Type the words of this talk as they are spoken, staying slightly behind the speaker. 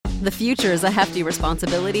The future is a hefty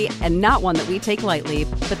responsibility and not one that we take lightly,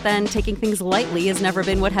 but then taking things lightly has never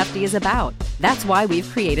been what Hefty is about. That's why we've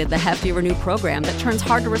created the Hefty Renew program that turns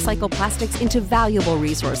hard-to-recycle plastics into valuable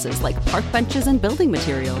resources like park benches and building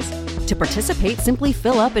materials. To participate, simply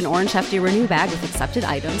fill up an orange Hefty Renew bag with accepted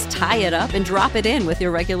items, tie it up, and drop it in with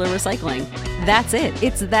your regular recycling. That's it.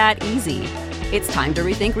 It's that easy. It's time to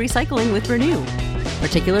rethink recycling with Renew.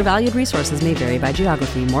 Particular valued resources may vary by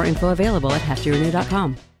geography. More info available at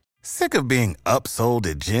heftyrenew.com. Sick of being upsold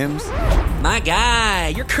at gyms? My guy,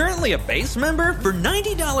 you're currently a base member? For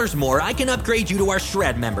 $90 more, I can upgrade you to our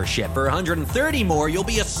Shred membership. For $130 more, you'll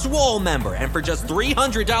be a Swole member. And for just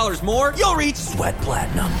 $300 more, you'll reach Sweat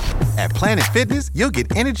Platinum. At Planet Fitness, you'll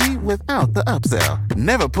get energy without the upsell.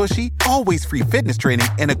 Never pushy, always free fitness training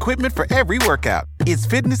and equipment for every workout. It's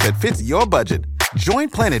fitness that fits your budget. Join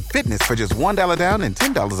Planet Fitness for just $1 down and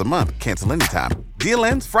 $10 a month. Cancel anytime. Deal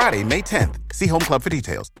ends Friday, May 10th. See Home Club for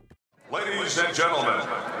details. Ladies and gentlemen,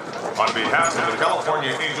 on behalf of the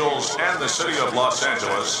California Angels and the City of Los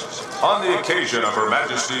Angeles, on the occasion of Her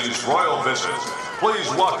Majesty's royal visit, please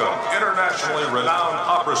welcome internationally renowned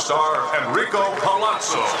opera star Enrico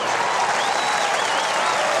Palazzo.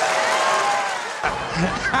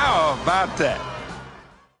 How about that?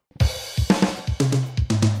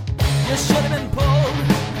 You should have been pulled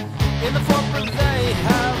in the front, but they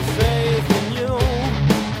have faith in you.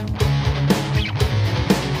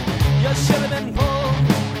 You should have been pulled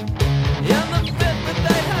in the fit, but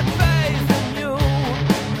they had faith in you.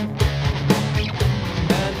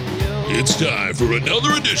 And you. It's time for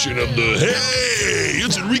another edition of the Hey,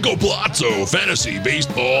 it's Enrico Palazzo Fantasy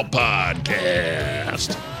Baseball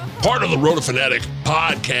Podcast. Part of the Rotofanatic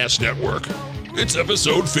Podcast Network. It's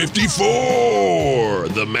episode 54,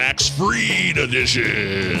 the Max Fried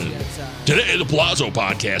edition. Today, the Palazzo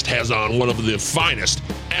Podcast has on one of the finest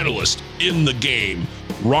analysts in the game.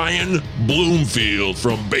 Ryan Bloomfield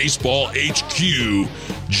from Baseball HQ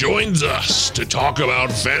joins us to talk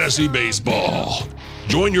about fantasy baseball.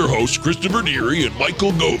 Join your hosts, Christopher Deary and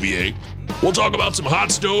Michael Govier. We'll talk about some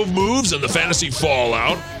hot stove moves and the fantasy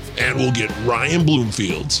fallout, and we'll get Ryan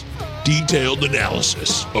Bloomfield's detailed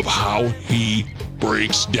analysis of how he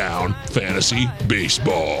breaks down fantasy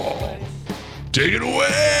baseball. Take it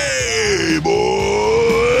away,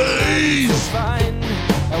 boys! Find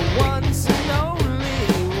a once and only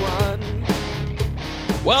one.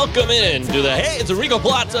 Welcome in to the Hey, it's Enrico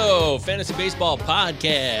Palazzo Fantasy Baseball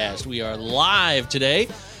Podcast. We are live today,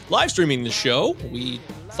 live streaming the show. We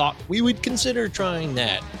thought we would consider trying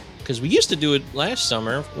that because we used to do it last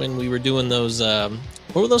summer when we were doing those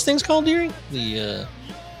what were those things called, Deary? The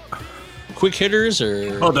quick hitters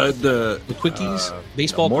or the quickies,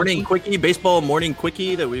 baseball morning quickie, baseball morning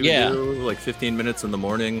quickie that we would do like 15 minutes in the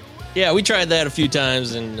morning. Yeah, we tried that a few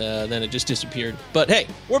times and then it just disappeared. But hey,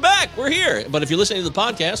 we're back, we're here. But if you're listening to the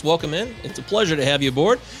podcast, welcome in. It's a pleasure to have you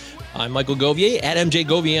aboard. I'm Michael Govier at MJ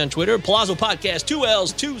Govier on Twitter, Palazzo Podcast, 2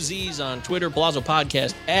 L's, 2 Z's on Twitter, Palazzo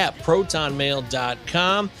Podcast at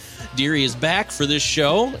protonmail.com. Deary is back for this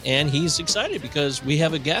show, and he's excited because we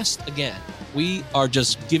have a guest again. We are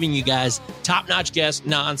just giving you guys top-notch guests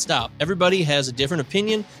nonstop. Everybody has a different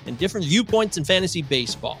opinion and different viewpoints in fantasy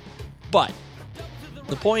baseball. But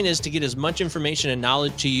the point is to get as much information and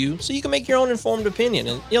knowledge to you so you can make your own informed opinion.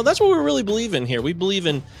 And, that's what we really believe in here. We believe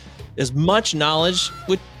in as much knowledge,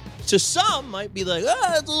 which to some might be like,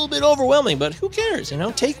 it's a little bit overwhelming, but who cares?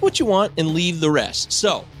 Take what you want and leave the rest.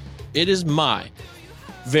 So it is my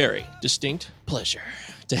very distinct pleasure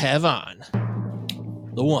to have on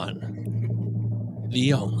the one,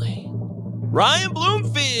 the only, Ryan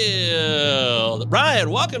Bloomfield.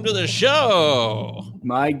 Ryan, welcome to the show.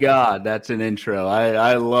 My God, that's an intro.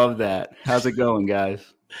 I love that. How's it going,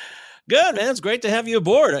 guys? Good, man. It's great to have you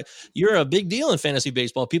aboard. You're a big deal in fantasy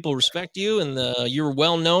baseball. People respect you, and you're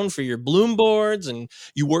well known for your Bloom boards, and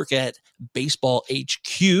you work at Baseball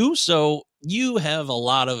HQ. So you have a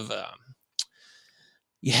lot of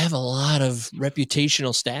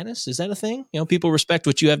reputational status. Is that a thing? People respect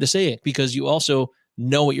what you have to say because you also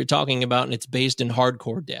know what you're talking about, and it's based in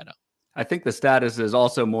hardcore data. I think the status is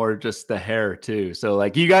also more just the hair too. So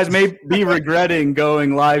like you guys may be regretting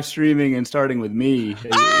going live streaming and starting with me,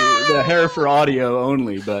 the hair for audio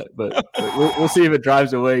only, but we'll see if it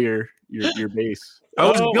drives away your base. I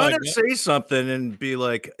was going to say something and be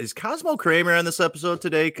like, is Cosmo Kramer on this episode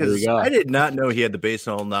today? Because I did not know he had the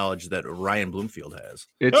baseball knowledge that Ryan Bloomfield has.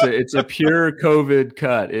 It's a pure COVID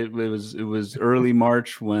cut. It was early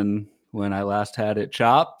March when I last had it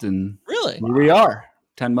chopped, and really here we are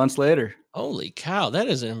 10 months later. Holy cow, that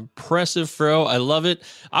is an impressive throw. I love it.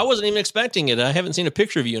 I wasn't even expecting it. I haven't seen a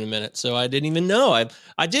picture of you in a minute, so I didn't even know.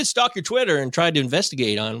 I did stalk your Twitter and tried to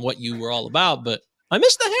investigate on what you were all about, but I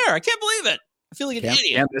missed the hair. I can't believe it. I feel like an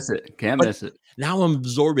idiot. Can't miss it. Can't miss it. Now I'm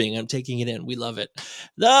absorbing. I'm taking it in. We love it.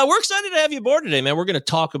 We're excited to have you aboard today, man. We're going to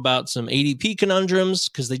talk about some ADP conundrums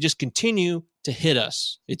because they just continue to hit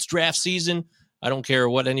us. It's draft season. I don't care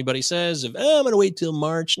what anybody says. If I'm going to wait till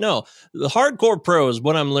March. No, the hardcore pros,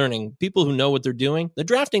 what I'm learning, people who know what they're doing, they're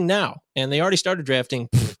drafting now. And they already started drafting,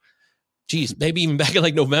 maybe even back in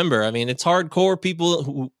like November. I mean, it's hardcore people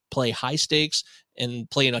who play high stakes and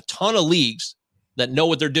play in a ton of leagues that know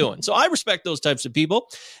what they're doing. So I respect those types of people.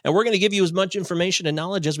 And we're going to give you as much information and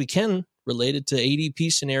knowledge as we can related to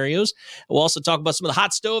ADP scenarios. We'll also talk about some of the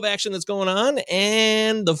hot stove action that's going on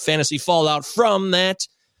and the fantasy fallout from that.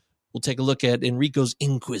 We'll take a look at Enrico's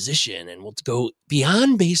Inquisition, and we'll go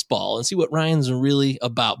beyond baseball and see what Ryan's really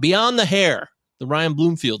about. Beyond the hair, the Ryan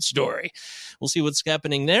Bloomfield story. We'll see what's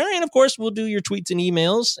happening there. And, of course, we'll do your tweets and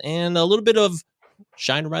emails and a little bit of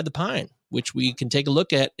Shine to Ride the Pine, which we can take a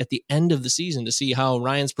look at the end of the season to see how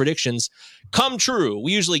Ryan's predictions come true.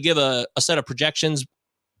 We usually give a set of projections.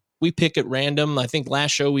 We pick at random. I think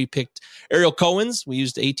last show we picked Ariel Cohen's. We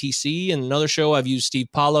used ATC, and another show I've used Steve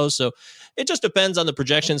Paulo. So it just depends on the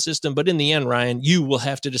projection system. But in the end, Ryan, you will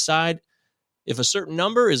have to decide if a certain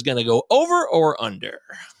number is going to go over or under.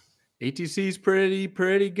 ATC is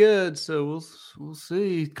pretty good. So we'll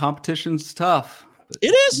see. Competition's tough.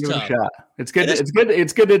 It is tough. It's good.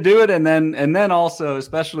 It's good to do it, and then also,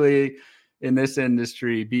 especially in this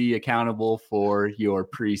industry, be accountable for your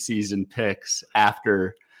preseason picks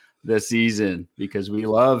after the season, because we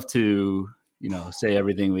love to, say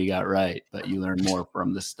everything we got right, but you learn more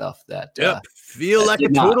from the stuff that feel like a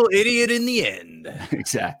total idiot in the end.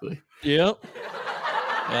 Exactly. Yep.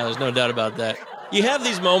 Yeah, there's no doubt about that. You have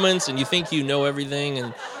these moments and you think you know everything,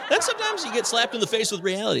 and then sometimes you get slapped in the face with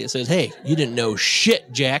reality. It says, hey, you didn't know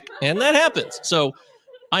shit, Jack. And that happens. So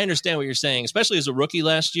I understand what you're saying, especially as a rookie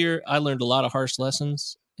last year. I learned a lot of harsh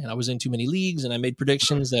lessons, and I was in too many leagues, and I made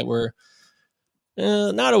predictions that were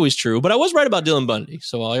not always true, but I was right about Dylan Bundy.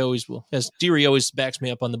 So I always will, as Deary always backs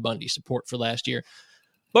me up on the Bundy support for last year.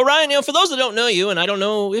 But Ryan, for those that don't know you, and I don't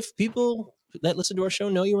know if people that listen to our show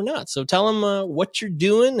know you or not. So tell them what you're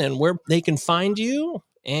doing and where they can find you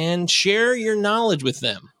and share your knowledge with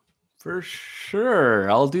them. For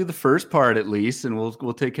sure. I'll do the first part at least, and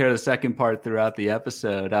we'll take care of the second part throughout the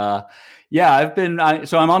episode. I'm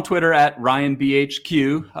on Twitter at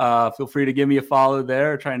RyanBHQ. Feel free to give me a follow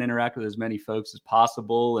there. Try and interact with as many folks as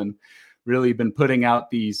possible, and really been putting out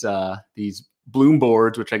these Bloom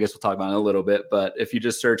boards, which I guess we'll talk about in a little bit. But if you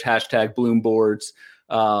just search hashtag Bloom boards,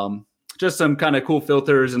 just some kind of cool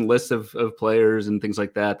filters and lists of players and things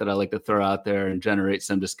like that I like to throw out there and generate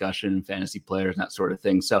some discussion and fantasy players and that sort of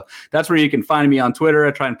thing. So that's where you can find me on Twitter.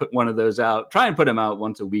 I try and put one of those out, try and put them out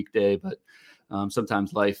once a weekday, but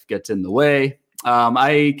sometimes life gets in the way.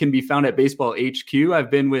 I can be found at Baseball HQ.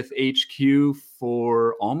 I've been with HQ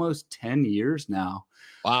for almost 10 years now.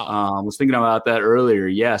 Wow. I was thinking about that earlier.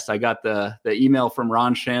 Yes, I got the email from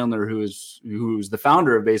Ron Chandler, who's the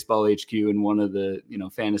founder of Baseball HQ and one of the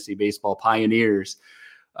fantasy baseball pioneers.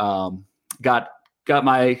 Got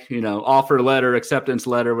my offer letter, acceptance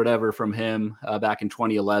letter, whatever from him back in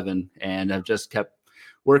 2011, and I've just kept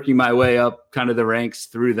working my way up kind of the ranks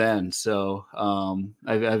through then. So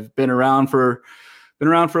I've been around for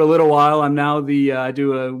a little while. I'm now I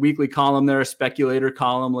do a weekly column there, a speculator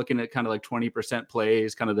column, looking at kind of like 20%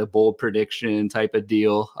 plays, kind of the bold prediction type of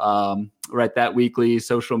deal. Write that weekly.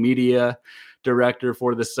 Social media director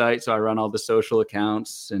for the site. So I run all the social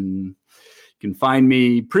accounts, and you can find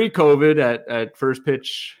me pre-COVID at First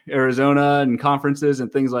Pitch Arizona and conferences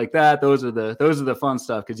and things like that. Those are the fun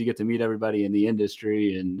stuff, because you get to meet everybody in the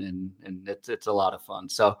industry, and it's a lot of fun.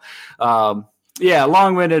 So, yeah,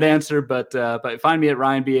 long-winded answer, but find me at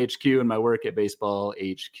RyanBHQ and my work at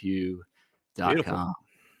baseballhq.com. Beautiful.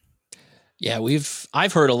 Yeah,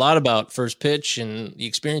 I've heard a lot about First Pitch and the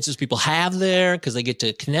experiences people have there, because they get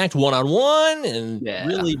to connect one-on-one and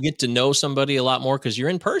really get to know somebody a lot more, because you're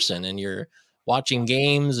in person and you're watching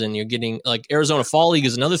games and you're getting, like, Arizona Fall League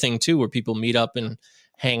is another thing too, where people meet up and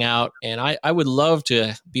hang out. And I would love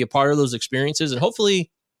to be a part of those experiences, and hopefully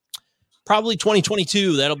probably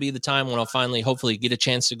 2022, that'll be the time when I'll finally hopefully get a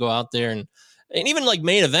chance to go out there and even like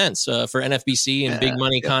main events for NFBC and big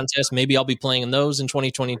money contests. Maybe I'll be playing in those in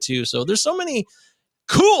 2022. So there's so many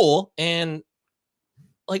cool and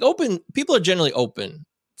like open, people are generally open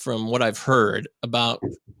from what I've heard about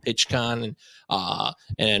PitchCon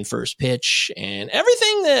and First Pitch and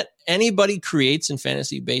everything that anybody creates in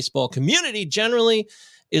fantasy baseball community generally.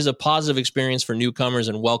 is a positive experience for newcomers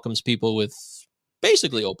and welcomes people with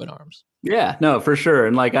basically open arms. Yeah, no, for sure.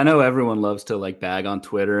 And like, I know everyone loves to like bag on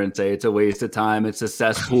Twitter and say it's a waste of time, it's a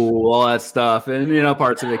cesspool, all that stuff. And, you know,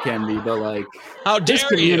 parts of it can be, but like, how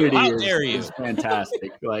dare you? Is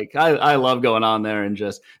fantastic. Like, I love going on there and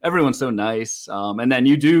just everyone's so nice. And then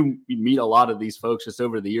you meet a lot of these folks just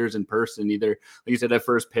over the years in person, either like you said, at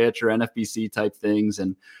First Pitch or NFBC type things.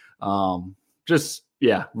 And just,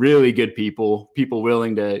 yeah, really good people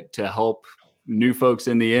willing to help new folks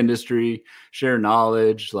in the industry, share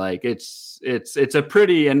knowledge. Like it's a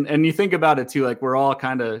pretty, and you think about it too, like we're all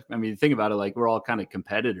kind of, I mean, think about it, like we're all kind of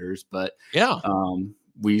competitors, but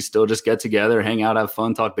we still just get together, hang out, have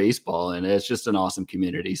fun, talk baseball. And it's just an awesome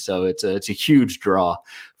community. So it's a huge draw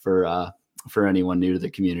for anyone new to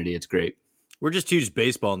the community. It's great. We're just huge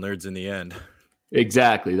baseball nerds in the end.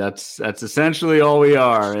 Exactly. That's essentially all we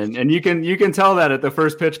are. And you can tell that at the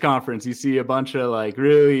First Pitch conference. You see a bunch of like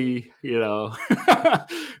really, you know,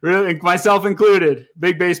 really, myself included,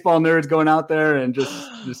 big baseball nerds going out there and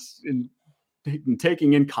just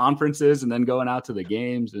taking in conferences and then going out to the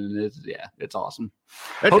games. And it's awesome.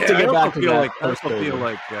 Hope to get back to that.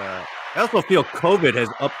 I also feel COVID has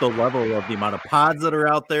upped the level of the amount of pods that are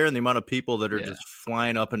out there and the amount of people that are just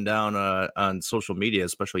flying up and down on social media,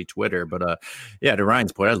 especially Twitter. But to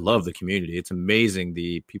Ryan's point, I love the community. It's amazing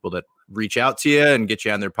the people that reach out to you and get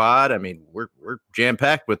you on their pod. I mean, we're jam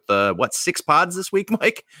packed with 6 pods this week,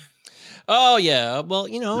 Mike? Oh yeah. Well,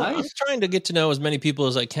 you know, nice. I'm trying to get to know as many people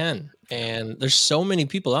as I can. And there's so many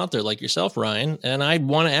people out there like yourself, Ryan, and I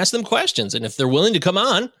want to ask them questions. And if they're willing to come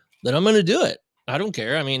on, then I'm going to do it. I don't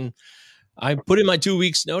care. I mean, I put in my 2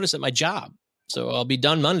 weeks notice at my job, so I'll be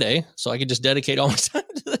done Monday. So I can just dedicate all my time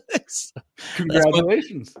to this.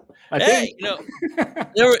 Congratulations. You know,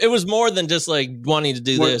 it was more than just like wanting to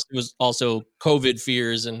do this. It was also COVID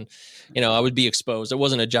fears and, you know, I would be exposed. It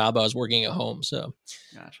wasn't a job. I was working at home. So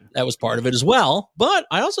that was part of it as well. But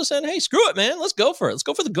I also said, hey, screw it, man. Let's go for it. Let's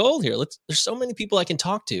go for the gold here. There's so many people I can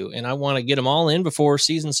talk to and I want to get them all in before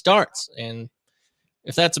season starts. And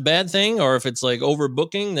if that's a bad thing or if it's like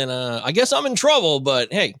overbooking, then I guess I'm in trouble.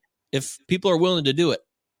 But hey, if people are willing to do it,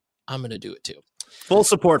 I'm going to do it too. Full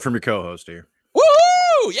support from your co-host here.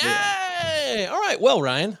 Woohoo! Yay! All right. Well,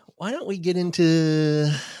 Ryan, why don't we get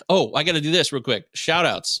into... Oh, I got to do this real quick. Shout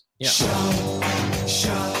outs. Yeah. So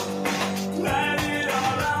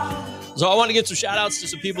I want to get some shout outs to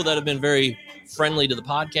some people that have been very friendly to the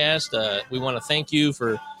podcast. We want to thank you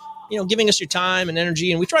for giving us your time and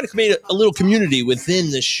energy. And we try to create a little community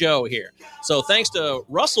within this show here. So thanks to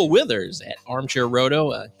Russell Withers at Armchair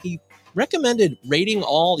Roto. He recommended rating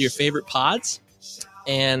all your favorite pods.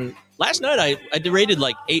 And last night I rated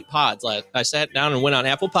like 8 pods. I sat down and went on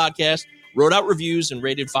Apple Podcasts, wrote out reviews and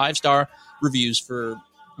rated 5-star reviews for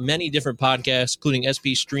many different podcasts, including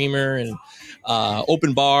SP Streamer and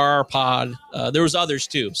Open Bar Pod. There was others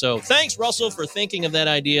too. So thanks, Russell, for thinking of that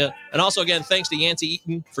idea. And also, again, thanks to Yancey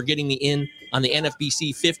Eaton for getting me in on the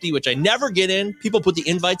NFBC 50, which I never get in. People put the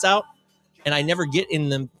invites out, and I never get in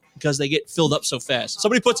them because they get filled up so fast.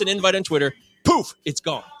 Somebody puts an invite on Twitter, poof, it's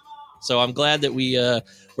gone. So I'm glad that we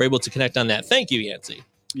were able to connect on that. Thank you, Yancey.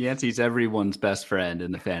 Yancey's everyone's best friend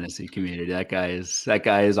in the fantasy community. That guy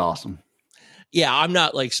is awesome. Yeah, I'm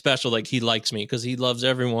not like special, like he likes me because he loves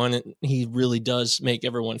everyone and he really does make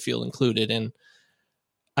everyone feel included. And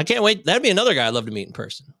I can't wait. That'd be another guy I'd love to meet in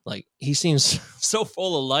person. Like he seems so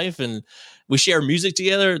full of life and we share music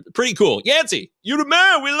together. Pretty cool. Yancey, you the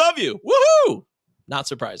man. We love you. Woohoo. Not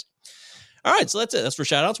surprising. All right, so that's it. That's for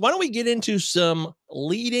shout outs. Why don't we get into some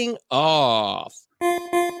leading off?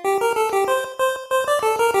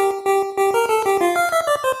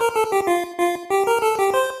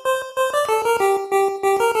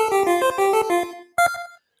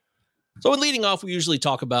 So in leading off, we usually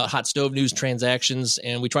talk about hot stove news transactions,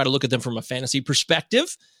 and we try to look at them from a fantasy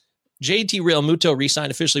perspective. JT Realmuto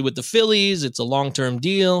re-signed officially with the Phillies. It's a long-term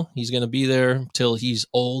deal. He's going to be there till he's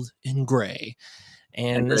old and gray.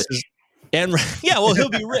 And yeah, well, he'll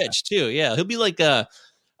be rich too. Yeah, he'll be like a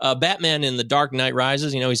Batman in The Dark Knight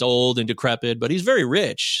Rises. He's old and decrepit, but he's very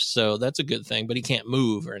rich, so that's a good thing. But he can't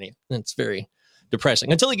move or anything. It's very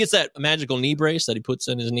depressing until he gets that magical knee brace that he puts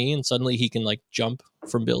in his knee, and suddenly he can like jump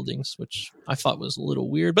from buildings, which I thought was a little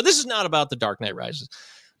weird. But this is not about The Dark Knight Rises.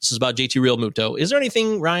 This is about JT Realmuto. Is there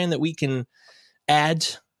anything, Ryan, that we can add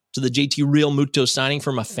to the JT Realmuto signing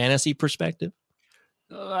from a fantasy perspective?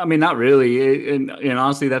 I mean, not really. And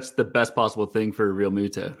honestly, that's the best possible thing for Real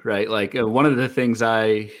Muto, right? Like one of the things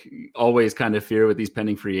I always kind of fear with these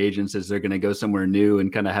pending free agents is they're going to go somewhere new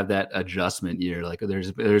and kind of have that adjustment year. Like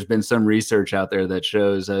there's been some research out there that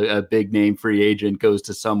shows a big name free agent goes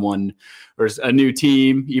to someone or a new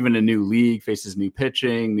team, even a new league, faces new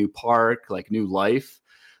pitching, new park, like new life,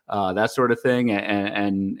 that sort of thing.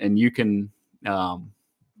 And you can,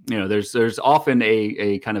 there's often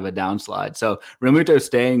a kind of a downslide. So Real Muto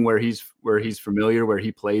staying where he's familiar, where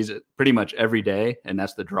he plays it pretty much every day, and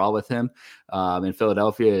that's the draw with him. In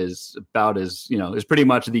Philadelphia is about as is pretty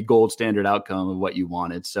much the gold standard outcome of what you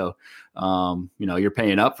wanted. So you're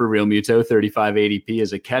paying up for Real Muto, 35 ADP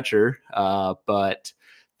as a catcher, but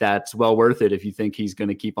that's well worth it if you think he's going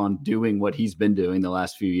to keep on doing what he's been doing the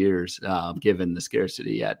last few years, given the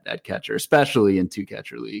scarcity at catcher, especially in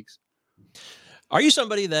 2-catcher leagues. Are you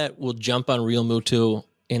somebody that will jump on Real Muto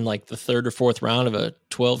in like the 3rd or 4th round of a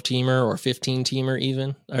 12-teamer or 15-teamer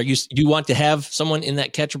even? Do you want to have someone in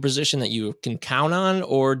that catcher position that you can count on,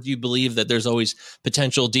 or do you believe that there's always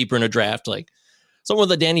potential deeper in a draft, like someone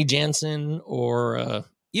with a Danny Jansen or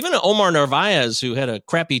even an Omar Narvaez who had a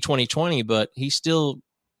crappy 2020, but I still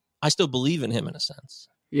believe in him in a sense.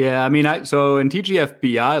 Yeah, I mean, so in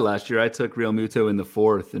TGFBI last year, I took Real Muto in the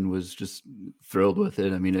 4th and was just thrilled with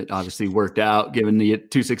it. I mean, it obviously worked out, given the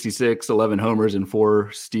 266, 11 homers, and 4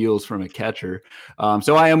 steals from a catcher.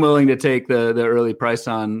 So I am willing to take the early price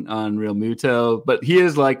on Real Muto, but he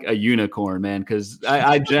is like a unicorn, man, because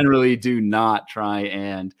I generally do not try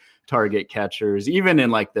and target catchers, even in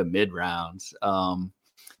like the mid rounds.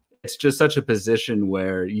 It's just such a position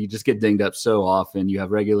where you just get dinged up so often. You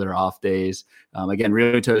have regular off days. Again,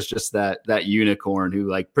 Real Muto is just that unicorn who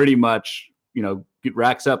like pretty much,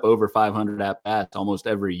 racks up over 500 at bats almost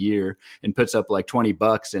every year and puts up like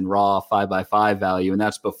 $20 in raw 5x5 value. And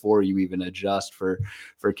that's before you even adjust for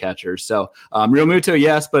catchers. So Real Muto,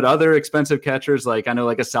 yes, but other expensive catchers, like I know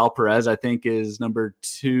like a Sal Perez, I think is number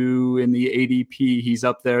 2 in the ADP. He's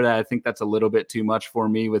up there. That I think that's a little bit too much for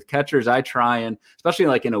me. With catchers, I try and, especially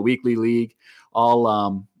like in a weekly league,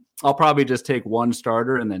 I'll probably just take one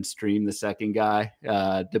starter and then stream the second guy,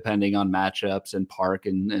 depending on matchups and park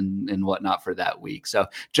and whatnot for that week. So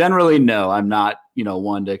generally, no, I'm not,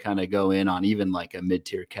 one to kind of go in on even like a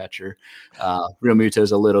mid-tier catcher. Real Muto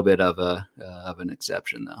is a little bit of an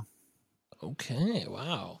exception, though. Okay,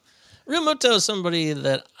 wow. Real Muto is somebody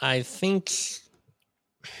that I think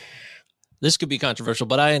this could be controversial,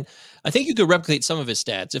 but I think you could replicate some of his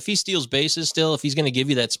stats. If he steals bases still, if he's going to give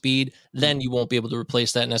you that speed, then you won't be able to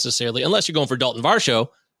replace that necessarily, unless you're going for Dalton Varsho.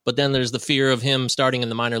 But then there's the fear of him starting in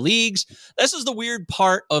the minor leagues. This is the weird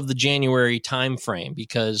part of the January time frame,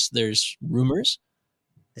 because there's rumors.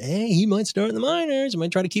 Hey, he might start in the minors. I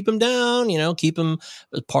might try to keep him down, keep him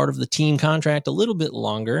as part of the team contract a little bit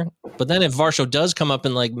longer. But then if Varsho does come up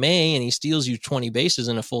in like May and he steals you 20 bases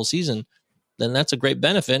in a full season, then that's a great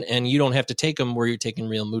benefit, and you don't have to take them where you're taking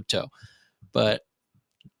Real Muto. But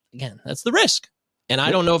again, that's the risk, and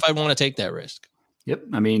I don't know if I want to take that risk. Yep.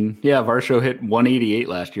 I mean, yeah, Varsho hit 188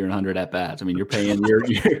 last year in 100 at bats. I mean, you're paying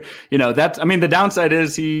that's, I mean, the downside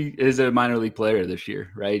is he is a minor league player this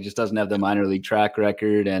year, right? He just doesn't have the minor league track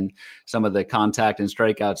record, and some of the contact and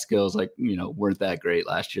strikeout skills, weren't that great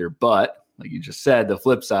last year. But like you just said, the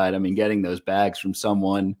flip side, I mean, getting those bags from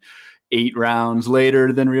someone 8 rounds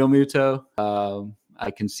later than Real Muto, I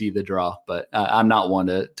can see the draw, but I'm not one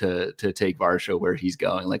to take Varsho where he's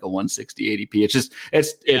going, like a 160 ADP. It's just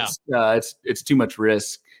it's too much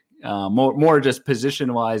risk, more just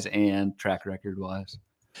position wise and track record wise.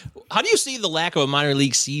 How do you see the lack of a minor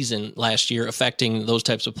league season last year affecting those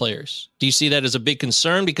types of players? Do you see that as a big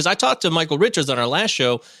concern? Because I talked to Michael Richards on our last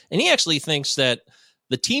show, and he actually thinks that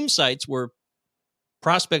the team sites where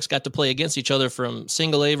prospects got to play against each other from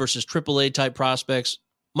single A versus triple A type prospects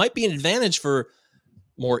might be an advantage for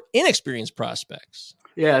more inexperienced prospects.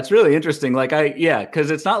 Yeah, it's really interesting. Because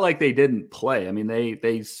it's not like they didn't play. I mean,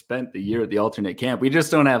 they spent the year at the alternate camp. We just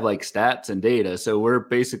don't have like stats and data. So we're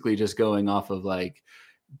basically just going off of like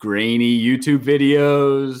grainy YouTube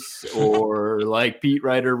videos or like beat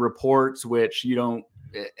writer reports, which you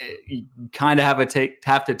kind of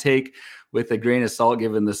have to take with a grain of salt,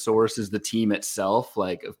 given the source is the team itself.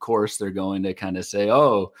 Like, of course, they're going to kind of say,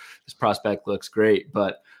 oh, this prospect looks great.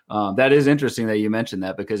 But that is interesting that you mentioned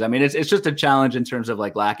that, because I mean, it's just a challenge in terms of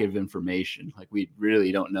like lack of information. Like, we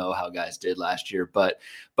really don't know how guys did last year, but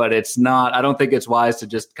it's not, I don't think it's wise to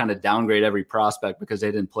just kind of downgrade every prospect because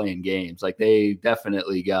they didn't play in games. Like, they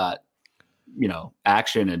definitely got,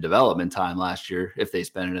 action and development time last year if they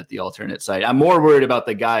spent it at the alternate site. I'm more worried about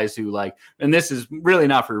the guys who and this is really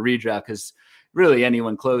not for redraft, because really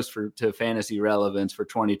anyone close to fantasy relevance for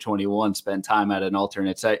 2021 spend time at an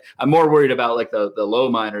alternate site. I'm more worried about like the low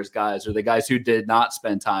minors guys or the guys who did not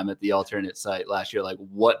spend time at the alternate site last year. Like,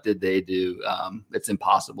 what did they do? It's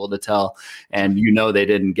impossible to tell. And they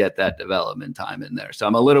didn't get that development time in there. So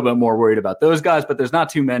I'm a little bit more worried about those guys, but there's not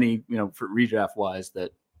too many, for redraft wise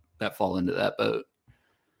that fall into that boat.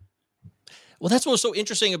 Well, that's what's so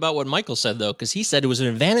interesting about what Michael said, though, because he said it was an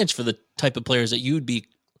advantage for the type of players that you'd be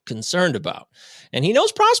concerned about. And he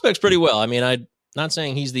knows prospects pretty well. I mean, I'm not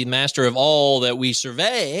saying he's the master of all that we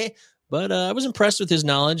survey, but I was impressed with his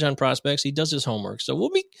knowledge on prospects. He does his homework.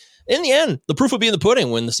 So in the end, the proof will be in the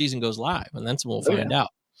pudding when the season goes live, and that's when we'll find out.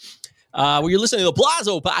 Well, you're listening to the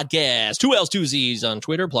Plazo Podcast, 2 L's, 2 Z's on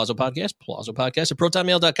Twitter, Plazo Podcast at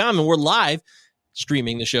protonmail.com, and we're live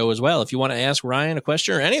streaming the show as well. If you want to ask Ryan a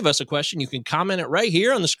question or any of us a question, you can comment it right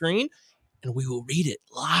here on the screen, and we will read it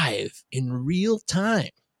live in real time.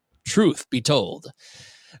 Truth be told.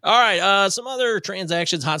 All right, some other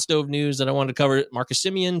transactions, hot stove news that I wanted to cover. Marcus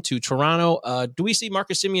Semien to Toronto. Do we see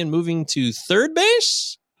Marcus Semien moving to third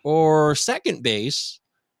base or second base,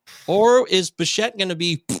 or is Bichette going to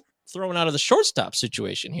be thrown out of the shortstop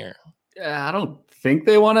situation here? I don't think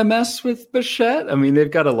they want to mess with Bichette. I mean,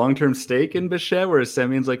 they've got a long-term stake in Bichette, whereas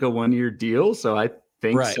Semien's like a 1-year deal. So I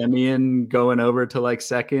think Semien going over to like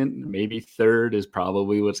second, maybe third is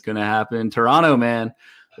probably what's going to happen. Toronto, man,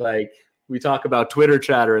 like we talk about Twitter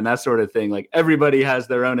chatter and that sort of thing. Like everybody has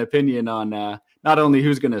their own opinion on not only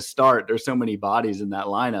who's going to start, there's so many bodies in that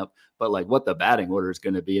lineup, but like what the batting order is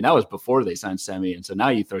going to be. And that was before they signed Semien. So now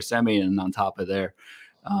you throw Semien on top of there.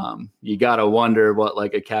 You got to wonder what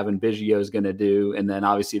like a Kevin Biggio is going to do. And then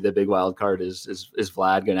obviously the big wild card is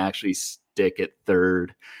Vlad going to actually stick at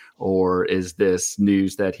third, or is this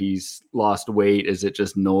news that he's lost weight? Is it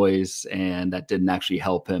just noise? And that didn't actually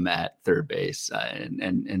help him at third base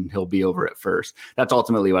and he'll be over at first. That's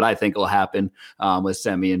ultimately what I think will happen with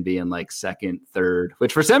Semien being like second, third,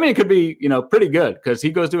 which for Semien could be, pretty good because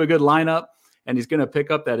he goes to a good lineup. And he's going to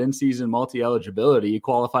pick up that in-season multi-eligibility. He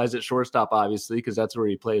qualifies at shortstop, obviously, because that's where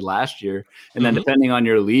he played last year. And then depending on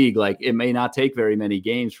your league, like it may not take very many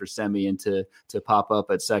games for Semien to pop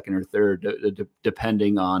up at second or third,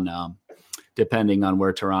 depending on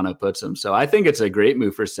where Toronto puts him. So I think it's a great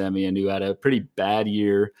move for Semien, who had a pretty bad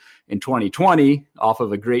year in 2020 off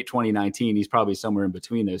of a great 2019. He's probably somewhere in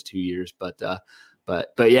between those 2 years, but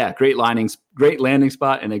yeah, great landing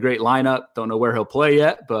spot and a great lineup. Don't know where he'll play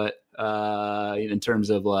yet, but in terms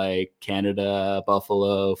of like Canada,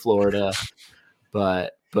 Buffalo, Florida,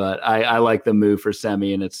 but I like the move for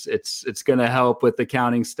Semien. It's going to help with the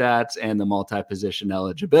counting stats and the multi-position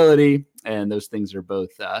eligibility, and those things are both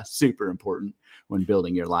super important when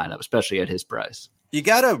building your lineup, especially at his price. You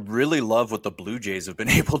got to really love what the Blue Jays have been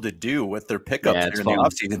able to do with their pickups during the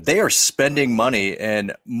offseason. They are spending money,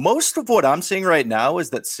 and most of what I'm seeing right now is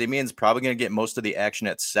that Semien's probably going to get most of the action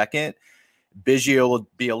at second. Biggio will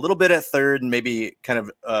be a little bit at third and maybe kind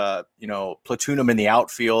of, platoon him in the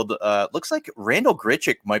outfield. Looks like Randall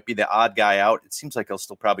Grichuk might be the odd guy out. It seems like he'll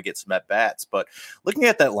still probably get some at-bats. But looking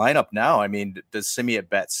at that lineup now, I mean, does Semien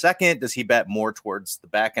bat second? Does he bat more towards the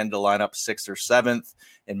back end of the lineup, sixth or seventh?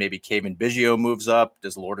 And maybe Kevin Biggio moves up?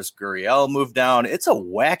 Does Lourdes Gurriel move down? It's a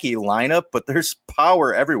wacky lineup, but there's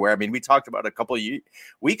power everywhere. I mean, we talked about a couple of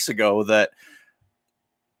weeks ago that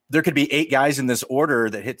there could be 8 guys in this order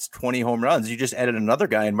that hits 20 home runs. You just added another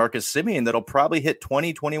guy in Marcus Semien that'll probably hit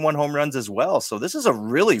 20, 21 home runs as well. So this is a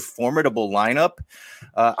really formidable lineup.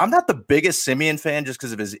 I'm not the biggest Semien fan just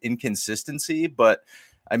because of his inconsistency, but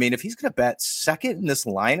I mean, if he's going to bat second in this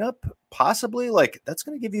lineup, possibly, like, that's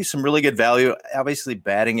going to give you some really good value. Obviously,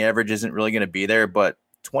 batting average isn't really going to be there, but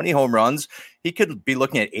 20 home runs, he could be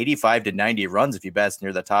looking at 85 to 90 runs if he bats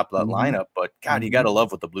near the top of that lineup. But God, you got to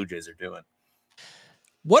love what the Blue Jays are doing.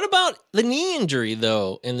 What about the knee injury,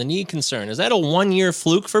 though, and the knee concern? Is that a 1-year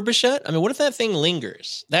fluke for Bichette? I mean, what if that thing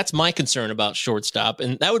lingers? That's my concern about shortstop,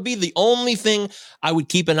 and that would be the only thing I would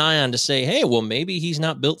keep an eye on to say, hey, well, maybe he's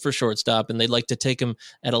not built for shortstop, and they'd like to take him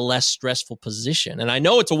at a less stressful position. And I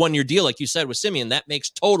know it's a 1-year deal, like you said, with Semien. That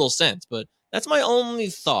makes total sense, but that's my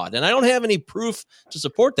only thought. And I don't have any proof to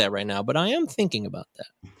support that right now, but I am thinking about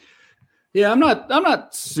that. Yeah, I'm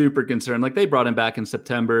not super concerned. Like, they brought him back in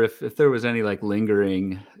September. If there was any like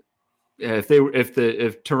lingering,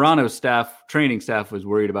 if Toronto's training staff was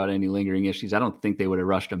worried about any lingering issues, I don't think they would have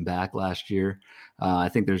rushed him back last year. I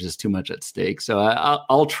think there's just too much at stake. So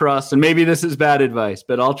I'll trust, and maybe this is bad advice,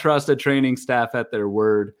 but I'll trust a training staff at their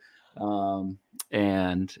word. And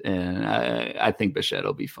I think Bichette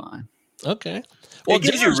will be fine. Okay. Well, it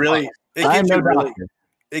gives you really.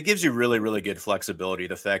 it gives you really, really good flexibility.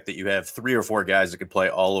 The fact that you have 3 or 4 guys that can play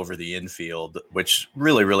all over the infield, which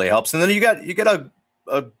really, really helps. And then you got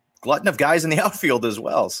a glutton of guys in the outfield as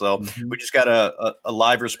well. So we just got a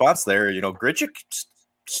live response there. You know, Grichuk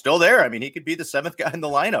still there. I mean, he could be the 7th guy in the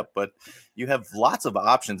lineup, but you have lots of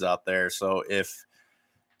options out there. So if,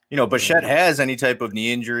 you know, Bichette has any type of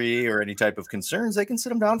knee injury or any type of concerns, they can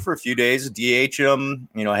sit him down for a few days, DH him,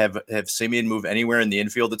 you know, have Semien move anywhere in the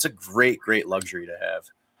infield. It's a great, great luxury to have.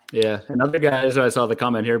 Yeah. Another guy, so I saw the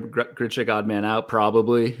comment here, Grichuk odd man out,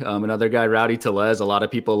 probably. Another guy, Rowdy Tellez, a lot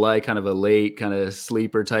of people like, kind of a late kind of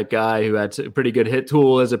sleeper type guy who had a pretty good hit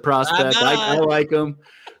tool as a prospect. I like him.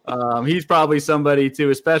 He's probably somebody too,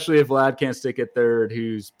 especially if Vlad can't stick at third,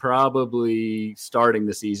 who's probably starting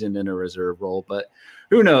the season in a reserve role. But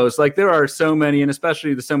who knows? Like, there are so many, and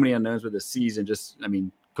especially so many unknowns with the season, just, I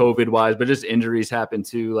mean, COVID wise, but just injuries happen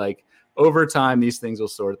too. Like, over time, these things will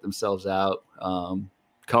sort themselves out.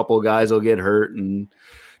 Couple guys will get hurt, and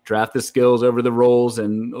draft the skills over the roles,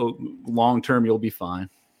 and long term, you'll be fine.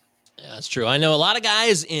 Yeah, that's true. I know a lot of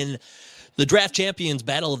guys in the Draft Champions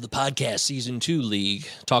Battle of the Podcast Season 2 League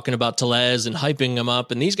talking about Tellez and hyping him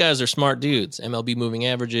up. And these guys are smart dudes. MLB Moving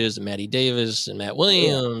Averages and Matty Davis and Matt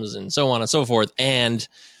Williams and so on and so forth. And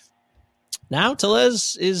now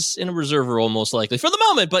Tellez is in a reserve role most likely for the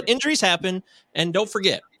moment, but injuries happen. And don't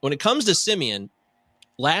forget, when it comes to Semien,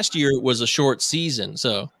 last year was a short season.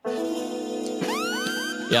 So,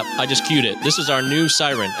 yep, I just cued it. This is our new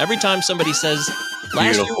siren. Every time somebody says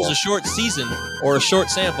last year was a short season or a short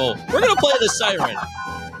sample, we're going to play this siren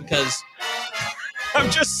because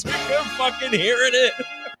I'm just sick of fucking hearing it.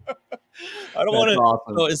 I don't want to.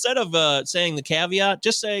 Awesome. So instead of saying the caveat,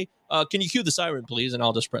 just say, can you cue the siren, please? And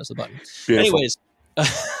I'll just press the button. Beautiful. Anyways. Let's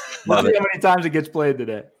see how many times it gets played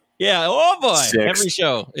today. Yeah. Oh, boy. 6. Every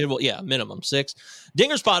show. It will. Yeah. Minimum 6.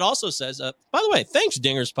 Dingerspot also says, by the way, thanks,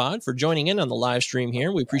 Dingerspot, for joining in on the live stream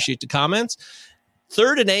here. We appreciate the comments.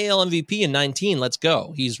 3rd in AL MVP in 19. Let's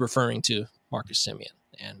go. He's referring to Marcus Semien.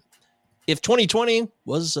 And if 2020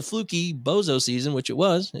 was a fluky bozo season, which it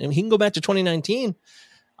was, and he can go back to 2019,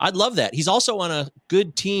 I'd love that. He's also on a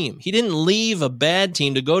good team. He didn't leave a bad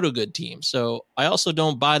team to go to a good team. So I also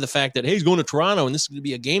don't buy the fact that, hey, he's going to Toronto and this is going to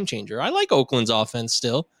be a game changer. I like Oakland's offense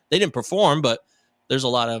still. They didn't perform, but there's a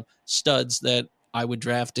lot of studs that I would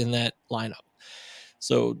draft in that lineup.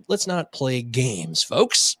 So let's not play games,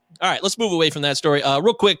 folks. All right, let's move away from that story.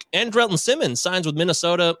 Real quick, Andrelton Simmons signs with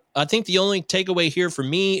Minnesota. I think the only takeaway here for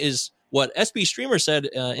me is what SB Streamer said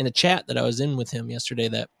in a chat that I was in with him yesterday,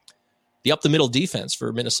 that the up-the-middle defense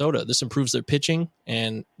for Minnesota, this improves their pitching,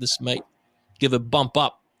 and this might give a bump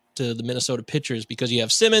up to the Minnesota pitchers because you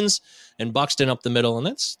have Simmons and Buxton up the middle, and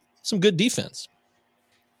that's some good defense.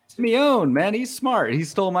 Simeone, man, he's smart. He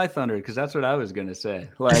stole my thunder because that's what I was going to say.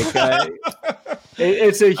 Like,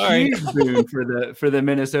 it's a huge boon for the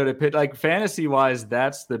Minnesota pitch. Like, fantasy wise,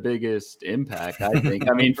 that's the biggest impact, I think.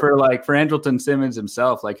 I mean, for Andrelton Simmons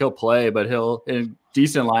himself, like, he'll play, but he'll in a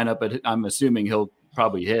decent lineup. But I'm assuming he'll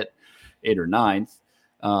probably hit 8th or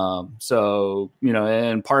 9th. So, you know,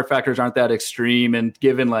 and park factors aren't that extreme. And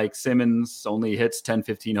given like Simmons only hits 10,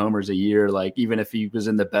 15 homers a year, like even if he was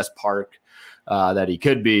in the best park that he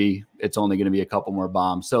could be, it's only going to be a couple more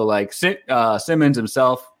bombs. So like Simmons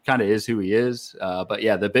himself kind of is who he is. But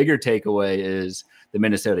yeah, the bigger takeaway is the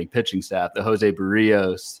Minnesota pitching staff, the Jose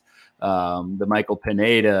Barrios, the Michael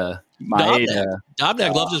Pineda, Maeda.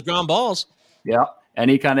 Dobnak loves his ground balls. Yeah.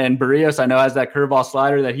 And Barrios, I know, has that curveball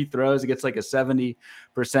slider that he throws. It gets like a 70%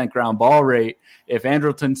 ground ball rate. If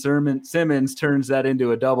Andrelton Simmons turns that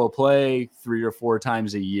into a double play 3 or 4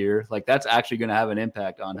 times a year, like that's actually going to have an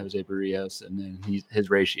impact on Jose Barrios and then his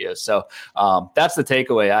ratios. So that's the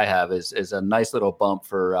takeaway I have is a nice little bump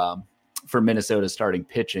for Minnesota starting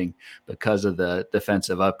pitching because of the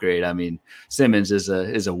defensive upgrade. I mean, Simmons is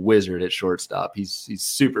a wizard at shortstop. He's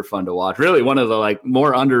super fun to watch. Really one of the like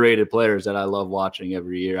more underrated players that I love watching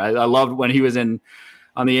every year. I loved when he was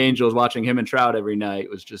on the Angels, watching him and Trout every night. It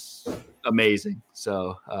was just amazing.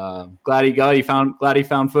 So glad he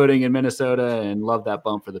found footing in Minnesota, and love that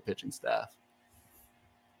bump for the pitching staff.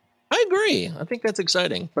 I agree. I think that's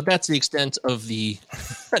exciting, but that's the extent of the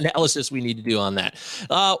analysis we need to do on that.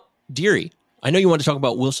 Deary, I know you want to talk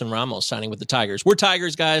about Wilson Ramos signing with the Tigers. We're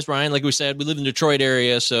Tigers guys, Ryan. Like we said, we live in the Detroit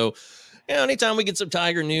area, so anytime we get some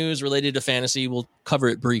Tiger news related to fantasy, we'll cover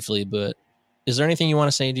it briefly. But is there anything you want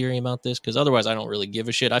to say, Deary, about this? Because otherwise, I don't really give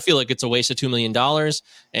a shit. I feel like it's a waste of $2 million,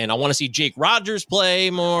 and I want to see Jake Rogers play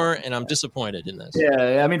more, and I'm disappointed in this.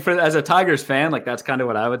 Yeah, I mean, as a Tigers fan, like that's kind of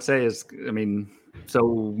what I would say is, I mean,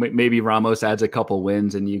 so maybe Ramos adds a couple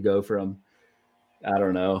wins, and you go from, I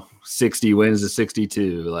don't know, 60 wins to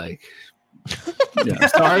 62. Like, Yeah,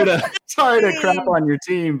 sorry to crap on your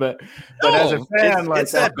team, but as a fan,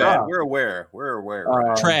 it's that bad. We're aware.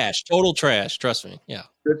 Trash, total trash. Trust me. Yeah.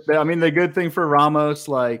 I mean, the good thing for Ramos,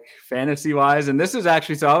 like fantasy wise, and this is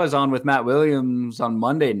actually, so I was on with Matt Williams on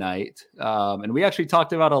Monday night, and we actually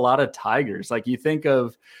talked about a lot of Tigers. Like you think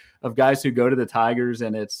of guys who go to the Tigers,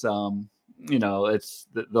 and it's it's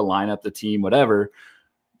the lineup, the team, whatever.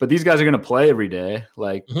 But these guys are going to play every day.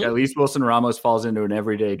 Like at least Wilson Ramos falls into an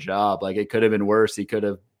everyday job. Like it could have been worse. He could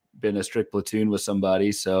have been a strict platoon with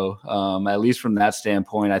somebody. So at least from that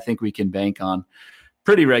standpoint, I think we can bank on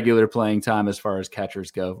pretty regular playing time as far as catchers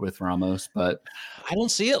go with Ramos. But I don't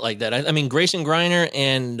see it like that. I mean, Grayson Greiner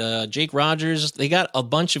and Jake Rogers, they got a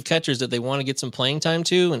bunch of catchers that they want to get some playing time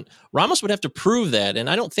to. And Ramos would have to prove that. And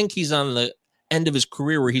I don't think he's on the end of his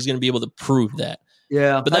career where he's going to be able to prove that.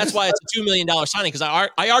 Yeah, but that's why it's a $2 million signing. Because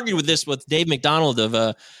I argued with this with Dave McDonald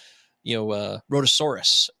of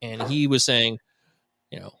Rotosaurus, and he was saying,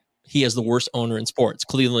 he has the worst owner in sports.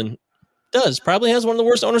 Cleveland probably has one of the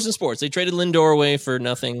worst owners in sports. They traded Lindor away for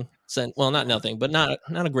nothing. Well, not nothing, but not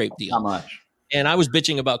a great deal. Not much. And I was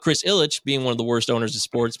bitching about Chris Ilitch being one of the worst owners in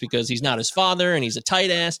sports because he's not his father and he's a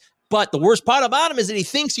tight ass. But the worst part about him is that he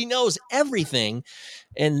thinks he knows everything.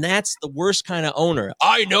 And that's the worst kind of owner.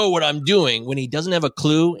 I know what I'm doing when he doesn't have a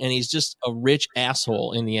clue and he's just a rich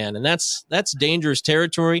asshole in the end. And that's dangerous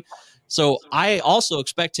territory. So I also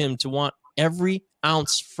expect him to want every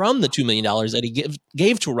ounce from the $2 million that he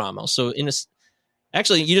gave to Ramos. So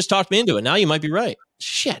actually, you just talked me into it. Now you might be right.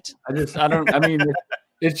 Shit.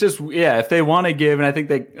 It's just, if they want to give, and I think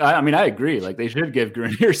I agree. Like they should give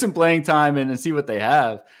Greiner some playing time and see what they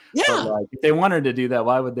have. Yeah. But like, if they wanted to do that,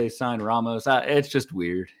 why would they sign Ramos? It's just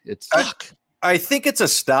weird. I think it's a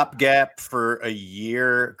stopgap for a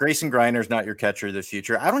year. Grayson Greiner's not your catcher of the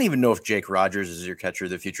future. I don't even know if Jake Rogers is your catcher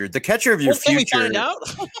of the future. The catcher of your future. Can we find out?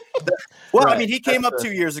 Well, right. I mean, he came up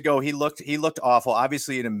 2 years ago. He looked awful.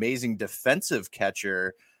 Obviously, an amazing defensive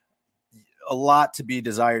catcher. A lot to be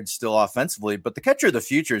desired still offensively, but the catcher of the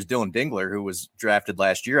future is Dylan Dingler, who was drafted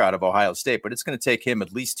last year out of Ohio State, but it's going to take him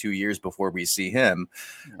at least 2 years before we see him.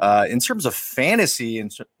 In terms of fantasy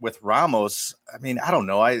and with Ramos, I mean, I don't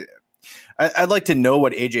know. I'd like to know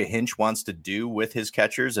what AJ Hinch wants to do with his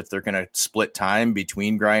catchers. If they're going to split time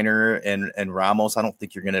between Greiner and Ramos, I don't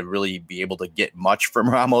think you're going to really be able to get much from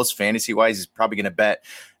Ramos fantasy wise. He's probably going to bet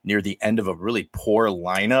near the end of a really poor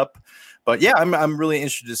lineup. But yeah, I'm really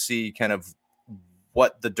interested to see kind of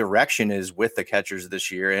what the direction is with the catchers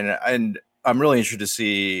this year, and I'm really interested to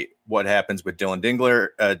see what happens with Dylan Dingler.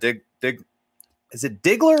 Is it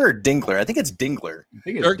Digler or Dingler? I think it's Dingler.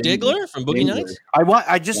 Dirk Diggler from Boogie Nights.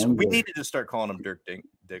 We need to just start calling him Dirk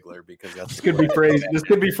Diggler because that's this could be phrasing. This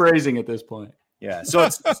could be phrasing at this point. Yeah. So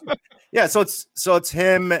it's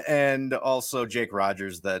him and also Jake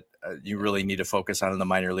Rogers that you really need to focus on in the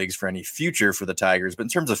minor leagues for any future for the Tigers. But in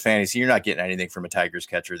terms of fantasy, you're not getting anything from a Tigers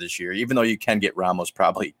catcher this year, even though you can get Ramos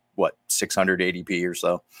probably 600 ADP or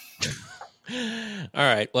so. All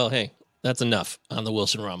right. Well, hey, that's enough on the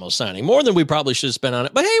Wilson Ramos signing. More than we probably should have spent on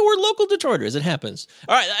it. But hey, we're local Detroiters. It happens.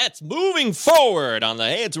 All right, that's moving forward on the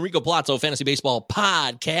it's Enrico Palazzo Fantasy Baseball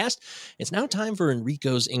Podcast. It's now time for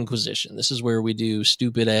Enrico's Inquisition. This is where we do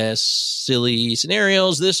stupid-ass, silly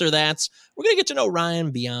scenarios, this or that. We're going to get to know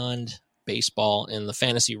Ryan beyond baseball in the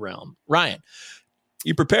fantasy realm. Ryan,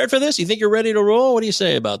 you prepared for this? You think you're ready to roll? What do you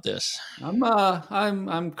say about this?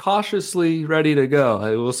 I'm cautiously ready to go.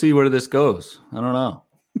 We'll see where this goes. I don't know.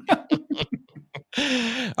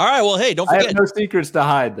 All right. Well, hey, don't forget. I have no secrets to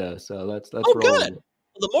hide, though. So let's roll. Good.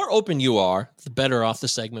 Well, the more open you are, the better off the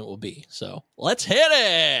segment will be. So let's hit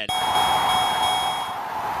it.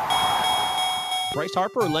 Bryce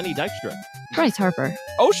Harper or Lenny Dykstra? Bryce Harper.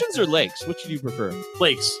 Oceans or lakes? Which do you prefer?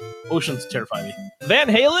 Lakes. Oceans terrify me. Van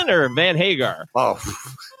Halen or Van Hagar? Oh,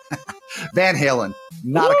 Van Halen.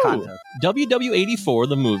 Not a contest. WW84,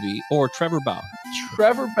 the movie, or Trevor Bauer?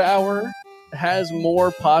 Trevor Bauer has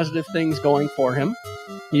more positive things going for him.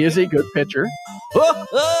 He is a good pitcher.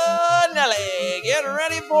 Nelly, get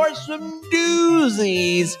ready for some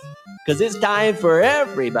doozies, because it's time for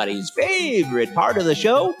everybody's favorite part of the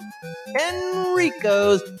show,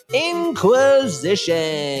 Enrico's Inquisition.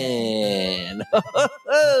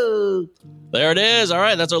 There it is. All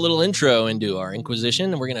right, that's our little intro into our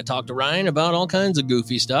Inquisition, and we're going to talk to Ryan about all kinds of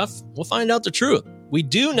goofy stuff. We'll find out the truth. We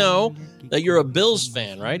do know that you're a Bills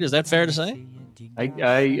fan, right? Is that fair to say?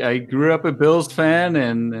 I grew up a Bills fan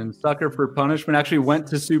and sucker for punishment. Actually went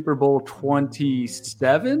to Super Bowl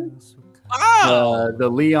 27. Wow. The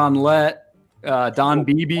Leon Lett, Don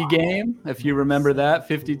Beebe game, if you remember that,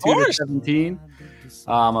 52-17.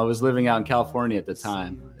 I was living out in California at the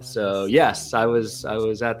time. So yes, I was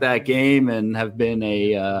at that game and have been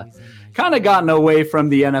kind of gotten away from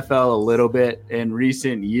the NFL a little bit in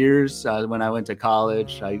recent years. When I went to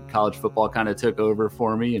college, college football kind of took over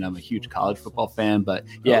for me, and I'm a huge college football fan. But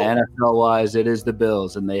yeah, NFL wise, it is the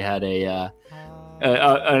Bills, and they had an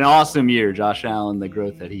awesome year. Josh Allen, the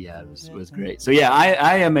growth that he had was great. So yeah,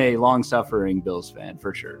 I am a long suffering Bills fan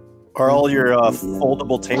for sure. Are all your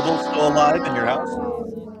foldable tables still alive in your house?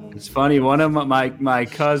 It's funny. One of my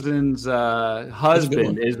cousin's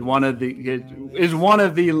husband is one of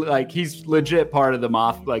the like, he's legit part of the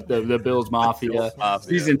the Bills Mafia,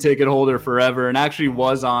 season ticket holder forever, and actually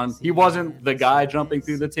he wasn't the guy jumping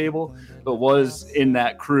through the table, but was in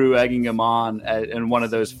that crew egging him on in one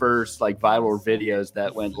of those first like viral videos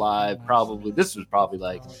that went live. This was probably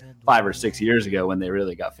like 5 or 6 years ago when they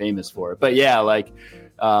really got famous for it. But yeah, like.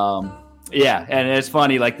 Yeah, and it's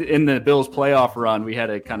funny, like in the Bills playoff run, we had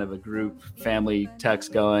a kind of a group family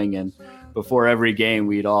text going, and before every game,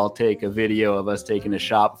 we'd all take a video of us taking a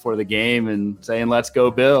shot before the game and saying, "Let's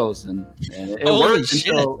go Bills," and it worked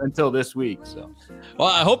until this week. So, well,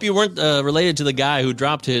 I hope you weren't related to the guy who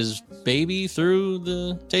dropped his baby through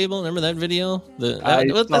the table. Remember that video? That's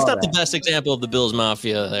not the best example of the Bills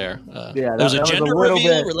Mafia there. Yeah, there was a gender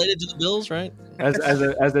reveal related to the Bills, right? As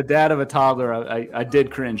a dad of a toddler, I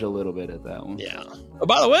did cringe a little bit at that one. Yeah. Oh,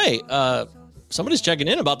 by the way, somebody's checking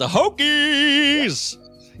in about the Hokies.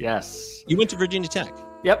 Yes. You went to Virginia Tech.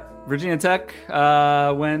 Yep, Virginia Tech.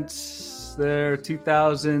 Went there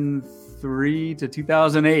 2003 to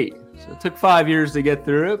 2008. So it took 5 years to get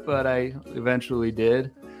through it, but I eventually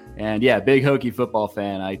did. And yeah, big Hokie football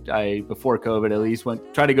fan. I before COVID at least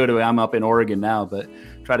try to go to. I'm up in Oregon now, but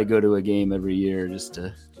try to go to a game every year just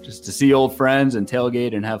to see old friends and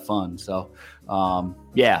tailgate and have fun. So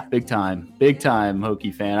yeah, big time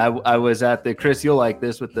Hokie fan. I was at the Chris. You'll like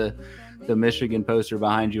this with the Michigan poster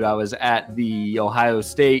behind you. I was at the Ohio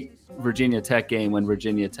State Virginia Tech game when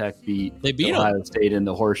Virginia Tech beat Ohio State in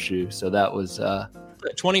the horseshoe. So that was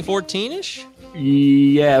 2014-ish.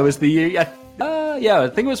 Yeah, it was the year. I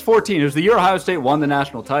think it was 14. It was the year Ohio State won the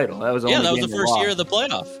national title. That was the first year of the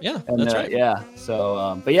playoff. Yeah, that's right. Yeah.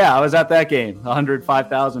 So, but yeah, I was at that game.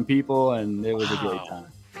 105,000 people, and it was a great time.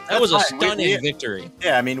 That was a stunning victory.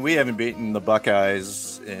 Yeah, I mean, we haven't beaten the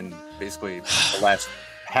Buckeyes in basically the last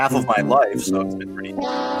half of my life, so it's been pretty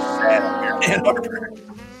sad up here in Ann Arbor.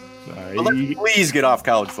 But let's please get off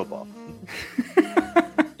college football.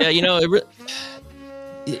 Yeah,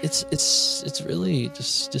 it's really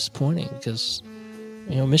just disappointing because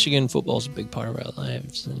Michigan football is a big part of our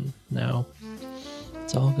lives, and now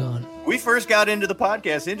it's all gone. We first got into the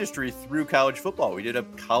podcast industry through college football. We did a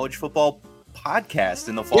college football podcast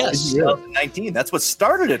in the fall of 2019. That's what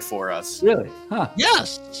started it for us. Really? Huh.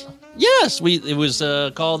 Yes. It was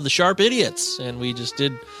called The Sharp Idiots, and we just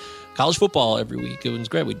did college football every week. It was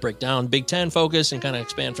great. We'd break down Big Ten focus and kind of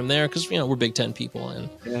expand from there because we're Big Ten people, and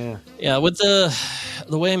with the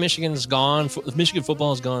way Michigan's gone, Michigan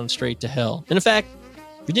football has gone straight to hell. And in fact,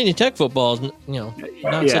 Virginia Tech football is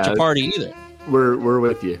not such a party either. We're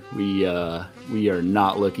with you. We are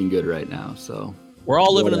not looking good right now. So we're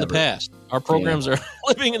all living in the past. Our programs are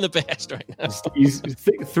living in the past right now.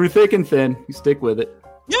 Through thick and thin, you stick with it.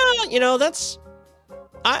 Yeah, that's.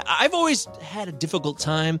 I've always had a difficult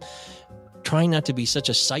time trying not to be such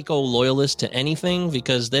a psycho loyalist to anything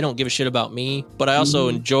because they don't give a shit about me. But I also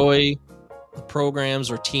enjoy the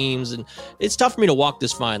programs or teams, and it's tough for me to walk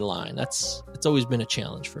this fine line. It's always been a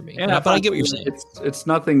challenge for me. But I get what you're saying. It's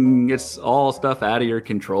nothing. It's all stuff out of your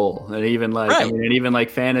control, and even like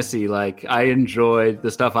fantasy. Like I enjoy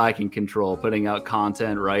the stuff I can control, putting out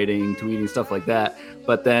content, writing, tweeting, stuff like that.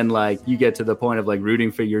 But then like you get to the point of like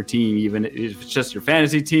rooting for your team, even if it's just your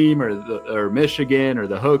fantasy team or Michigan or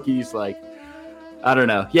the Hokies. Like I don't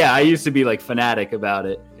know. Yeah, I used to be like fanatic about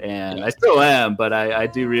it, and I still am. But I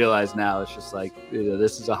do realize now it's just like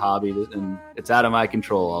this is a hobby, and it's out of my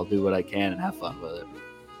control. I'll do what I can and have fun with it.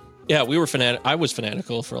 Yeah, we were fanatic. I was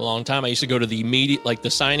fanatical for a long time. I used to go to the the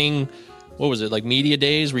signing. What was it, like media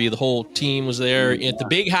days where the whole team was there at the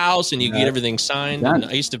big house and you get everything signed? And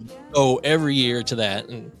I used to go every year to that.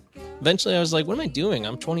 And eventually I was like, what am I doing?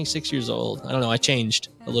 I'm 26 years old. I don't know. I changed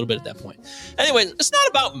a little bit at that point. Anyway, it's not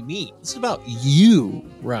about me. It's about you,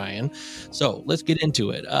 Ryan. So let's get into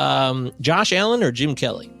it. Josh Allen or Jim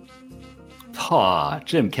Kelly? Oh,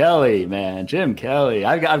 Jim Kelly, man. Jim Kelly.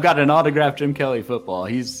 I've got an autographed Jim Kelly football.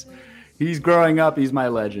 He's growing up. He's my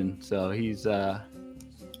legend. So he's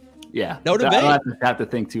no debate. I don't have to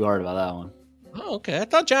think too hard about that one. Oh, okay. I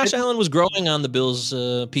thought Josh Allen was growing on the Bills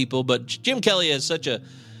people, but Jim Kelly has such a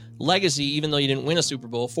legacy, even though you didn't win a Super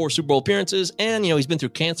Bowl, 4 Super Bowl appearances, and he's been through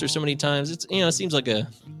cancer so many times. It's it seems like a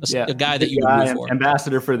guy that you would root for.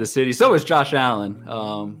 Ambassador for the city. So is Josh Allen.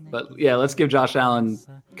 But yeah, let's give Josh Allen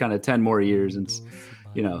kind of 10 more years, and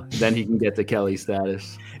then he can get to Kelly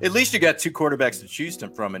status. At least you got 2 quarterbacks to choose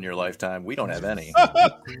from in your lifetime. We don't have any.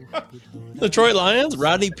 Detroit Lions,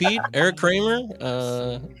 Rodney Peete, Eric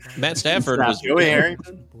Kramer, Matt Stafford was Joey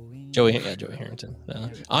Harrington. Joey Harrington.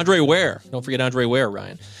 Andre Ware. Don't forget Andre Ware,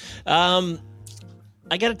 Ryan.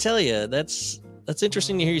 I got to tell you, that's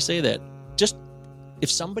interesting to hear you say that. Just if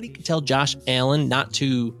somebody could tell Josh Allen not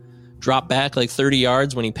to drop back like 30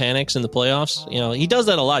 yards when he panics in the playoffs, he does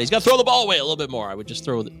that a lot. He's got to throw the ball away a little bit more. I would just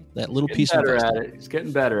throw that little piece of it. He's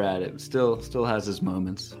getting better at it. Still has his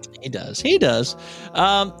moments. He does.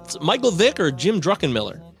 Michael Vick or Jim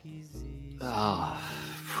Druckenmiller?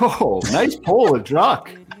 Nice pull with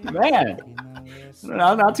Druck. Man,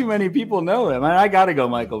 not too many people know him. I got to go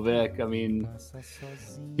Michael Vick. I mean,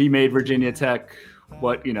 he made Virginia Tech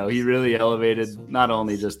he really elevated not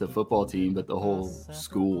only just the football team, but the whole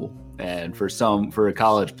school. And for a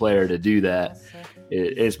college player to do that,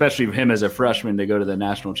 especially him as a freshman to go to the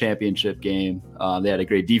national championship game, they had a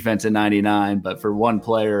great defense in '99, but for one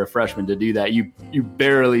player, a freshman, to do that, you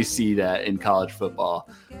barely see that in college football.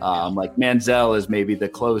 Like Manziel is maybe the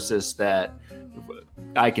closest that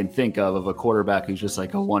I can think of a quarterback who's just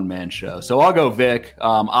like a one-man show. So I'll go Vic.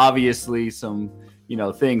 Obviously some,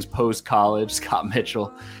 things post-college, Scott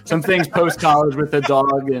Mitchell, some things post-college with the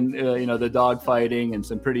dog and, the dog fighting and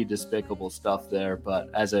some pretty despicable stuff there. But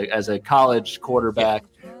as a college quarterback,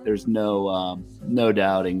 there's no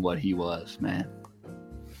doubting what he was, man.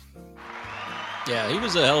 Yeah, he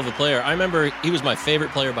was a hell of a player. I remember he was my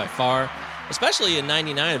favorite player by far, especially in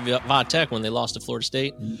 '99 at Va Tech when they lost to Florida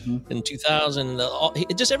State in 2000.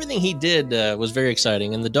 Just everything he did was very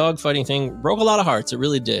exciting, and the dogfighting thing broke a lot of hearts. It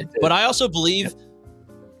really did. But I also believe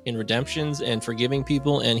in redemptions and forgiving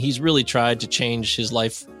people, and he's really tried to change his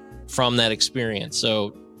life from that experience.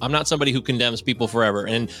 So I'm not somebody who condemns people forever.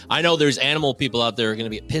 And I know there's animal people out there who are going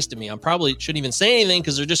to be pissed at me. I probably shouldn't even say anything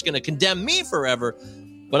because they're just going to condemn me forever.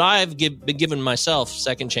 But I've been given myself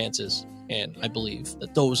second chances, and I believe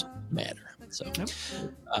that those matter. So,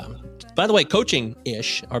 by the way,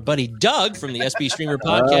 coaching-ish, our buddy Doug from the SB Streamer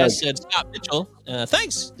podcast said, Scott Mitchell.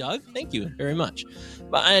 Thanks, Doug. Thank you very much.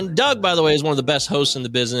 And Doug, by the way, is one of the best hosts in the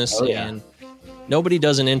business. And nobody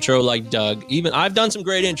does an intro like Doug. Even I've done some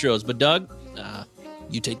great intros, but Doug,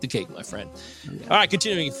 you take the cake, my friend. All right,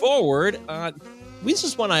 continuing forward. This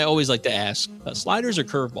is one I always like to ask. Sliders or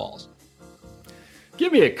curveballs?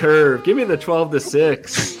 Give me a curve. Give me the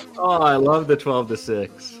 12-6. Oh, I love the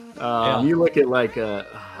 12-6. You look at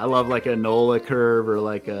I love like a NOLA curve or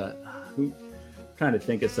trying to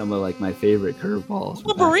think of some of my favorite curveballs.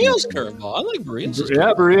 Well, Barrios curveball. I like Barrios.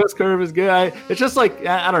 Yeah, Barrios curve is good. It's just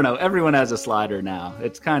I don't know. Everyone has a slider now.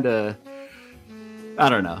 It's kind of, I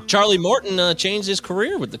don't know. Charlie Morton changed his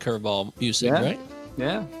career with the curveball usage, right?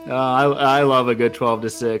 Yeah. I love a good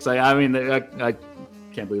 12-6. I mean, I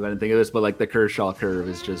can't believe I didn't think of this, but the Kershaw curve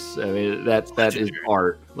is just, I mean, that is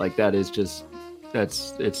art. That is just,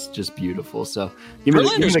 it's just beautiful. So give me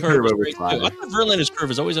the curve over slider. I thought Verlander's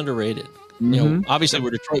curve is always underrated. Obviously we're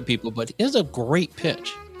Detroit people, but it's a great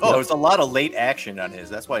pitch. There was a lot of late action on his.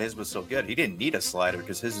 That's why his was so good. He didn't need a slider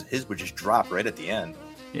because his would just drop right at the end.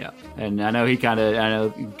 Yeah, and I know he kind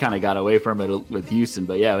of got away from it with Houston,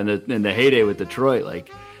 but yeah, in the heyday with Detroit,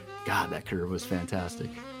 God, that curve was fantastic.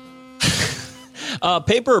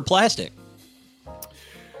 Paper or plastic?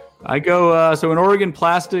 I go. So in Oregon,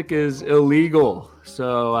 plastic is illegal,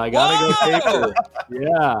 so I gotta go paper.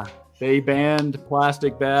 Yeah, they banned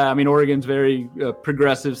plastic bag. I mean, Oregon's very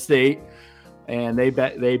progressive state, and they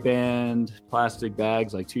banned plastic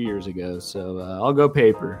bags 2 years ago. So I'll go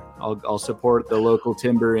paper. I'll support the local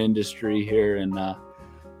timber industry here and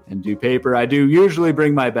do paper. I do usually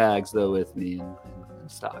bring my bags though with me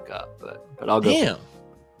and stock up, but I'll go. Damn.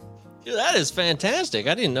 Dude, that is fantastic.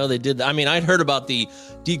 I didn't know they did that. I mean, I'd heard about the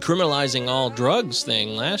decriminalizing all drugs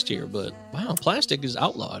thing last year, but wow, plastic is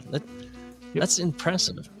outlawed. That's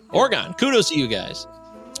impressive. Oregon, kudos to you guys.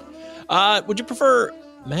 Would you prefer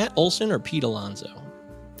Matt Olson or Pete Alonso?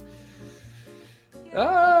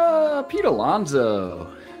 Pete Alonso.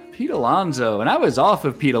 And I was off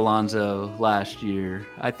of Pete Alonso last year.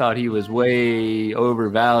 I thought he was way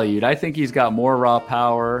overvalued. I think he's got more raw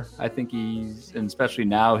power. I think he's, and especially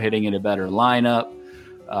now, hitting in a better lineup,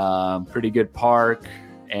 pretty good park,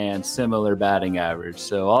 and similar batting average.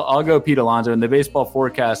 So I'll go Pete Alonso. In the Baseball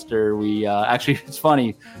Forecaster, we actually, it's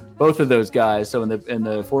funny, both of those guys. So in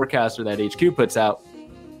the forecaster that HQ puts out,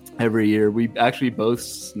 every year. We actually both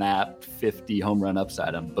snapped 50 home run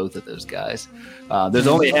upside on both of those guys. There's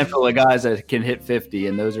only a handful of guys that can hit 50,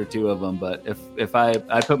 and those are two of them. But if I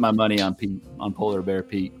put my money on Pete, on Polar Bear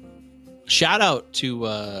Pete. Shout out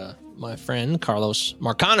to my friend Carlos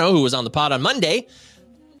Marcano, who was on the pod on Monday.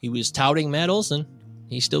 He was touting Matt Olson.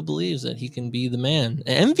 He still believes that he can be the man.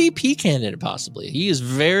 An MVP candidate, possibly. He is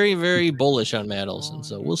very, very bullish on Matt Olson.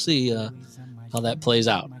 So we'll see how that plays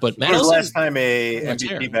out. But Matt Olson, last time a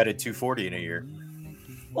MVP batted 240 in a year?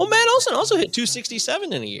 Well, Matt Olson also hit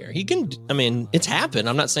 267 in a year. He can, I mean, it's happened.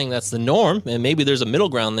 I'm not saying that's the norm. And maybe there's a middle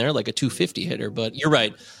ground there, like a 250 hitter. But you're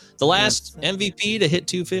right. The last MVP to hit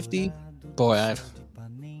 250, boy,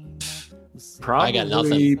 I got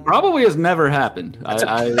nothing. Probably has never happened.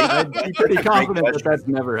 I'd be pretty confident that that's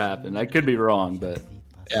never happened. I could be wrong, but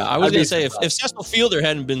yeah, I was going to say if Cecil Fielder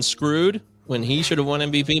hadn't been screwed when he should have won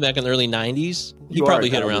MVP back in the early 90s, he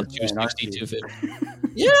probably hit around 260,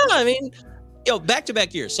 250. Yeah, I mean,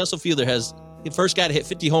 back-to-back years, Cecil Fielder has the first guy to hit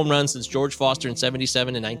 50 home runs since George Foster in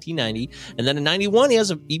 77 and 1990, and then in 91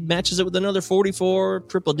 he matches it with another 44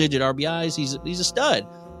 triple-digit RBIs. He's a stud,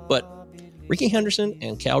 but Ricky Henderson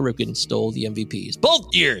and Cal Ripken stole the MVPs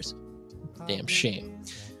both years. Damn shame.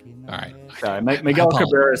 All right. Sorry, Miguel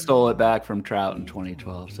Cabrera stole it back from Trout in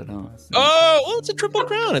 2012. So don't. Oh, well, it's a triple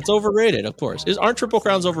crown. It's overrated, of course. Aren't triple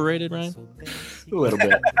crowns overrated, Ryan? A little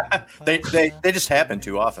bit. they just happen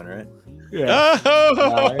too often, right? Yeah.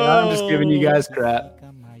 I'm just giving you guys crap.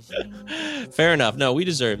 Fair enough. No, we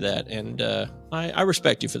deserve that, and I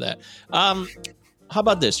respect you for that. How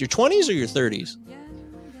about this? Your 20s or your 30s?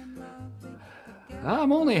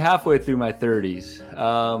 I'm only halfway through my 30s.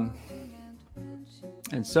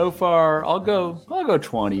 And so far, I'll go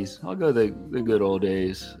 20s. I'll go the good old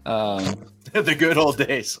days. The good old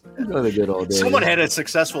days. I'll go the good old days. Someone had a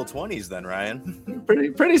successful 20s then, Ryan.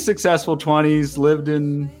 Pretty successful 20s.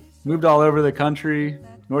 Moved all over the country.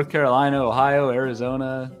 North Carolina, Ohio,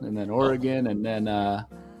 Arizona, and then Oregon, and then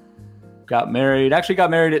got married. Actually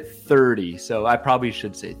got married at 30, so I probably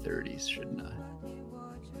should say 30s, shouldn't I?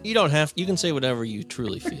 You don't have. You can say whatever you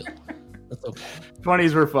truly feel. That's okay.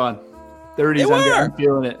 20s were fun. 30s, I'm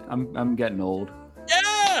feeling it. I'm getting old.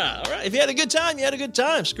 Yeah. All right. If you had a good time, you had a good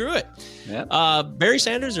time. Screw it. Yeah. Barry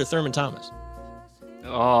Sanders or Thurman Thomas?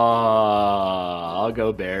 Oh, I'll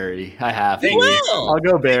go Barry. I have to. Well. I'll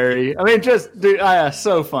go Barry. I mean,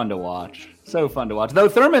 so fun to watch. So fun to watch. Though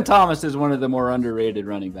Thurman Thomas is one of the more underrated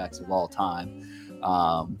running backs of all time.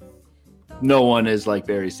 No one is like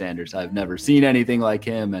Barry Sanders. I've never seen anything like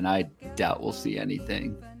him, and I doubt we'll see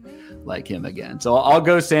anything like him again. So I'll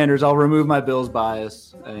go Sanders. I'll remove my Bills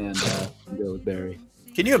bias and go with Barry.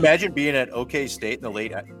 Can you imagine being at OK State in the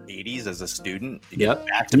late 80s as a student? You get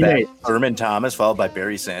back-to-back Thurman Thomas followed by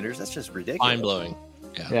Barry Sanders. That's just ridiculous. Mind-blowing.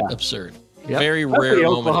 Yeah. Absurd. Yep. Very especially rare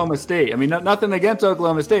Oklahoma moment. State. I mean, nothing against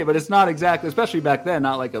Oklahoma State, but it's not exactly, especially back then,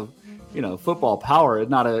 not like a football power. It's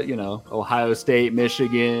not a Ohio State,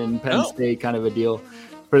 Michigan, Penn State kind of a deal.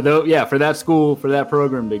 For that school, for that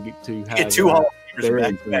program to have get two Hall of Famers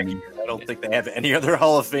back-to-back years. I don't think they have any other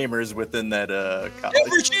Hall of Famers within that college. They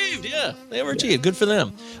overachieved, yeah. They overachieved. Good for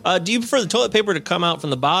them. Do you prefer the toilet paper to come out from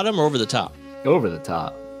the bottom or over the top? Over the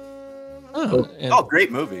top. Oh,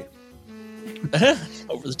 great movie.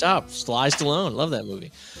 Over the top. Sly Stallone. Love that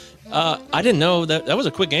movie. I didn't know that was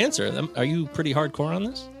a quick answer. Are you pretty hardcore on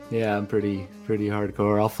this? Yeah, I'm pretty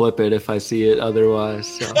hardcore. I'll flip it if I see it otherwise.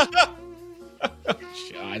 So.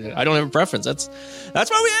 I don't have a preference. That's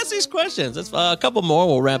why we ask these questions. That's a couple more.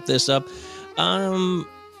 We'll wrap this up.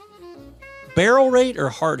 Barrel rate or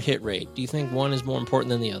hard hit rate? Do you think one is more important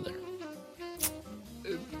than the other?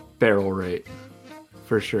 Barrel rate,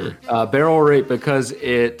 for sure. Barrel rate because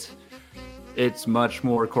it's much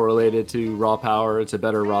more correlated to raw power. It's a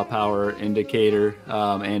better raw power indicator,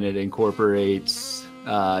 and it incorporates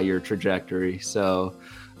your trajectory. So,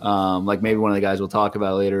 like maybe one of the guys we'll talk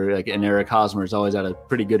about later, like and Eric Hosmer's always had a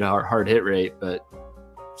pretty good hard hit rate, but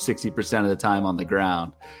 60% of the time on the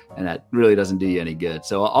ground, and that really doesn't do you any good.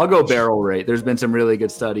 So I'll go barrel rate. There's been some really good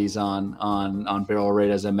studies on barrel rate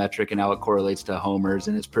as a metric and how it correlates to homers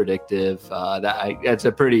and it's predictive. That's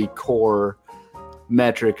a pretty core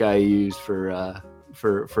metric I use for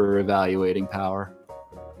evaluating power.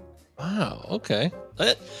 Wow. Okay.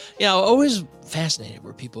 Yeah, always fascinated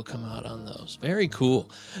where people come out on those. Very cool.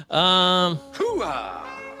 How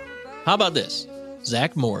about this?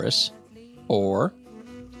 Zach Morris or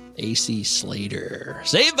AC Slater?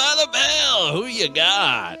 Saved by the Bell. Who you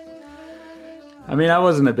got? I mean, I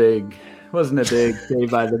wasn't a big Saved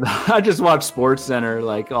by the Bell. I just watched Sports Center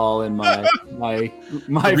like all in my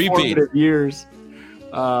formative years.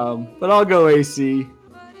 But I'll go AC.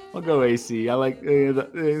 I'll go AC. I like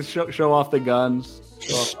show off the guns,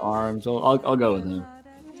 show off the arms. I'll go with him.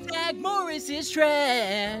 Zach Morris is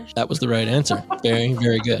trash. That was the right answer. Very,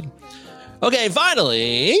 very good. Okay,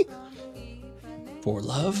 finally, for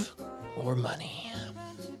love or money?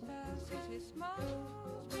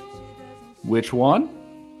 Which one?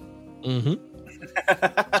 Mm-hmm.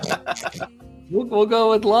 We'll go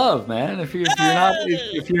with love, man. If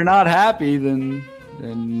you're not happy,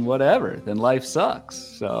 then whatever. Then life sucks.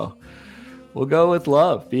 So we'll go with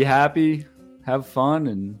love. Be happy, have fun,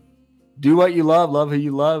 and do what you love who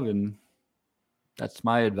you love, and that's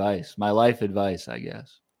my advice, my life advice, I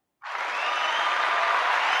guess.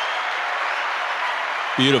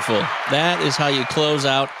 Beautiful. That is how you close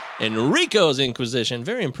out Enrico's Inquisition.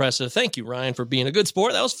 Very impressive. Thank you, Ryan, for being a good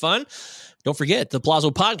sport. That was fun. Don't forget, the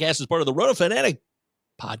Palazzo Podcast is part of the Roto Fanatic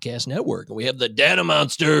Podcast Network. And we have the Data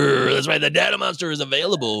Monster. That's right. The Data Monster is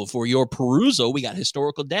available for your perusal. We got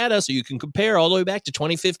historical data so you can compare all the way back to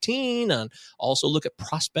 2015 and also look at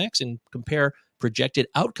prospects and compare projected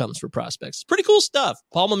outcomes for prospects. It's pretty cool stuff.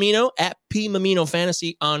 Paul Mamino at P Mamino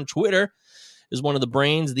Fantasy on Twitter is one of the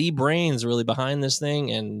brains really behind this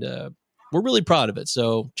thing. And we're really proud of it.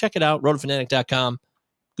 So check it out. Rotofanatic.com.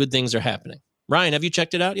 Good things are happening. Ryan, have you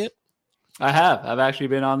checked it out yet? I have. I've actually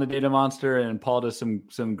been on the Data Monster, and Paul does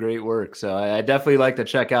some great work. So I definitely like to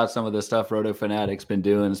check out some of the stuff Roto Fanatic's been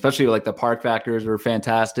doing, especially like the park factors were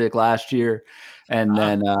fantastic last year. And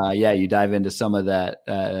then, you dive into some of that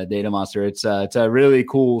Data Monster. It's a really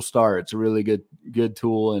cool start. It's a really good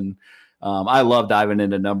tool. And I love diving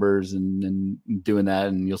into numbers and doing that.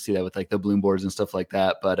 And you'll see that with like the Bloom boards and stuff like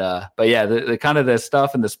that. But yeah, the kind of the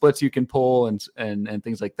stuff and the splits you can pull and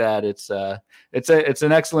things like that. It's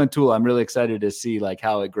an excellent tool. I'm really excited to see like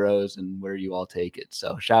how it grows and where you all take it.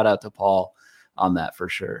 So shout out to Paul on that for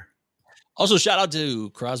sure. Also, shout out to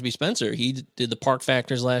Crosby Spencer. He did the park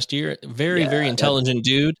factors last year. Very intelligent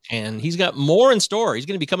dude. And he's got more in store. He's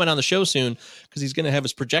going to be coming on the show soon because he's going to have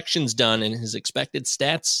his projections done and his expected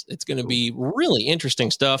stats. It's going to be really interesting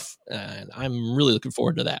stuff. And I'm really looking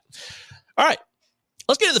forward to that. All right.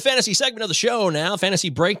 Let's get to the fantasy segment of the show now. Fantasy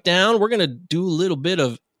breakdown. We're going to do a little bit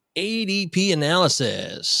of ADP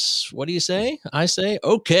analysis. What do you say? I say,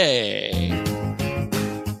 okay.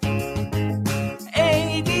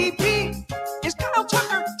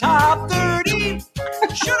 Top 30.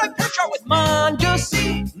 Should I pitch out with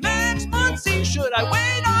Mondesi? Max Muncy? Should I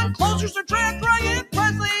wait on closers or draft Ryan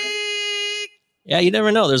Presley? Yeah, you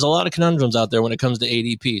never know. There's a lot of conundrums out there when it comes to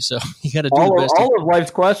ADP. So you got to do all the best. All of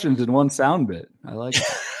life's questions in one sound bit. I like it.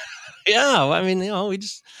 Yeah, I mean,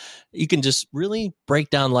 you can just really break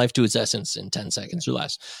down life to its essence in 10 seconds or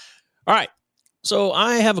less. All right. So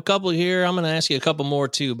I have a couple here. I'm going to ask you a couple more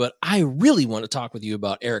too, but I really want to talk with you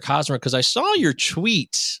about Eric Hosmer because I saw your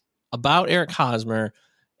tweet about Eric Hosmer,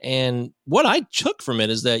 and what I took from it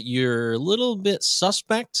is that you're a little bit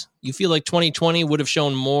suspect. You feel like 2020 would have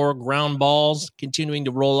shown more ground balls continuing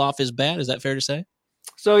to roll off his bat. Is that fair to say?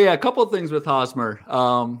 So yeah, a couple of things with Hosmer.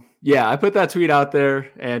 I put that tweet out there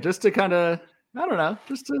and just to kind of, I don't know,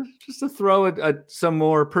 just to throw some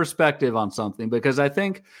more perspective on something, because I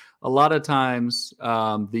think a lot of times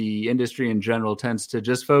the industry in general tends to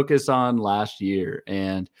just focus on last year.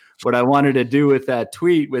 And what I wanted to do with that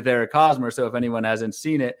tweet with Eric Hosmer, so if anyone hasn't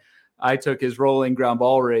seen it, I took his rolling ground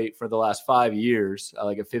ball rate for the last 5 years,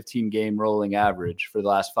 like a 15-game rolling average for the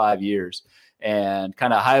last 5 years, and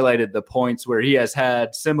kind of highlighted the points where he has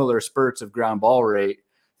had similar spurts of ground ball rate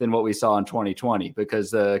than what we saw in 2020,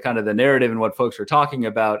 because the kind of the narrative and what folks are talking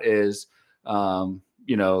about is,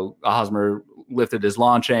 Hosmer lifted his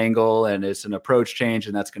launch angle and it's an approach change,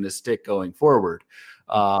 and that's going to stick going forward.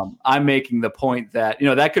 I'm making the point that,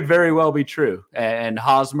 that could very well be true. And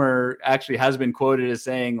Hosmer actually has been quoted as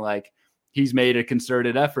saying like he's made a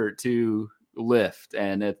concerted effort to lift,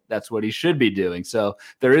 and that's what he should be doing. So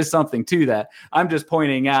there is something to that. I'm just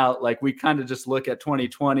pointing out, like, we kind of just look at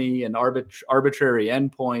 2020 and arbitrary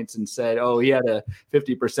endpoints and said, oh, he had a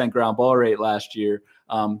 50% ground ball rate last year.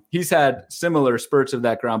 He's had similar spurts of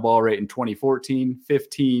that ground ball rate in 2014,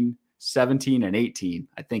 15, 17, and 18,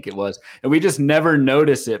 I think it was. And we just never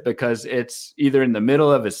notice it because it's either in the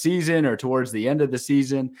middle of a season or towards the end of the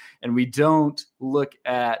season. And we don't look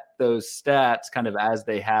at those stats kind of as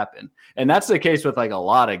they happen. And that's the case with like a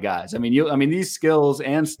lot of guys. I mean, these skills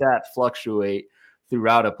and stats fluctuate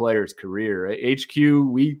throughout a player's career. HQ,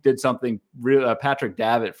 we did something real. Patrick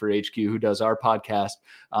Davitt for HQ, who does our podcast,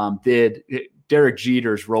 did Derek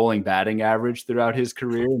Jeter's rolling batting average throughout his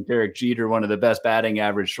career. And Derek Jeter, one of the best batting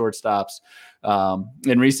average shortstops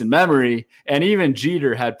in recent memory. And even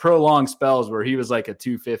Jeter had prolonged spells where he was like a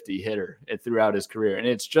 250 hitter throughout his career. And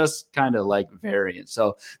it's just kind of like variant.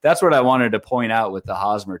 So that's what I wanted to point out with the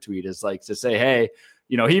Hosmer tweet, is like to say, hey,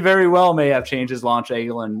 he very well may have changed his launch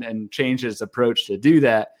angle and changed his approach to do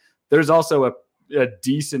that. There's also a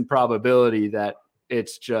decent probability that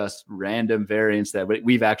it's just random variants that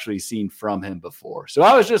we've actually seen from him before. So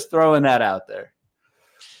I was just throwing that out there.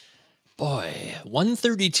 Boy,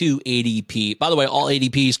 132 ADP. By the way, all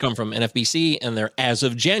ADPs come from NFBC, and they're as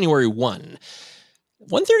of January 1.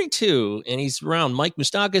 132, and he's around Mike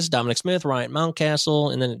Moustakas, Dominic Smith, Ryan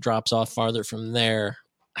Mountcastle, and then it drops off farther from there.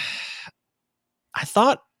 I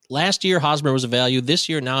thought last year Hosmer was a value. This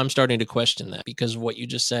year, now I'm starting to question that because of what you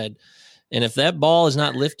just said. And if that ball is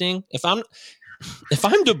not lifting, if I'm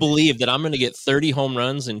to believe that I'm going to get 30 home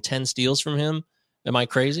runs and 10 steals from him, am I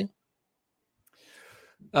crazy?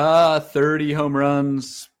 30 home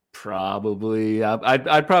runs, probably.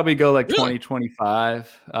 I'd probably go like 20-25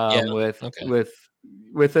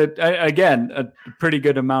 with a pretty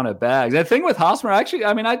good amount of bags. The thing with Hosmer, actually,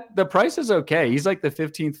 the price is okay. He's like the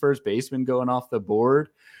 15th first baseman going off the board.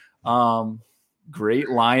 Great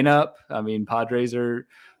lineup.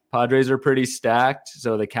 Padres are pretty stacked.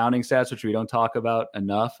 So the counting stats, which we don't talk about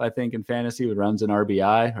enough, I think, in fantasy with runs and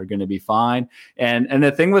RBI, are going to be fine. And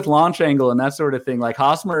the thing with launch angle and that sort of thing, like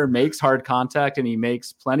Hosmer makes hard contact and he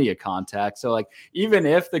makes plenty of contact. So like, even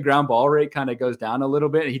if the ground ball rate kind of goes down a little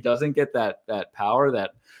bit, he doesn't get that power,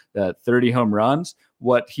 that 30 home runs.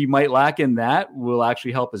 What he might lack in that will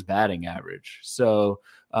actually help his batting average. So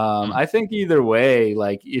I think either way,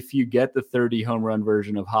 like if you get the 30 home run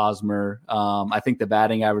version of Hosmer, I think the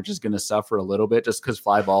batting average is going to suffer a little bit just because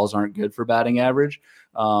fly balls aren't good for batting average.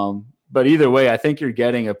 But either way, I think you're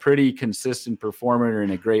getting a pretty consistent performer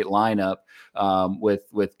in a great lineup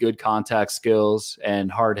with good contact skills and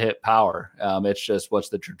hard hit power. It's just, what's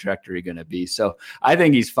the trajectory going to be? So I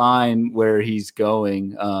think he's fine where he's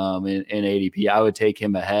going in ADP. I would take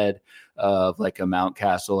him ahead of like a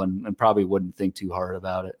Mountcastle and probably wouldn't think too hard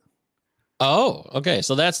about it. Oh, okay.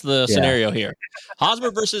 So that's the scenario here.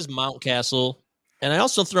 Hosmer versus Mountcastle. And I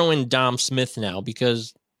also throw in Dom Smith now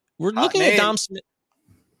because we're looking at Dom Smith.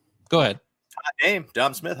 Go ahead. Hot name.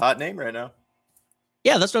 Dom Smith, hot name right now.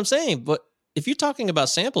 Yeah, that's what I'm saying. But if you're talking about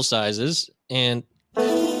sample sizes, and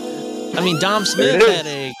Dom Smith had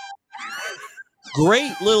a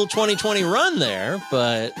great little 2020 run there,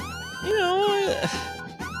 but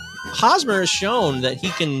Hosmer has shown that he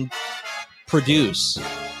can produce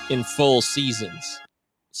in full seasons.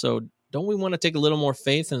 So don't we want to take a little more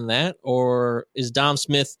faith in that? Or is Dom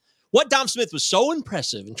Smith was so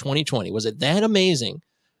impressive in 2020? Was it that amazing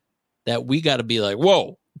that we got to be like,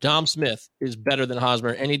 whoa, Dom Smith is better than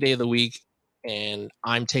Hosmer any day of the week, and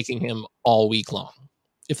I'm taking him all week long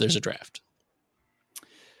if there's a draft?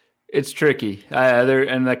 It's tricky.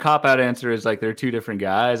 And the cop-out answer is like they're two different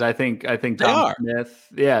guys. I think Dom Smith,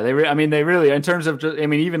 they really, in terms of just,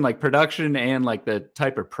 even like production and like the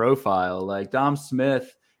type of profile, like Dom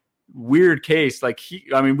Smith, weird case. Like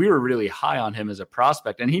we were really high on him as a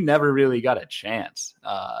prospect, and he never really got a chance,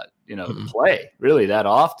 to play really that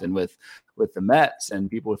often with the Mets, and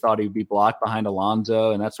people thought he'd be blocked behind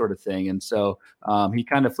Alonso and that sort of thing. And so he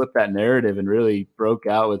kind of flipped that narrative and really broke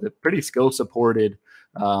out with a pretty skill-supported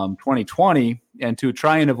 2020. And to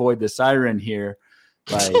try and avoid the siren here,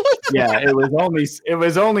 like, it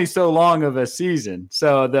was only so long of a season.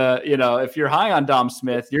 So if you're high on Dom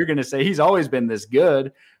Smith, you're going to say he's always been this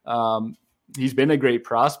good. He's been a great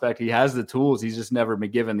prospect. He has the tools. He's just never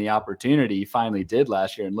been given the opportunity. He finally did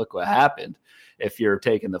last year, and look what happened. If you're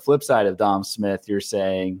taking the flip side of Dom Smith, you're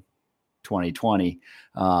saying 2020,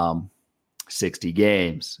 60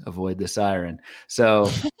 games, avoid the siren. So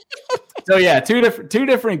yeah, two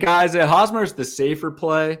different guys. Hosmer's the safer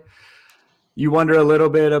play. You wonder a little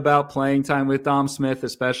bit about playing time with Dom Smith,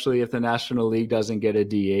 especially if the National League doesn't get a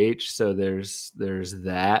DH. So there's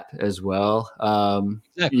that as well.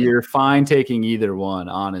 Exactly. You're fine taking either one,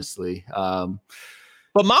 honestly. But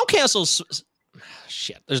Mountcastle's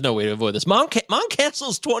there's no way to avoid this.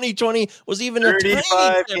 Mountcastle's 2020 was even a tiny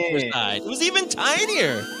side. It was even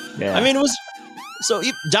tinier. Yeah. It was. So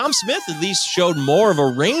Dom Smith at least showed more of a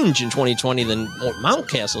range in 2020 than what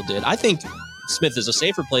Mountcastle did. I think Smith is a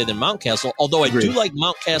safer play than Mountcastle, although I do like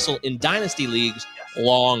Mountcastle in dynasty leagues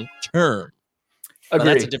long term. But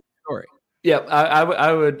that's a different story. Yeah,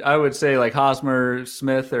 I would say like Hosmer,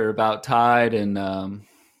 Smith are about tied, and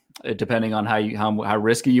depending on how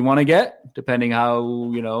risky you want to get, depending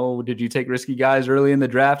how did you take risky guys early in the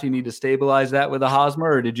draft? You need to stabilize that with a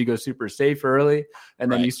Hosmer, or did you go super safe early and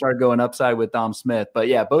then you start going upside with Dom Smith? But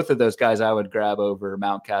yeah, both of those guys I would grab over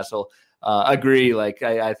Mountcastle. agree. Like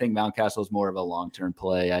I think Mountcastle is more of a long-term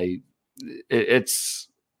play. It's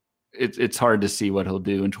hard to see what he'll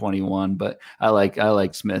do in 21, but I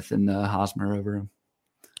like Smith and Hosmer over him.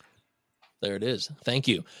 There it is. Thank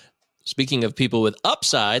you. Speaking of people with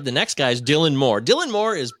upside, the next guy is Dylan Moore. Dylan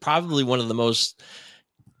Moore is probably one of the most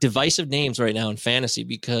divisive names right now in fantasy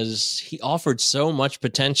because he offered so much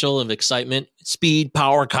potential of excitement, speed,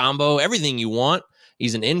 power combo, everything you want.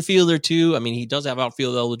 He's an infielder too. I mean, he does have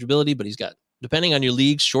outfield eligibility, but he's got, depending on your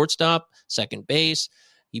leagues, shortstop, second base.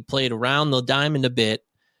 He played around the diamond a bit.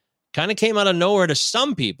 Kind of came out of nowhere to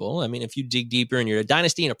some people. I mean, if you dig deeper and you're a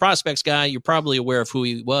dynasty and a prospects guy, you're probably aware of who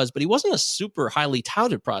he was, but he wasn't a super highly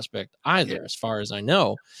touted prospect either, as far as I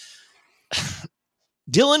know.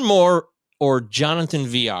 Dylan Moore or Jonathan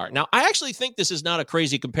VR. Now, I actually think this is not a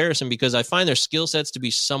crazy comparison because I find their skill sets to be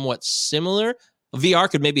somewhat similar. VR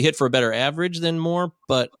could maybe hit for a better average than Moore,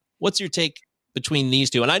 but what's your take between these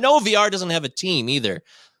two? And I know VR doesn't have a team either,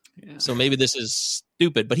 so maybe this is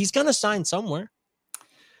stupid, but he's going to sign somewhere.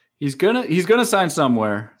 He's gonna sign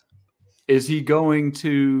somewhere. Is he going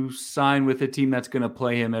to sign with a team that's going to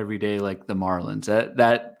play him every day like the Marlins?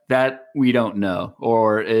 That we don't know.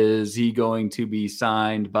 Or is he going to be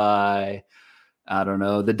signed by, I don't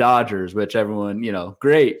know, the Dodgers, which everyone,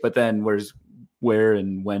 great, but then where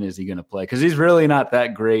and when is he going to play? Because he's really not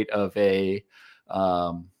that great of a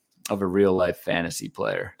real life fantasy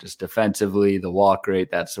player. Just defensively, the walk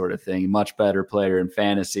rate, that sort of thing. Much better player in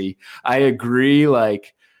fantasy. I agree.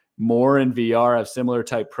 Like, Moore and VR have similar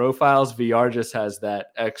type profiles. VR just has that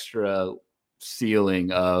extra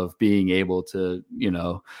ceiling of being able to,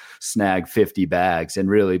 snag 50 bags and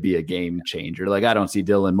really be a game changer. Like, I don't see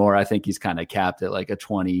Dylan Moore. I think he's kind of capped at like a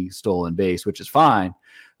 20 stolen base, which is fine.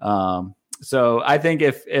 So I think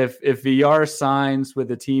if VR signs with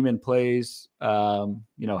the team and plays,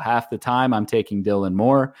 half the time, I'm taking Dylan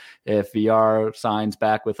Moore. If VR signs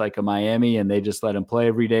back with like a Miami and they just let him play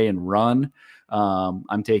every day and run,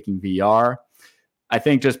 I'm taking VR. I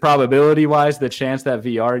think just probability wise, the chance that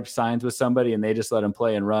VR signs with somebody and they just let him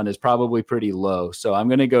play and run is probably pretty low. So I'm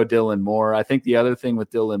going to go Dylan Moore. I think the other thing with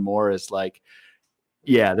Dylan Moore is like,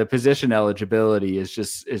 the position eligibility is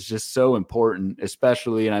just so important,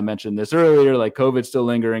 especially, and I mentioned this earlier, like COVID's still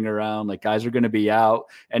lingering around, like guys are going to be out.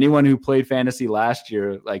 Anyone who played fantasy last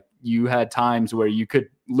year, like you had times where you could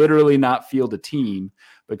literally not field a team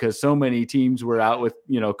because so many teams were out with,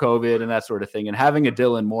 COVID and that sort of thing. And having a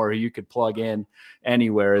Dylan Moore who you could plug in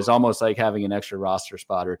anywhere is almost like having an extra roster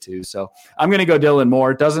spot or two. So I'm going to go Dylan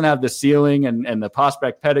Moore. Doesn't have the ceiling and the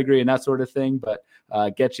prospect pedigree and that sort of thing, but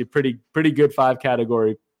gets you pretty good 5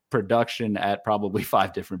 category production at probably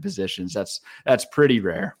 5 different positions. That's pretty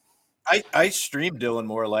rare. I streamed Dylan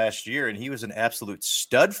Moore last year, and he was an absolute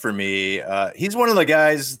stud for me. He's one of the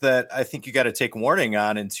guys that I think you got to take warning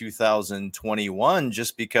on in 2021,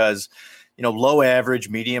 just because, low average,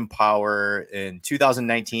 medium power. In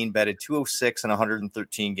 2019, batted 206 in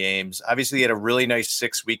 113 games. Obviously, he had a really nice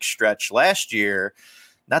 6-week stretch last year.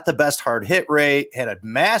 Not the best hard hit rate, had a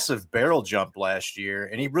massive barrel jump last year,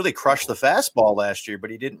 and he really crushed the fastball last year, but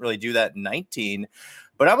he didn't really do that in 19.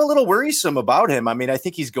 But I'm a little worrisome about him. I mean, I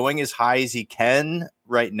think he's going as high as he can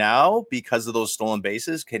right now because of those stolen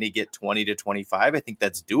bases. Can he get 20 to 25? I think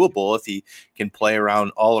that's doable if he can play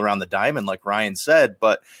all around the diamond, like Ryan said.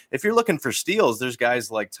 But if you're looking for steals, there's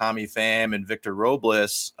guys like Tommy Pham and Victor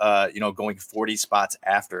Robles, going 40 spots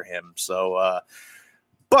after him. So,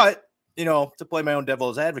 but to play my own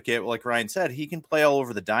devil's advocate, like Ryan said, he can play all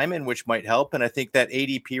over the diamond, which might help. And I think that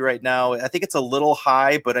ADP right now, I think it's a little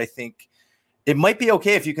high, but I think it might be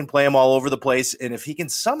okay if you can play him all over the place. And if he can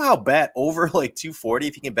somehow bat over like 240,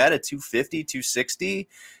 if he can bat at 250, 260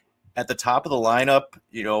 at the top of the lineup,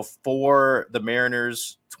 for the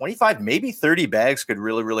Mariners, 25, maybe 30 bags could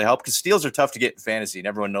really, really help, because steals are tough to get in fantasy, and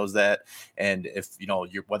everyone knows that. And if,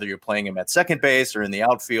 whether you're playing him at second base or in the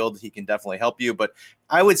outfield, he can definitely help you. But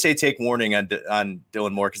I would say take warning on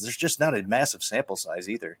Dylan Moore, because there's just not a massive sample size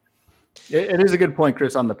either. It is a good point,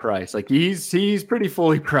 Chris, on the price. Like he's pretty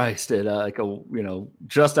fully priced at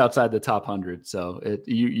just outside the top 100. So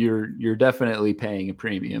you're definitely paying a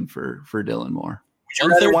premium for Dylan Moore. Would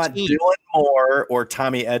you rather want Dylan Moore or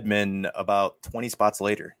Tommy Edman about 20 spots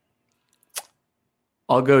later?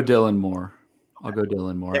 I'll go Dylan Moore. I think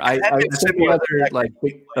the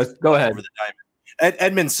other, go ahead.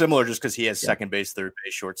 Edman's similar just because he has second base, third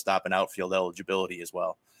base, shortstop, and outfield eligibility as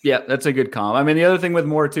well. Yeah, that's a good comp. I mean, the other thing with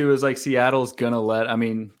Moore too is like Seattle's gonna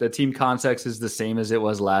the team context is the same as it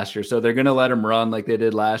was last year, so they're gonna let him run like they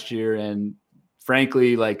did last year. And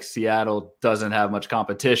frankly, like Seattle doesn't have much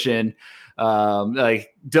competition.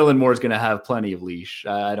 Like Dylan Moore's going to have plenty of leash.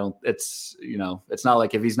 It's not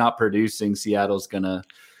like if he's not producing, Seattle's going to,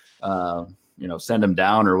 send him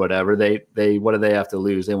down or whatever. What do they have to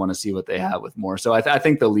lose? They want to see what they have with Moore. So I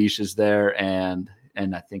think the leash is there, and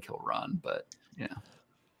I think he'll run, but yeah.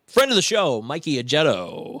 Friend of the show, Mikey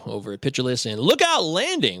Agetto over at Pitcherless and Lookout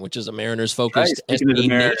Landing, which is a Mariners-focused SB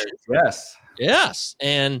Nation. Yes.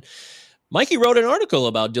 And Mikey wrote an article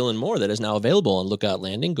about Dylan Moore that is now available on Lookout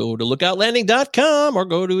Landing. Go to lookoutlanding.com or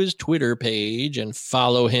go to his Twitter page and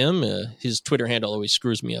follow him. His Twitter handle always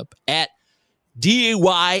screws me up, at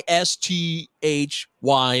DYSTHY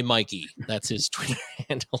Mikey. That's his Twitter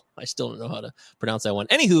handle. I still don't know how to pronounce that one.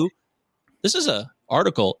 Anywho, this is an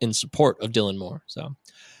article in support of Dylan Moore. So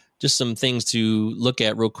just some things to look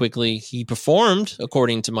at real quickly. He performed,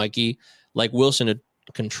 according to Mikey, like Wilson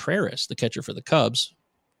Contreras, the catcher for the Cubs,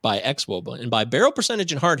 by xwOBA. And by barrel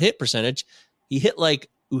percentage and hard hit percentage, he hit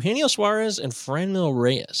like Eugenio Suarez and Franmil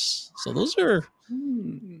Reyes. So those are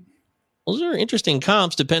interesting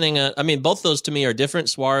comps, depending on, both those to me are different,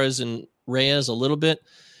 Suarez and Reyes a little bit.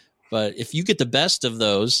 But if you get the best of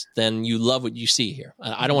those, then you love what you see here.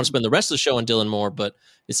 I don't want to spend the rest of the show on Dylan Moore, but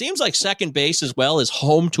it seems like second base as well is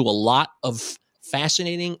home to a lot of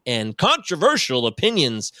fascinating and controversial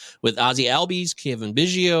opinions with Ozzie Albies, Kevin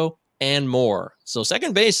Biggio, and more. So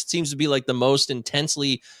second base seems to be like the most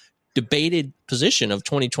intensely debated position of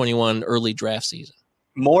 2021 early draft season.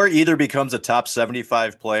 Moore either becomes a top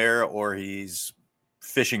 75 player or he's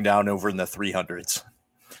fishing down over in the 300s.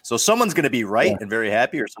 So someone's going to be right and very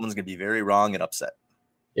happy, or someone's going to be very wrong and upset.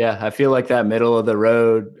 Yeah, I feel like that middle of the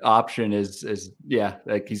road option is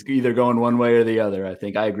like he's either going one way or the other. I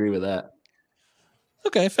think I agree with that.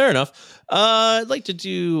 Okay, fair enough. I'd like to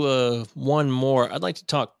do one more. I'd like to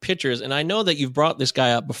talk pitchers, and I know that you've brought this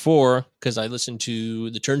guy up before because I listened to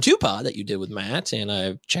the Turn 2 pod that you did with Matt, and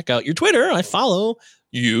I check out your Twitter. I follow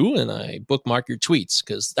you, and I bookmark your tweets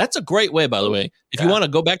because that's a great way, by the way. If you want to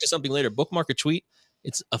go back to something later, bookmark a tweet.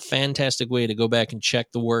 It's a fantastic way to go back and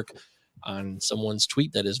check the work on someone's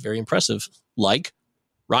tweet that is very impressive, like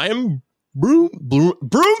Ryan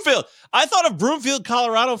Broomfield. I thought of Broomfield,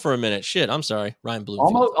 Colorado for a minute. Shit, I'm sorry. Ryan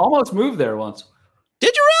Bloomfield. Almost moved there once.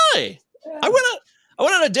 Did you really? Yeah. I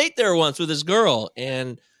went on a date there once with this girl,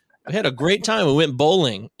 and we had a great time. We went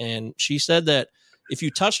bowling, and she said that if you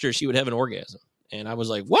touched her, she would have an orgasm. And I was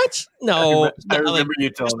like, what? No. I remember you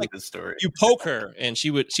telling me this story. You poke her, and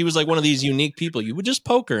she was like one of these unique people. You would just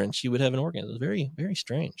poke her, and she would have an orgasm. It was very, very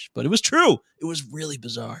strange, but it was true. It was really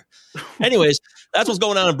bizarre. Anyways, that's what's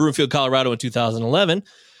going on in Broomfield, Colorado in 2011.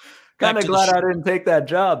 Kind of glad I didn't take that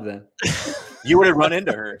job then. You would have run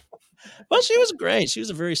into her. Well, she was great. She was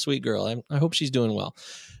a very sweet girl. I hope she's doing well.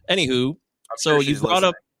 Anywho, so you brought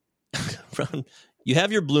up you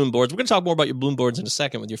have your bloom boards. We're going to talk more about your bloom boards in a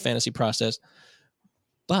second with your fantasy process.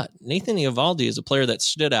 But Nathan Eovaldi is a player that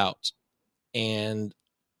stood out, and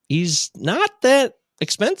he's not that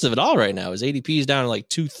expensive at all right now. His ADP is down to like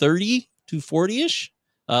 230, 240-ish,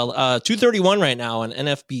 231 right now on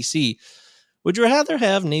NFBC. Would you rather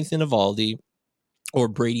have Nathan Eovaldi or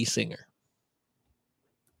Brady Singer?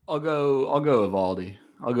 I'll go Eovaldi.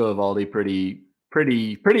 I'll go Eovaldi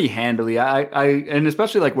pretty handily. I and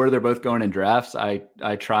especially like where they're both going in drafts, I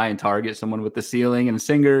try and target someone with the ceiling, and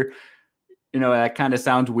Singer. That kind of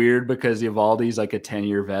sounds weird because Eovaldi's like a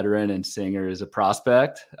 10-year veteran and Singer is a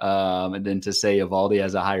prospect. And then to say Eovaldi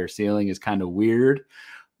has a higher ceiling is kind of weird.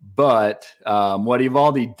 But what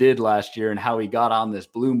Eovaldi did last year and how he got on this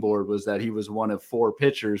bloom board was that he was one of four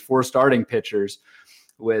starting pitchers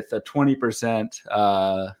with a 20%,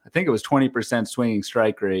 I think it was 20% swinging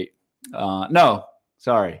strike rate. No,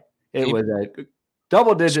 sorry. It was a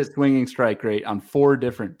double-digit swinging strike rate on 4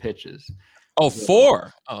 different pitches. Oh,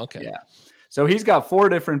 4? Oh, okay. Yeah. So he's got 4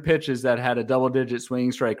 different pitches that had a double-digit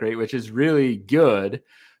swinging strike rate, which is really good.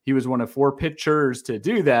 He was one of 4 pitchers to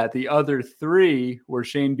do that. The other 3 were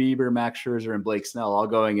Shane Bieber, Max Scherzer, and Blake Snell, all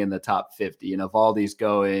going in the top 50. And Eovaldi's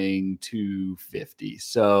going to 50.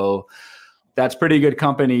 So that's pretty good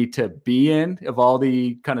company to be in.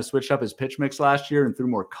 Eovaldi kind of switched up his pitch mix last year and threw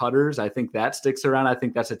more cutters. I think that sticks around. I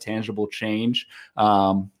think that's a tangible change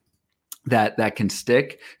that can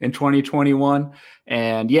stick in 2021.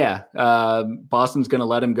 And Boston's going to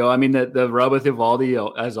let him go. I mean, the rub with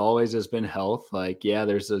Eovaldi, as always, has been health. Like,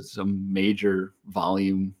 there's some major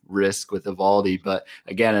volume risk with Eovaldi. But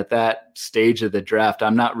again, at that stage of the draft,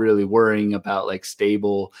 I'm not really worrying about like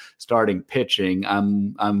stable starting pitching.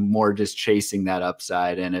 I'm more just chasing that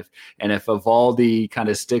upside. And if Eovaldi kind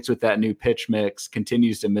of sticks with that new pitch mix,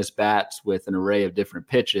 continues to miss bats with an array of different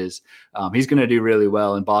pitches, he's going to do really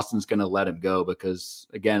well. And Boston's going to let him go because,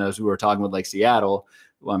 again, as we were talking with like Seattle,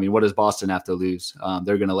 I mean, what does Boston have to lose?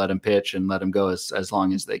 They're going to let him pitch and let him go as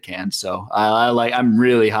long as they can. So I'm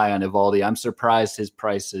really high on Eovaldi. I'm surprised his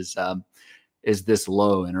price is this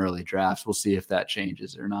low in early drafts. We'll see if that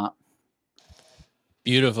changes or not.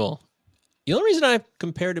 Beautiful. The only reason I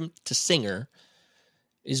compared him to Singer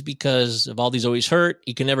is because Eovaldi's always hurt.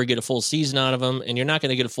 You can never get a full season out of him, and you're not going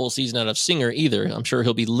to get a full season out of Singer either. I'm sure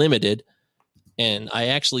he'll be limited, and I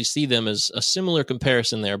actually see them as a similar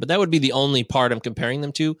comparison there, but that would be the only part I'm comparing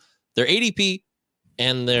them to. Their ADP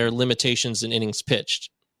and their limitations in innings pitched.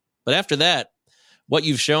 But after that, what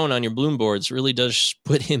you've shown on your Bloom boards really does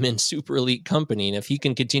put him in super elite company, and if he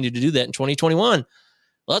can continue to do that in 2021,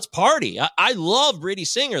 let's party. I love Brady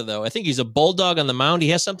Singer, though. I think he's a bulldog on the mound. He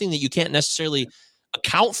has something that you can't necessarily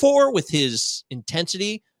account for with his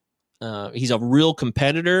intensity. He's a real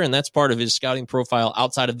competitor, and that's part of his scouting profile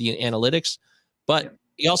outside of the analytics. But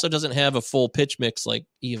he also doesn't have a full pitch mix like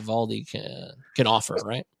Eovaldi can offer,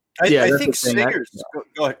 right? I think Singer's...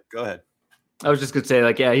 Go ahead. I was just going to say,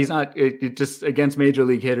 like, yeah, he's not it just against major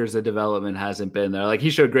league hitters. The development hasn't been there. Like,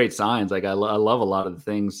 he showed great signs. Like, I love a lot of the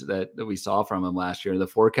things that we saw from him last year. The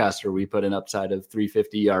forecaster, we put an upside of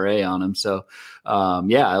 3.50 ERA on him. So,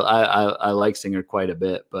 I like Singer quite a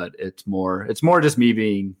bit, but it's more just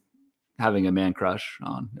me having a man crush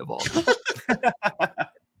on Eovaldi.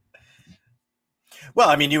 Well,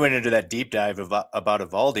 I mean, you went into that deep dive about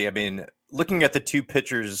Eovaldi. I mean, looking at the two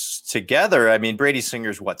pitchers together, I mean, Brady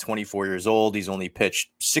Singer's 24 years old. He's only pitched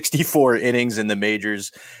 64 innings in the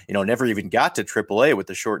majors, never even got to AAA with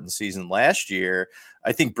the shortened season last year.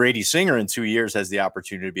 I think Brady Singer in 2 years has the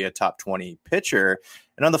opportunity to be a top 20 pitcher.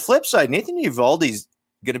 And on the flip side, Nathan Eovaldi's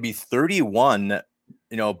going to be 31,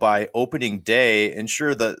 by opening day. And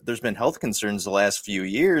sure, there's been health concerns the last few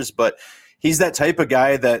years, but he's that type of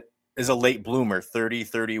guy that is a late bloomer, 30,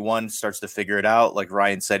 31, starts to figure it out. Like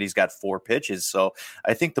Ryan said, he's got 4 pitches. So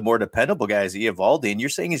I think the more dependable guy is Eovaldi. And you're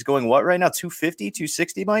saying he's going what right now? 250,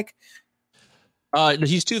 260, Mike?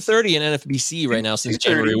 He's 230 in NFBC right now since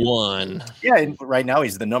January 1. Yeah, and right now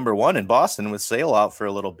he's the number 1 in Boston with Sale out for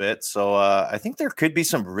a little bit. So I think there could be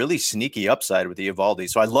some really sneaky upside with Eovaldi.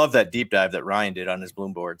 So I love that deep dive that Ryan did on his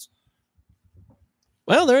Bloom boards.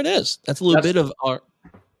 Well, there it is. That's a little bit of our...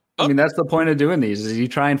 I mean, that's the point of doing these is you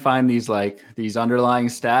try and find these underlying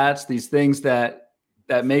stats, these things that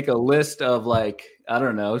make a list of I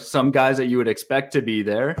don't know, some guys that you would expect to be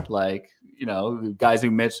there. Guys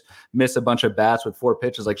who miss a bunch of bats with 4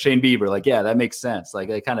 pitches, like Shane Bieber, yeah, that makes sense.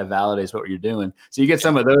 It kind of validates what you're doing. So you get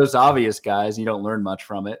some of those obvious guys, you don't learn much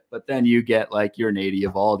from it, but then you get your Nady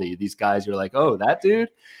Eovaldi, these guys, you're like, oh, that dude.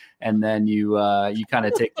 And then you kind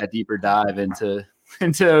of take that deeper dive into,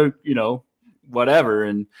 whatever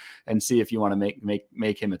and see if you want to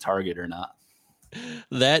make him a target or not.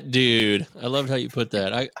 That dude. I loved how you put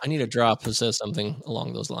that. I need a drop that says something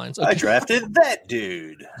along those lines. Okay. I drafted that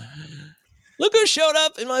dude. Look who showed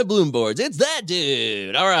up in my Bloom boards. It's that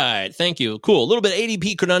dude. All right. Thank you. Cool. A little bit of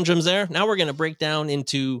ADP conundrums there. Now we're going to break down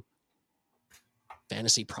into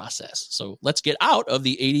fantasy process. So let's get out of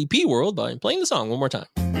the ADP world by playing the song one more time.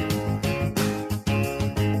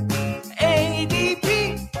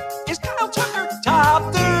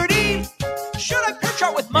 Top 30. Should I pitch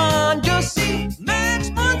out with Mondesi? Max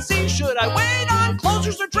Muncy. Should I wait on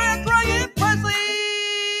closers or draft Ryan Presley?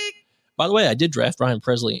 By the way, I did draft Ryan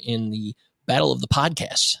Presley in the Battle of the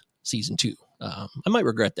Podcasts season 2. I might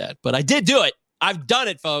regret that, but I did do it. I've done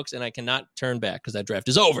it, folks, and I cannot turn back because that draft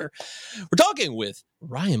is over. We're talking with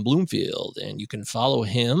Ryan Bloomfield, and you can follow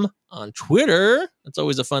him on Twitter. That's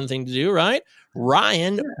always a fun thing to do, right?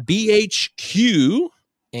 Ryan BHQ,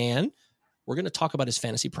 and we're going to talk about his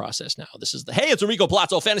fantasy process now. This is it's Enrico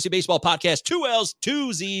Palazzo Fantasy Baseball Podcast. 2 L's,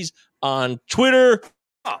 2 Z's on Twitter.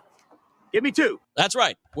 Oh, give me 2. That's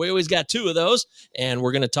right. We always got 2 of those. And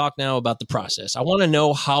we're going to talk now about the process. I want to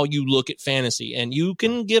know how you look at fantasy. And you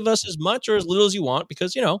can give us as much or as little as you want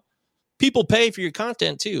because, people pay for your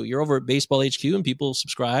content too. You're over at Baseball HQ and people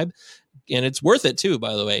subscribe. And it's worth it too,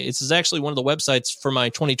 by the way. This is actually one of the websites for my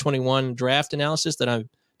 2021 draft analysis that I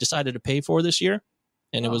decided to pay for this year.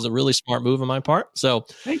 And it was a really smart move on my part. So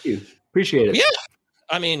thank you. Appreciate it. Yeah.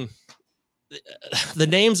 I mean, the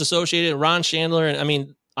names associated, Ron Chandler. And I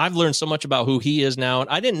mean, I've learned so much about who he is now. And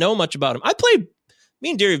I didn't know much about him. Me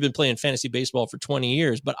and Derry have been playing fantasy baseball for 20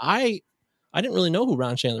 years, but I didn't really know who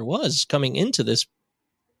Ron Chandler was coming into this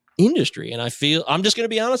industry. And I'm just going to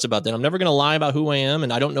be honest about that. I'm never going to lie about who I am.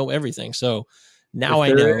 And I don't know everything. So now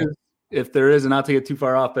I know. If there is, and not to get too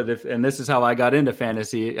far off, but and this is how I got into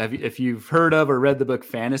fantasy. If you've heard of or read the book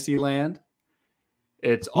Fantasyland,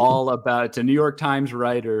 It's all about, it's a New York Times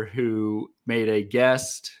writer who had a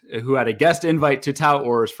guest invite to Tout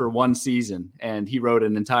Wars for one season. And he wrote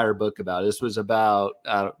an entire book about it. This was about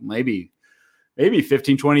maybe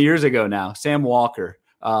 15, 20 years ago now, Sam Walker.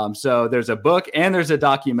 So there's a book and there's a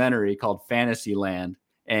documentary called Fantasyland.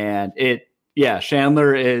 And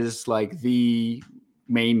Chandler is like the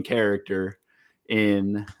main character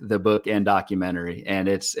in the book and documentary. And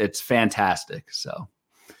it's fantastic. So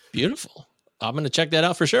beautiful. I'm going to check that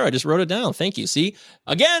out for sure. I just wrote it down. Thank you. See,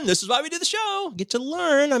 again, this is why we do the show. Get to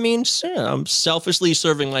learn. I mean, I'm selfishly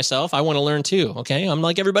serving myself. I want to learn too. Okay. I'm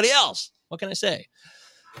like everybody else. What can I say?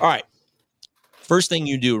 All right. First thing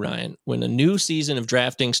you do, Ryan, when a new season of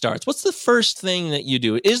drafting starts, what's the first thing that you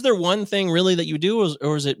do? Is there one thing really that you do,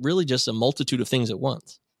 or is it really just a multitude of things at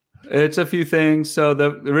once? It's a few things. So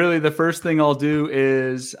the first thing I'll do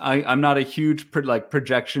is I'm not a huge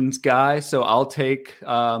projections guy. So I'll take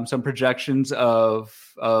some projections of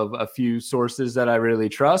a few sources that I really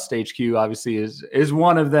trust. HQ obviously is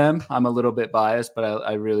one of them. I'm a little bit biased, but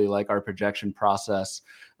I really like our projection process.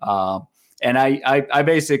 And I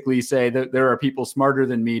basically say that there are people smarter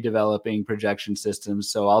than me developing projection systems.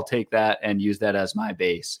 So I'll take that and use that as my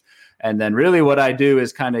base. And then really what I do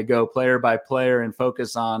is kind of go player by player and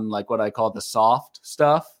focus on like what I call the soft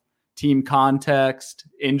stuff, team context,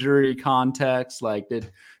 injury context. Like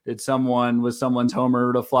was someone's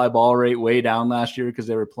homer to fly ball rate way down last year because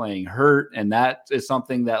they were playing hurt? And that is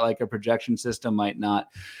something that like a projection system might not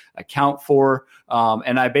account for.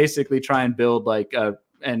 And I basically try and build like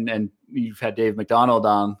and you've had Dave McDonald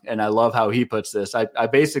on, and I love how he puts this. I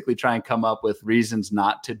basically try and come up with reasons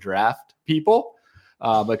not to draft people.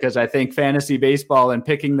 Because I think fantasy baseball and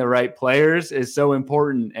picking the right players is so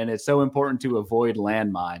important, and it's so important to avoid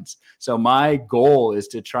landmines. So my goal is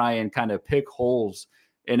to try and kind of pick holes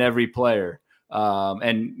in every player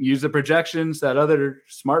and use the projections that other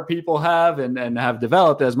smart people have and have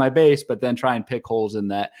developed as my base, but then try and pick holes in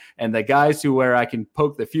that. And the guys where I can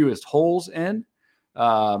poke the fewest holes in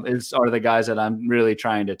are the guys that I'm really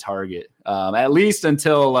trying to target, at least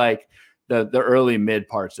until like the early mid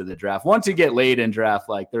parts of the draft. Once you get late in draft,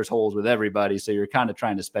 like there's holes with everybody. So you're kind of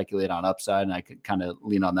trying to speculate on upside, and I could kind of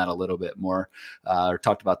lean on that a little bit more, or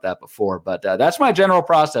talked about that before, but that's my general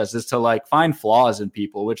process, is to like find flaws in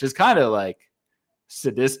people, which is kind of like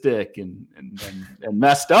sadistic and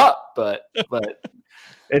messed up, but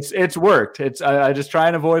it's worked. I just try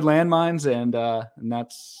and avoid landmines, and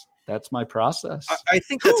that's my process. I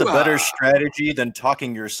think that's a better strategy than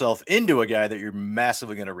talking yourself into a guy that you're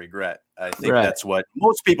massively going to regret. I think that's what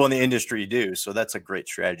most people in the industry do. So that's a great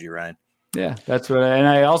strategy, Ryan. Yeah, that's what. And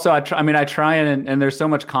I try and there's so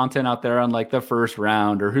much content out there on like the first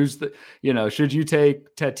round, or should you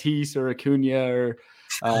take Tatis or Acuna or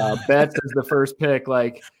Betts as the first pick?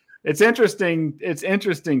 Like, it's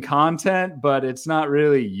interesting content, but it's not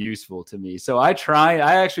really useful to me. So I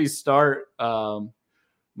actually start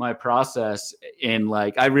my process in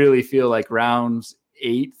like, I really feel like rounds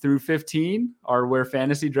 8 through 15 are where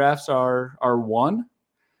fantasy drafts are won,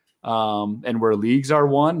 and where leagues are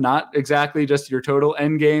won. Not exactly just your total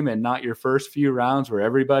end game and not your first few rounds where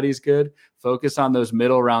everybody's good. Focus on those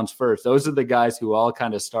middle rounds first. Those are the guys who all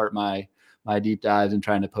kind of start my deep dives and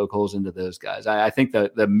trying to poke holes into those guys. I think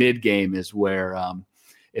the mid game is where,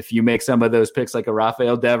 if you make some of those picks, like a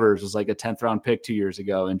Rafael Devers was like a 10th round pick 2 years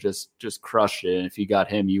ago and just crushed it. And if you got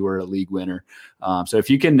him, you were a league winner. So if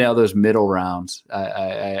you can nail those middle rounds,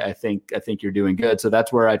 I think you're doing good. So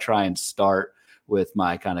that's where I try and start with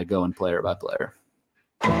my kind of going player by player.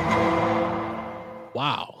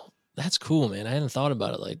 Wow. That's cool, man. I hadn't thought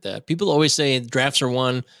about it like that. People always say drafts are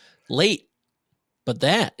won late, but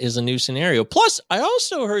that is a new scenario. Plus, I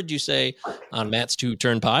also heard you say on Matt's 2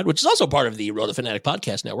 Turn Pod, which is also part of the Roto Fanatic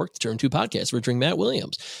Podcast Network, the Turn 2 podcast, featuring Matt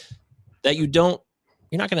Williams, that you're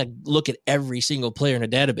not going to look at every single player in a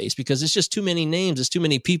database because it's just too many names. It's too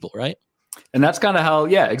many people, right? And that's kind of how,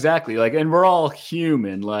 yeah, exactly. Like, and we're all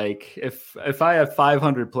human. Like if I have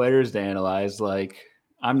 500 players to analyze, like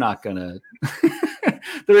I'm not going to,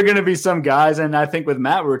 there are going to be some guys. And I think with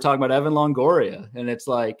Matt, we were talking about Evan Longoria, and it's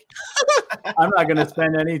like, I'm not going to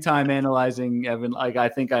spend any time analyzing Evan. Like, I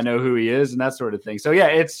think I know who he is and that sort of thing. So yeah,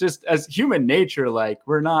 it's just as human nature, like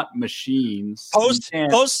we're not machines. Post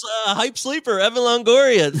hype sleeper, Evan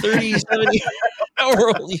Longoria,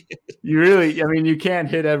 37-year-old. You really, I mean, you can't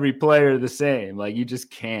hit every player the same. Like you just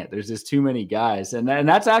can't. There's just too many guys. And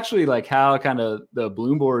that's actually like how kind of the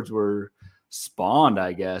Bloom boards were spawned,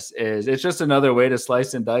 I guess. Is it's just another way to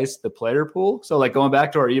slice and dice the player pool. So like going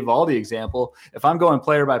back to our Evaldi example, if I'm going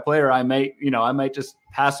player by player, I might just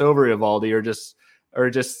pass over Evaldi or just or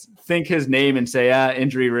just think his name and say,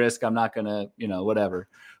 injury risk, I'm not going to, whatever.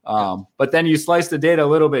 But then you slice the data a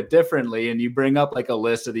little bit differently and you bring up like a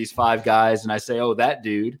list of these 5 guys and I say, oh, that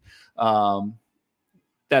dude,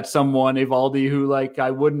 that's someone, Evaldi, who like I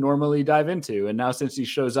wouldn't normally dive into. And now since he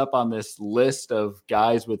shows up on this list of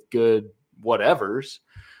guys with good whatevers,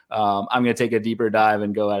 I'm going to take a deeper dive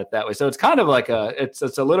and go at it that way. So it's kind of like it's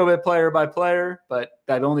a little bit player by player, but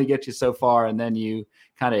that only gets you so far. And then you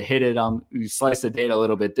kind of you slice the data a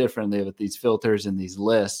little bit differently with these filters and these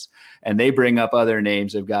lists, and they bring up other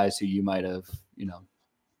names of guys who you might have,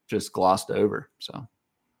 just glossed over. So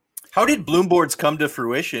how did Bloom boards come to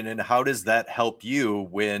fruition, and how does that help you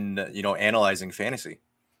when, analyzing fantasy?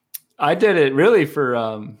 I did it really for,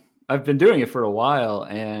 I've been doing it for a while,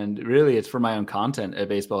 and really it's for my own content at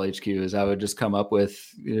Baseball HQ. Is I would just come up with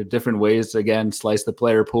different ways to, again, slice the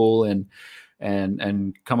player pool and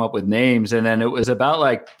come up with names. And then it was about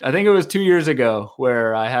I think it was 2 years ago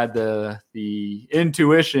where I had the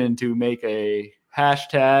intuition to make a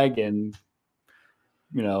hashtag and,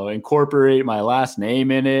 incorporate my last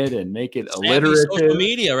name in it and make it alliterative. Social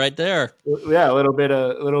media right there. Yeah. A little bit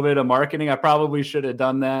of marketing. I probably should have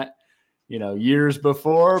done that, years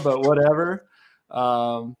before, but whatever.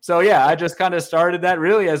 So yeah, I just kind of started that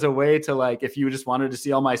really as a way to if you just wanted to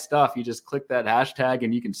see all my stuff, you just click that hashtag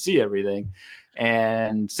and you can see everything.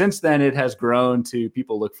 And since then it has grown to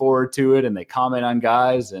people look forward to it and they comment on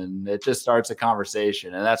guys and it just starts a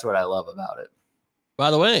conversation. And that's what I love about it.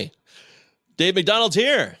 By the way, Dave McDonald's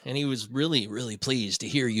here, and he was really, really pleased to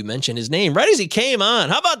hear you mention his name right as he came on.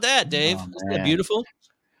 How about that, Dave? Isn't that beautiful?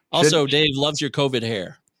 Also, Dave loves your COVID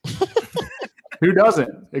hair. Who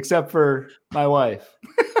doesn't, except for my wife?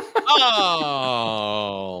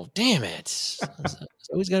 Oh, damn it. It's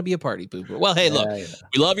always got to be a party pooper. Well, hey, look,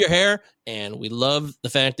 we love your hair, and we love the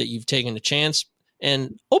fact that you've taken a chance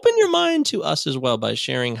and open your mind to us as well by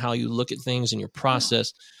sharing how you look at things in your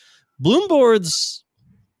process. Bloom boards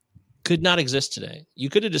could not exist today. You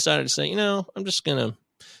could have decided to say, I'm just going to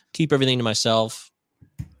keep everything to myself.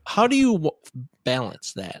 How do you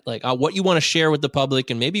balance that? What you want to share with the public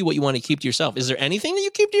and maybe what you want to keep to yourself. Is there anything that you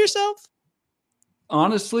keep to yourself?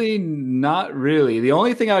 Honestly, not really. The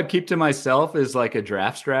only thing I would keep to myself is a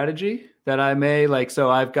draft strategy that I may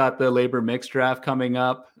so I've got the labor mixed draft coming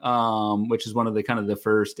up, which is one of the kind of the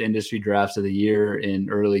first industry drafts of the year in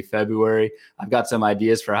early February. I've got some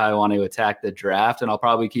ideas for how I want to attack the draft, and I'll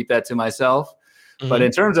probably keep that to myself. Mm-hmm. But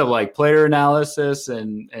in terms of player analysis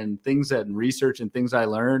and things that research and things I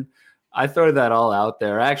learned, I throw that all out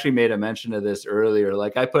there. I actually made a mention of this earlier.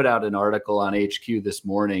 I put out an article on HQ this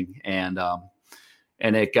morning, and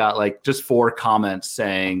it got just 4 comments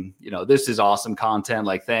saying, this is awesome content.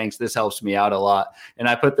 Thanks. This helps me out a lot. And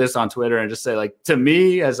I put this on Twitter and just say, to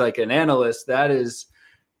me as an analyst, that is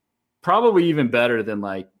probably even better than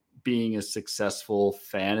being a successful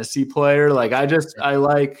fantasy player. I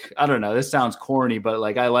don't know, this sounds corny, but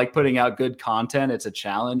I like putting out good content. It's a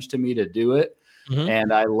challenge to me to do it. Mm-hmm.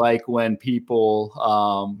 And I like when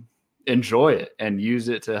people, enjoy it and use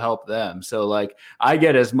it to help them. So I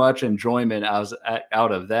get as much enjoyment out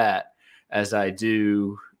of that as I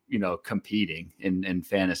do, competing in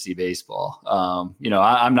fantasy baseball.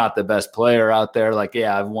 I'm not the best player out there.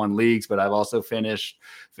 I've won leagues, but I've also finished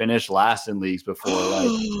last in leagues before.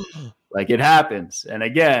 It happens. And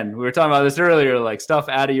again, we were talking about this earlier, stuff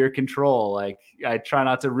out of your control. I try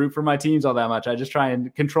not to root for my teams all that much. I just try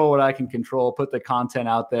and control what I can control, put the content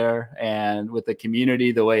out there, and with the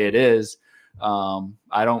community the way it is,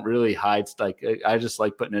 I don't really hide. I just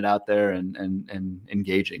like putting it out there and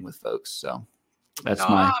engaging with folks. So that's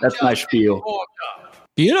my spiel.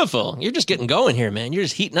 Beautiful. You're just getting going here, man. You're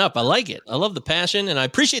just heating up. I like it. I love the passion, and I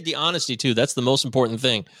appreciate the honesty too. That's the most important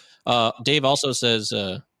thing. Dave also says,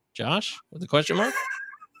 Josh, with a question mark?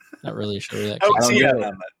 Not really sure where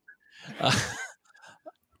that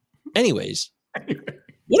anyways,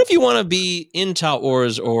 what if you want to be in Tout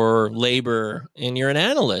Wars or labor and you're an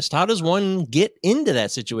analyst? How does one get into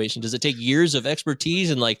that situation? Does it take years of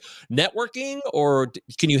expertise and networking, or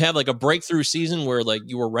can you have a breakthrough season where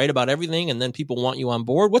you were right about everything and then people want you on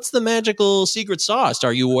board? What's the magical secret sauce?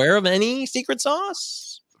 Are you aware of any secret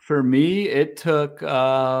sauce? For me, it took,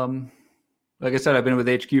 like I said, I've been with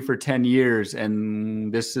HQ for 10 years,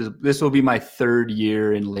 and this will be my 3rd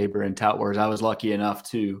year in labor and Tout Wars. I was lucky enough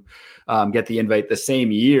to get the invite the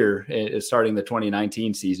same year, starting the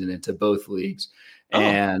 2019 season, into both leagues. Oh.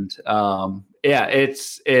 And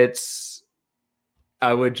it's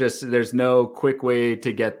I would there's no quick way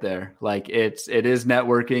to get there. Like it is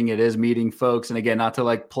networking, it is meeting folks. And again, not to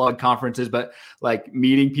like plug conferences, but like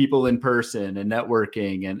meeting people in person and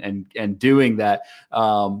networking and doing that.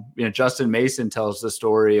 Justin Mason tells the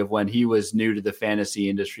story of when he was new to the fantasy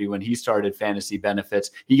industry, when he started Fantasy Benefits.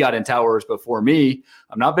 He got in Tout Wars before me.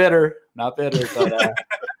 I'm not bitter,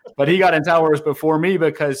 but he got in Tout Wars before me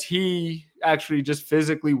because he actually just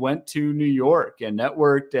physically went to New York and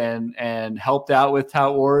networked and helped out with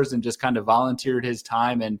Tout Wars and just kind of volunteered his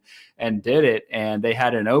time and did it. And they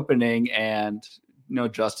had an opening, and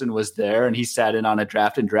Justin was there, and he sat in on a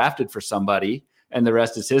draft and drafted for somebody, and the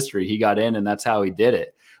rest is history. He got in, and that's how he did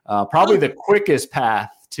it. Probably the quickest path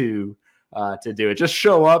to do it. Just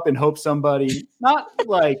show up and hope somebody, not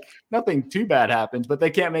like nothing too bad happens, but they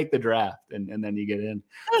can't make the draft, and then you get in.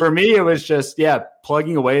 For me, it was just,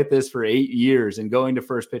 plugging away at this for 8 years and going to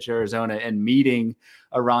First Pitch Arizona and meeting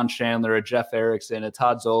a Ron Chandler, a Jeff Erickson, a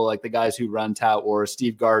Todd Zola, like the guys who run Tout Wars,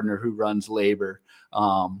 Steve Gardner, who runs Labor.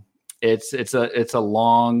 It's a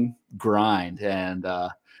long grind.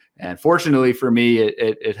 And fortunately for me,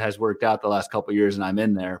 it has worked out the last couple of years, and I'm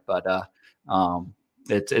in there, but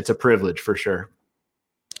it's a privilege for sure.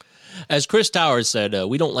 As Chris Towers said,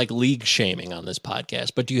 we don't like league shaming on this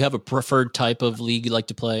podcast, but do you have a preferred type of league you like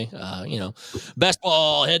to play? Best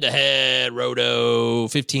ball, head to head, roto,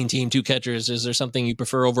 15 team, 2 catchers. Is there something you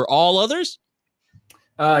prefer over all others?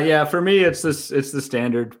 For me, it's the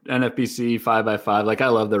standard NFBC 5x5. Like, I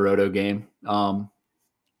love the roto game.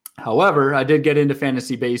 However, I did get into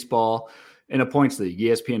fantasy baseball in a points league,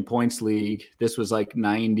 ESPN points league. This was like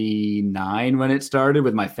 99 when it started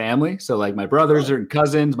with my family. So like my brothers and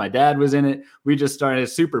cousins, my dad was in it. We just started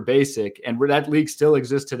super basic, and that league still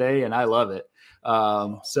exists today, and I love it.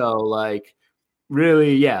 So like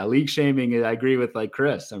really, league shaming, I agree with like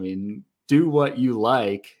Chris. I mean, do what you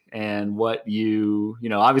like and what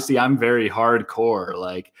obviously I'm very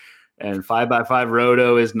hardcore, and 5x5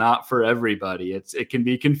 roto is not for everybody. It can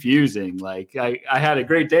be confusing. Like I had a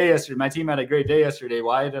great day yesterday. My team had a great day yesterday.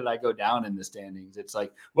 Why did I go down in the standings? It's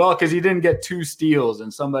like, well, because you didn't get 2 steals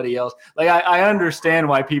and somebody else. Like I understand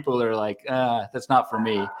why people are like, that's not for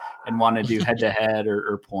me, and want to do head to head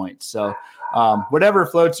or points. So whatever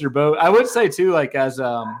floats your boat. I would say too, like as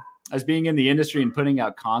being in the industry and putting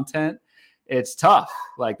out content, it's tough.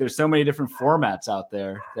 Like there's so many different formats out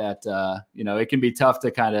there that it can be tough to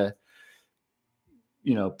kind of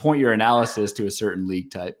point your analysis to a certain league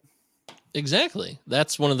type. Exactly.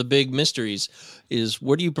 That's one of the big mysteries is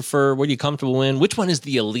what do you prefer? What are you comfortable in? Which one is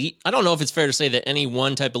the elite? I don't know if it's fair to say that any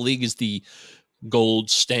one type of league is the gold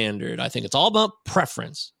standard. I think it's all about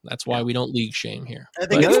preference. That's why we don't league shame here. I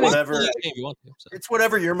think it's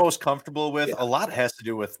whatever you're most comfortable with. A lot has to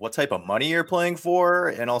do with what type of money you're playing for,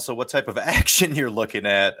 and also what type of action you're looking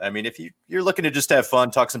at. I mean, if you're looking to just have fun,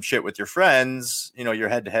 talk some shit with your friends, your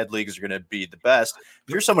head-to-head leagues are going to be the best.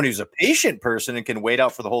 If you're someone who's a patient person and can wait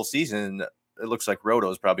out for the whole season, it looks like Roto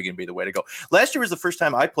is probably going to be the way to go. Last year was the first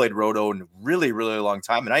time I played Roto in a really, really long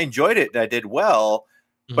time, and I enjoyed it, and I did well.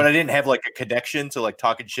 But I didn't have like a connection to like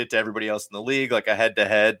talking shit to everybody else in the league, like a head to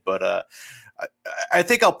head. But I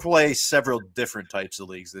think I'll play several different types of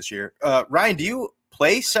leagues this year. Ryan, do you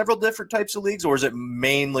play several different types of leagues, or is it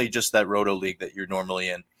mainly just that Roto league that you're normally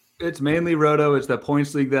in? It's mainly Roto. It's the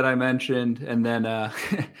points league that I mentioned. And then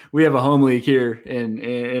we have a home league here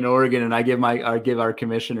in Oregon, and I give our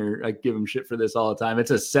commissioner, I give him shit for this all the time.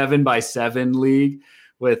 It's a 7x7 league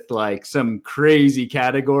with like some crazy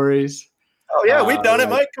categories. Oh yeah, we've done it,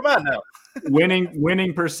 Mike. Come on now.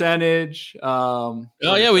 winning percentage.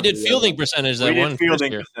 We did fielding percentage.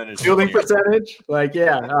 Fielding percentage. Like,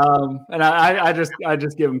 and I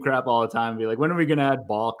just give them crap all the time. Be like, when are we going to add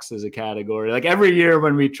balks as a category? Like every year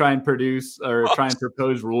when we try and produce or try and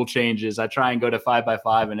propose rule changes, I try and go to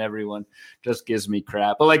 5x5, and everyone just gives me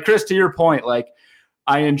crap. But like Chris, to your point, like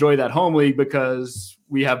I enjoy that home league because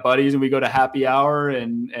we have buddies and we go to happy hour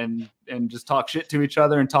and just talk shit to each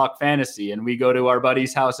other and talk fantasy. And we go to our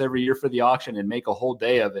buddy's house every year for the auction and make a whole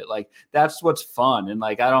day of it. Like that's what's fun. And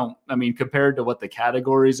like, compared to what the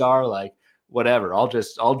categories are, like whatever,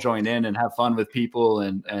 I'll join in and have fun with people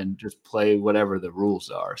and just play whatever the rules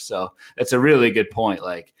are. So it's a really good point.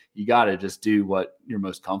 Like you got to just do what you're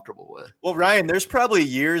most comfortable with. Well, Ryan, there's probably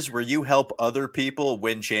years where you help other people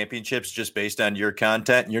win championships just based on your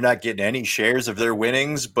content. And you're not getting any shares of their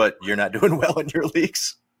winnings, but you're not doing well in your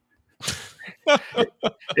leagues.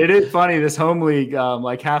 It is funny, this home league,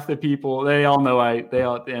 like half the people, they all know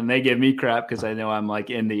and they give me crap because I know I'm like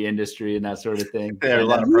in the industry and that sort of thing. There are a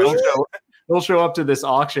lot of pros. they'll show up to this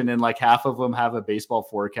auction and like half of them have a baseball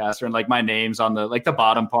forecaster and like my name's on the like the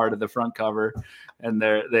bottom part of the front cover, and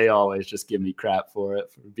they always just give me crap for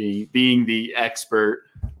it, for being the expert.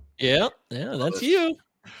 Yeah, that's you.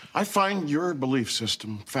 I find your belief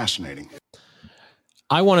system fascinating.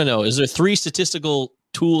 I want to know, is there 3 statistical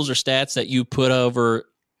tools or stats that you put over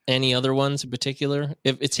any other ones in particular?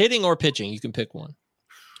 If it's hitting or pitching, you can pick one.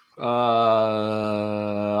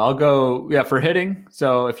 I'll go, for hitting.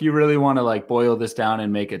 So if you really want to like boil this down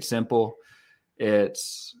and make it simple,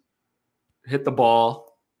 it's hit the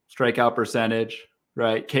ball, strikeout percentage,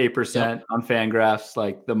 right? K percent on Fangraphs,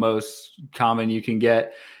 like the most common you can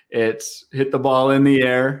get. It's hit the ball in the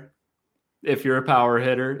air if you're a power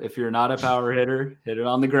hitter. If you're not a power hitter, hit it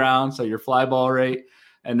on the ground. So your fly ball rate,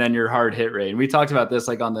 and then your hard hit rate. And we talked about this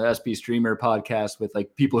like on the SP Streamer podcast with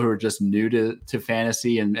like people who are just new to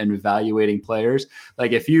fantasy and evaluating players.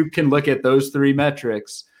 Like if you can look at those 3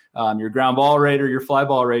 metrics, your ground ball rate or your fly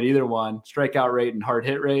ball rate, either one, strikeout rate and hard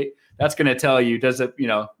hit rate, that's going to tell you,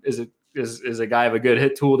 is a guy have a good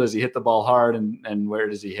hit tool? Does he hit the ball hard, and where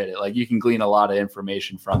does he hit it? Like you can glean a lot of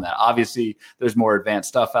information from that. Obviously there's more advanced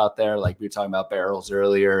stuff out there. Like we were talking about barrels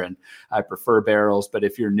earlier, and I prefer barrels, but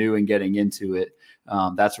if you're new and getting into it,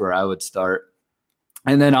 that's where I would start.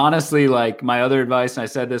 And then honestly, like my other advice, and I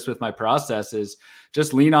said this with my process, is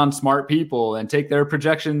just lean on smart people and take their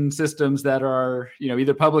projection systems that are,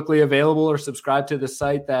 either publicly available or subscribe to the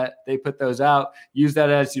site that they put those out. Use that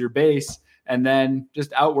as your base. And then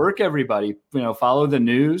just outwork everybody, follow the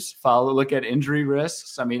news, look at injury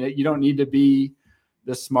risks. I mean, you don't need to be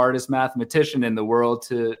the smartest mathematician in the world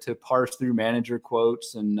to parse through manager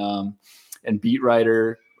quotes and beat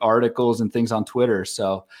writer articles and things on Twitter.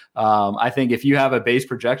 So I think if you have a base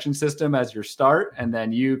projection system as your start, and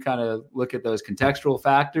then you kind of look at those contextual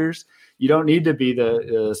factors, you don't need to be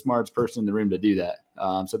the smartest person in the room to do that.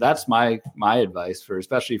 So that's my advice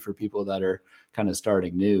especially for people that are kind of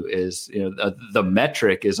starting new, is the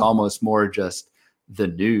metric is almost more just the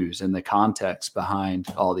news and the context behind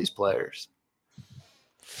all these players.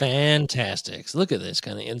 Fantastic. Look at this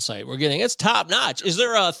kind of insight we're getting. It's top notch. Is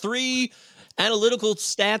there 3 analytical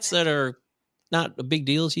stats that are not a big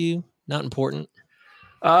deal to you, not important?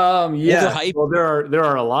 Yeah. Well, there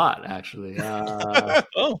are a lot actually. I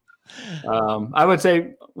would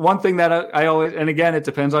say one thing that I always, and again, it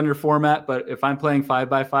depends on your format, but if I'm playing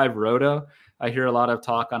 5x5 roto, I hear a lot of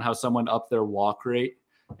talk on how someone upped their walk rate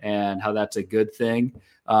and how that's a good thing.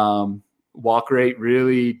 Walk rate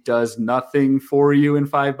really does nothing for you in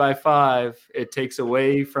 5x5. It takes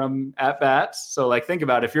away from at bats. So like, think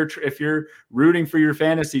about it. If you're rooting for your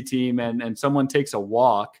fantasy team and someone takes a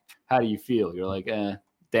walk, how do you feel? You're like,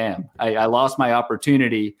 damn, I lost my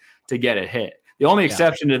opportunity to get a hit. The only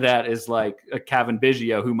exception to that is like a Kevin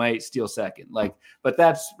Biggio who might steal second. Like, but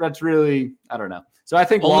that's really, I don't know. So I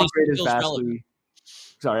think walk rate is vastly.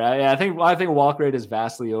 Sorry, I think walk rate is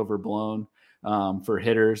vastly overblown for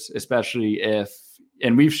hitters, especially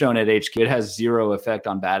and we've shown at HQ, it has 0 effect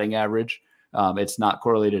on batting average. It's not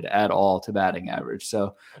correlated at all to batting average.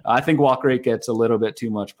 So I think walk rate gets a little bit too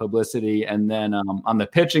much publicity. And then on the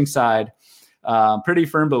pitching side, pretty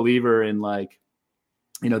firm believer in like,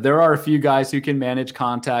 there are a few guys who can manage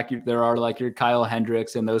contact. There are like your Kyle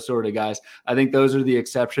Hendricks and those sort of guys. I think those are the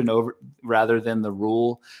exception rather than the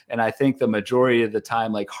rule. And I think the majority of the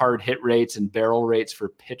time, like hard hit rates and barrel rates for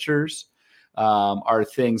pitchers are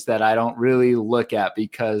things that I don't really look at,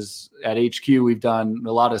 because at HQ, we've done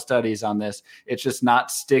a lot of studies on this. It's just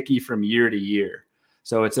not sticky from year to year.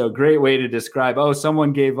 So it's a great way to describe,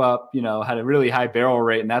 someone gave up, had a really high barrel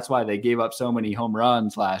rate, and that's why they gave up so many home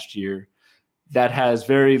runs last year. That has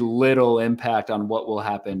very little impact on what will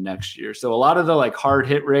happen next year. So a lot of the like hard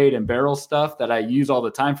hit rate and barrel stuff that I use all the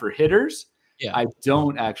time for hitters, I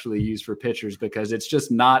don't actually use for pitchers, because it's just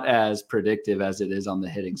not as predictive as it is on the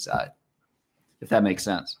hitting side, if that makes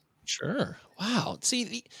sense. Sure. Wow.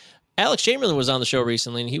 See, Alex Chamberlain was on the show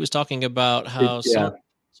recently, and he was talking about how some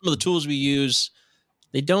of the tools we use,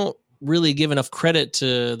 they don't really give enough credit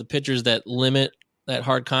to the pitchers that limit that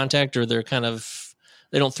hard contact, or they're kind of,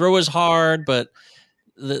 they don't throw as hard, but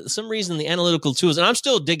some reason the analytical tools, and I'm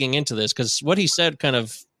still digging into this because what he said kind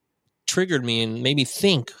of triggered me and made me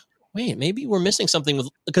think, wait, maybe we're missing something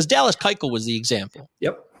because Dallas Keuchel was the example.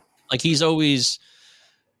 Yep. Like he's always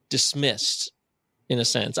dismissed in a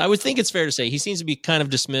sense. I would think it's fair to say he seems to be kind of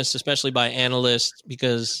dismissed, especially by analysts,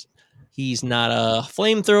 because he's not a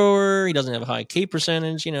flamethrower. He doesn't have a high K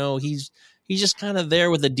percentage. He's just kind of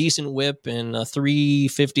there with a decent whip and a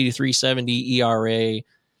 350 to 370 ERA.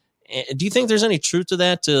 Do you think there's any truth to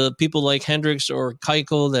that, to people like Hendricks or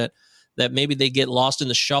Keuchel, that maybe they get lost in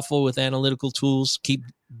the shuffle with analytical tools, keep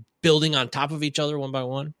building on top of each other one by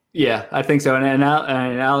one? Yeah, I think so. And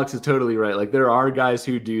Alex is totally right. Like there are guys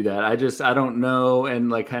who do that. I don't know. And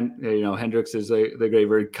like, Hendricks is the great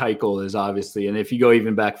word. Keuchel is obviously. And if you go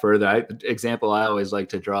even back further, example I always like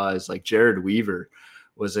to draw is like Jared Weaver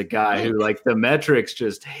was a guy who like the metrics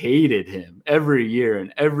just hated him every year.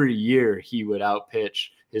 And every year he would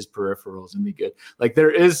outpitch his peripherals and be good. Like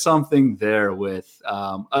there is something there with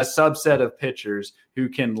a subset of pitchers who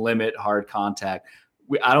can limit hard contact.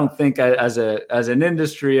 I don't think as an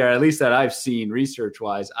industry, or at least that I've seen research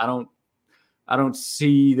wise, I don't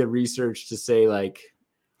see the research to say like,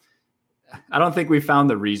 I don't think we found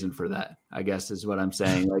the reason for that, I guess is what I'm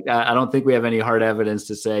saying. Like, I don't think we have any hard evidence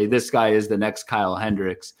to say this guy is the next Kyle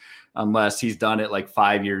Hendricks unless he's done it like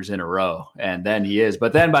 5 years in a row. And then he is,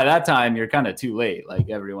 but then by that time you're kind of too late. Like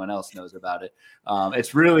everyone else knows about it.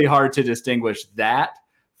 It's really hard to distinguish that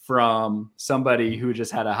from somebody who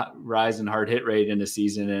just had a rise in hard hit rate in a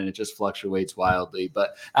season and it just fluctuates wildly.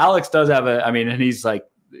 But Alex does have he's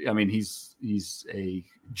a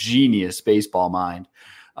genius baseball mind.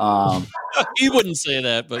 He wouldn't say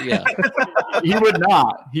that, but yeah, he would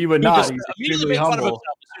not. He's extremely humble. Fun of himself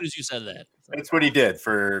as soon as you said that. That's what he did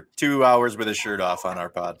for 2 hours with his shirt off on our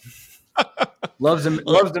pod. Loves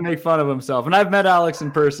to make fun of himself, and I've met Alex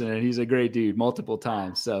in person, and he's a great dude multiple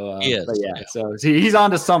times. So, so he's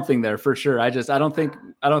onto something there for sure. I don't think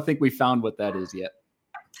we found what that is yet.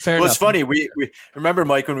 Fair enough. It's funny. We remember,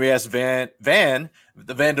 Mike, when we asked Van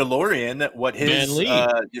the Vandalorian what his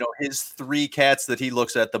his 3 cats that he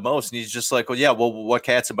looks at the most, and he's just like, what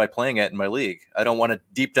cats am I playing at in my league? I don't want to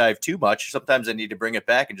deep dive too much. Sometimes I need to bring it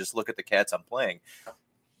back and just look at the cats I'm playing.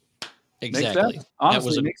 Exactly.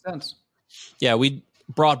 Honestly, makes sense. Yeah, we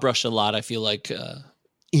broad brush a lot, I feel like,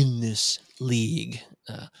 in this league,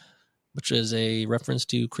 which is a reference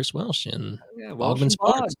to Chris Welsh and Wildman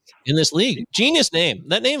Sports in this league. Genius name.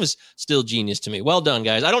 That name is still genius to me. Well done,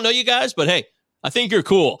 guys. I don't know you guys, but hey, I think you're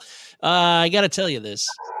cool. I got to tell you this.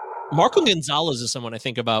 Marco Gonzalez is someone I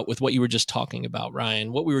think about with what you were just talking about,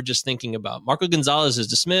 Ryan, what we were just thinking about. Marco Gonzalez is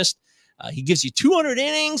dismissed. He gives you 200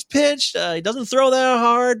 innings pitched. He doesn't throw that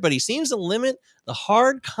hard, but he seems to limit the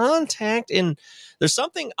hard contact. And there's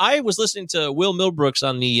something, I was listening to Will Milbrooks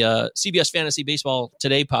on the CBS Fantasy Baseball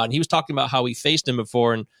Today pod, and he was talking about how he faced him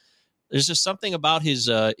before. And there's just something about his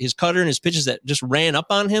cutter and his pitches that just ran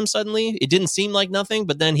up on him suddenly. It didn't seem like nothing,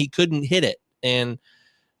 but then he couldn't hit it. And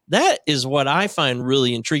that is what I find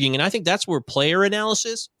really intriguing. And I think that's where player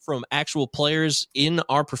analysis from actual players in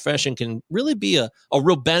our profession can really be a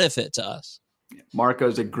real benefit to us.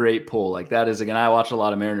 Marco's a great pull. Like that is, again, I watch a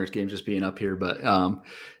lot of Mariners games just being up here, but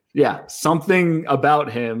something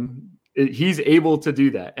about him, he's able to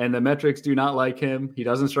do that. And the metrics do not like him. He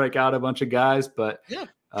doesn't strike out a bunch of guys, but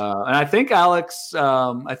and I think Alex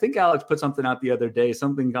put something out the other day,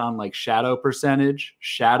 something on like shadow percentage,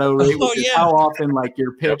 shadow rate, which is how often like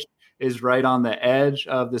your pitch is right on the edge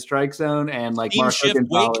of the strike zone. And like Marco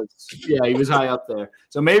Gonzalez, he was high up there.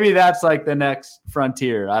 So maybe that's like the next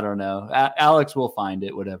frontier. I don't know. Alex will find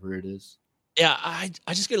it, whatever it is. Yeah. I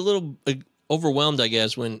just get a little overwhelmed, I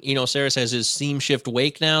guess, when, Saris has his seam shift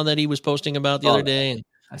wake now that he was posting about the other day. And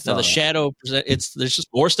now the shadow, there's just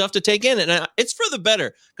more stuff to take in, and it's for the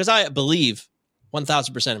better because I believe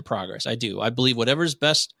 1,000% in progress. I do. I believe whatever is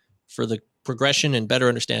best for the progression and better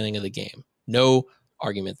understanding of the game. No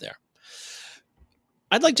argument there.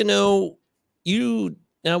 I'd like to know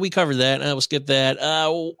now we covered that, and I will skip that.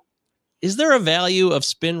 Is there a value of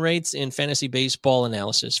spin rates in fantasy baseball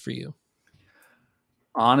analysis for you?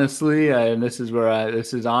 Honestly, and this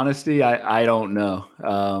is honesty. I don't know.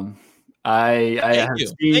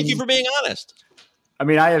 Thank you for being honest. I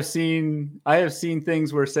mean, I have seen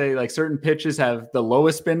things where say like certain pitches have the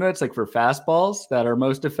lowest spin rates, like for fastballs that are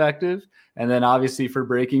most effective. And then obviously for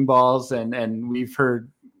breaking balls. And we've heard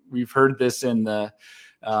this in the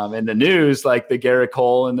news, like the Garrett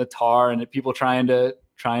Cole and the Tar and the people trying to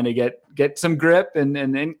get some grip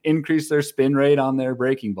and increase their spin rate on their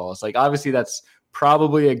breaking balls. Like obviously that's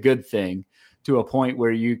probably a good thing to a point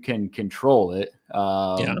where you can control it.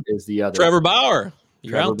 Is the other Trevor Bauer.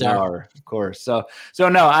 You're out there, Bauer, of course. So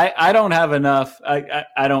no, I don't have enough.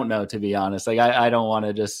 I don't know, to be honest. Like I don't want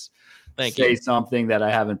to just say something that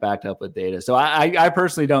I haven't backed up with data. So I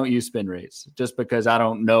personally don't use spin rates just because I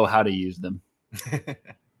don't know how to use them.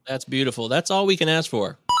 That's beautiful. That's all we can ask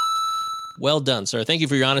for. Well done, sir. Thank you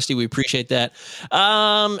for your honesty. We appreciate that.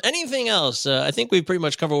 Anything else? I think we've pretty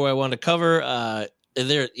much covered what I wanted to cover.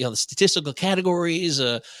 There, the statistical categories,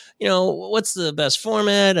 what's the best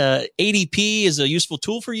format? ADP is a useful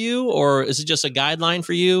tool for you, or is it just a guideline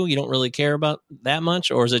for you? You don't really care about that much,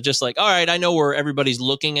 or is it just like, all right, I know where everybody's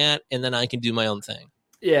looking at, and then I can do my own thing?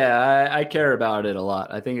 Yeah, I care about it a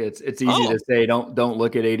lot. I think it's easy to say don't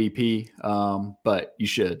look at ADP, but you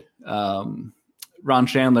should. Ron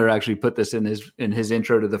Chandler actually put this in his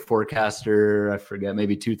intro to the Forecaster. I forget,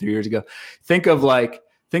 maybe 2-3 years ago. Think of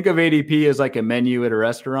ADP as like a menu at a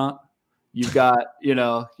restaurant. You've got,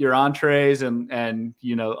 your entrees and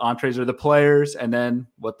entrees are the players and then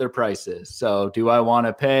what their price is. So do I want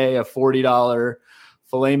to pay a $40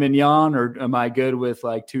 filet mignon or am I good with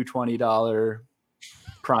like $220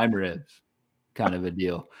 prime ribs kind of a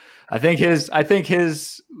deal? I think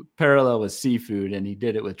his parallel was seafood and he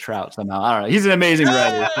did it with trout somehow. I don't know. He's an amazing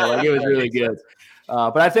writer. So it was really good.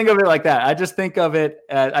 But I think of it like that. I just think of it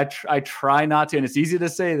as I try not to, and it's easy to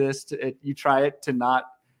say this, you try it to not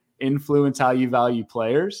influence how you value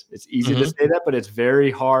players. It's easy to say that, but it's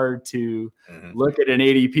very hard to look at an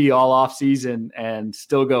ADP all off season and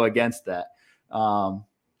still go against that.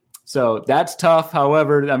 So that's tough.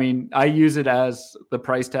 However, I mean, I use it as the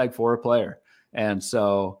price tag for a player. And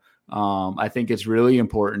so I think it's really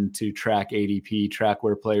important to track ADP, track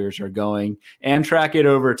where players are going and track it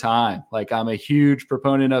over time. Like I'm a huge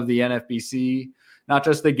proponent of the NFBC, not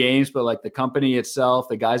just the games, but like the company itself,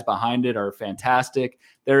 the guys behind it are fantastic.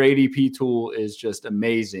 Their ADP tool is just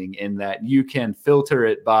amazing in that you can filter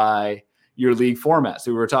it by your league format.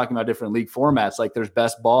 So we were talking about different league formats, like there's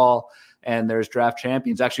best ball and there's draft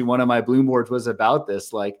champions. Actually, one of my Bloom boards was about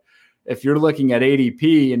this. Like if you're looking at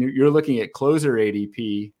ADP and you're looking at closer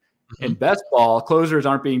ADP in best ball, closers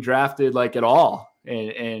aren't being drafted like at all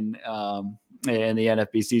in the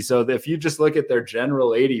NFBC. So if you just look at their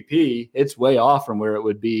general ADP, it's way off from where it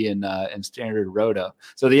would be in standard roto.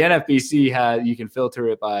 So the NFBC you can filter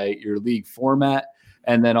it by your league format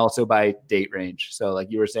and then also by date range. So like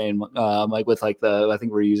you were saying, like with like I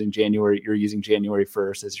think you're using January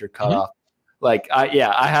 1st as your cutoff. Like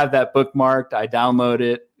I have that bookmarked. I download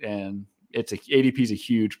it and ADP is a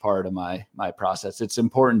huge part of my process. It's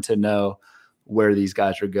important to know where these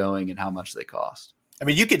guys are going and how much they cost. I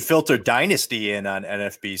mean, you could filter Dynasty in on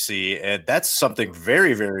NFBC, and that's something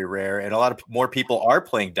very, very rare. And a lot of more people are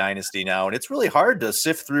playing Dynasty now, and it's really hard to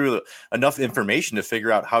sift through enough information to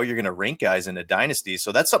figure out how you're going to rank guys in a Dynasty.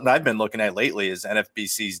 So that's something I've been looking at lately is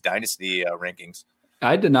NFBC's Dynasty rankings.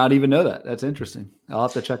 I did not even know that. That's interesting. I'll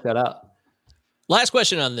have to check that out. Last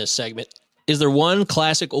question on this segment. Is there one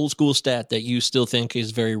classic old school stat that you still think is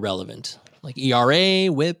very relevant? Like ERA,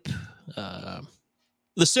 WHIP,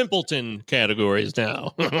 the simpleton categories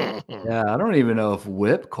now. Yeah, I don't even know if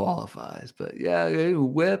WHIP qualifies, but yeah,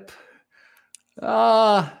 WHIP.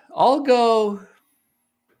 I'll go.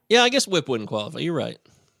 Yeah, I guess WHIP wouldn't qualify. You're right.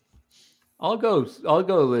 I'll go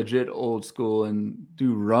legit old school and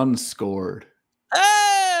do runs scored.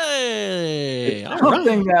 Hey,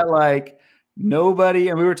 something that like nobody,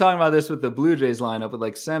 and we were talking about this with the Blue Jays lineup with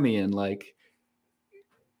like Semien, like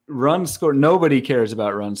run scored. Nobody cares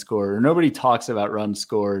about run scored, or nobody talks about run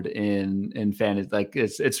scored in fantasy. Like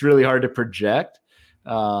it's really hard to project,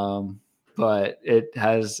 but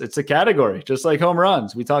it's a category, just like home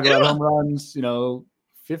runs. We talk about home runs,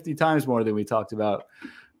 50 times more than we talked about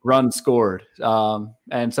run scored.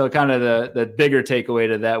 And so kind of the bigger takeaway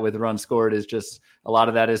to that with run scored is just a lot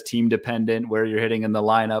of that is team dependent, where you're hitting in the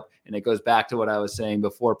lineup. And it goes back to what I was saying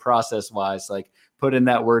before, process wise, like put in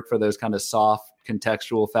that work for those kind of soft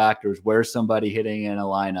contextual factors. Where's somebody hitting in a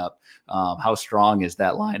lineup? How strong is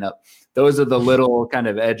that lineup? Those are the little kind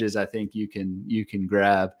of edges I think you can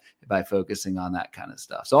grab by focusing on that kind of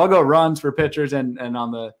stuff. So I'll go runs for pitchers and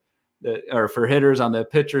on or for hitters on the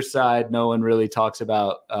pitcher side. No one really talks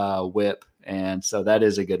about WHIP. And so that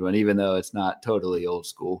is a good one, even though it's not totally old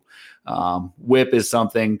school. WHIP is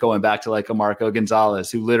something going back to like a Marco Gonzalez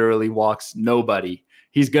who literally walks nobody.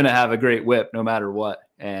 He's going to have a great WHIP no matter what.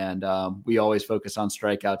 And we always focus on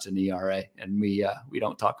strikeouts and ERA, and we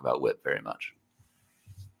don't talk about WHIP very much.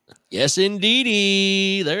 Yes,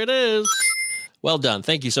 indeedy. There it is. Well done.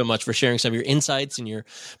 Thank you so much for sharing some of your insights and your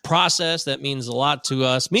process. That means a lot to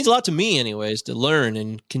us. Means a lot to me anyways, to learn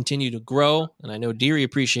and continue to grow. And I know Deary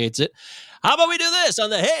appreciates it. How about we do this on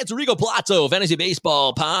the Hey, it's Rico Palazzo Fantasy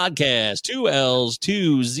Baseball Podcast. 2 L's,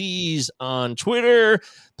 2 Z's on Twitter.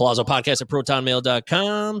 Palazzo Podcast at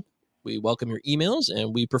protonmail.com. We welcome your emails,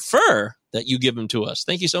 and we prefer that you give them to us.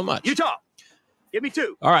 Thank you so much. Utah, give me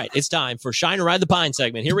 2. All right, it's time for Shine or Ride the Pine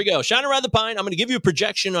segment. Here we go. Shine or Ride the Pine. I'm going to give you a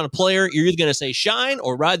projection on a player. You're either going to say shine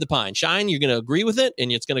or ride the pine. Shine, you're going to agree with it,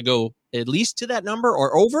 and it's going to go at least to that number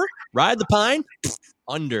or over. Ride the pine,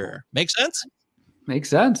 under. Make sense? Makes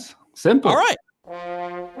sense. Simple. All right.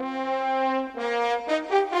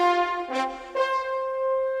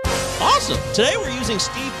 Awesome. Today we're using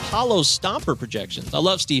Steve Paulo's Stomper projections. I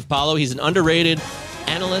love Steve Paulo. He's an underrated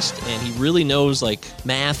analyst, and he really knows like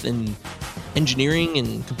math and engineering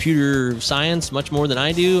and computer science much more than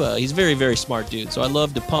I do. He's a very, very smart dude. So I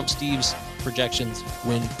love to pump Steve's projections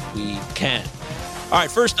when we can. All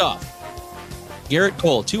right, first off, Garrett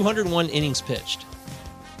Cole, 201 innings pitched.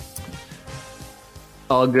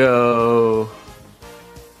 I'll go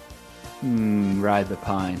Ride the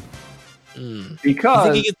Pine. Because you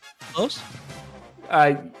think he gets close?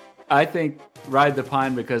 I think Ride the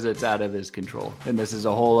Pine because it's out of his control. And this is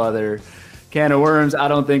a whole other can of worms. I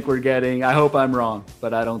don't think we're getting, I hope I'm wrong,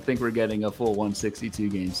 but I don't think we're getting a full 162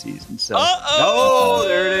 game season. So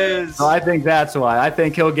there it is. So I think that's why. I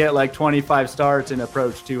think he'll get like 25 starts and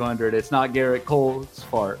approach 200. It's not Garrett Cole's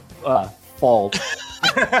fault.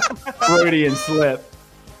 Freudian slip.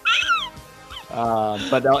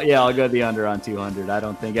 But I'll go the under on 200. I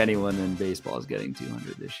don't think anyone in baseball is getting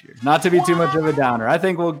 200 this year. Not to be too much of a downer. I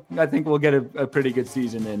think we'll get a pretty good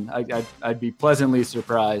season, and I'd be pleasantly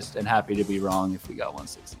surprised and happy to be wrong if we got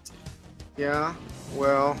 162. Yeah,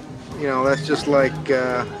 well, that's just like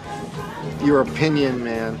your opinion,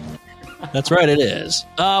 man. That's right, it is.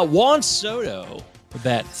 Juan Soto,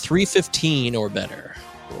 bat 315 or better.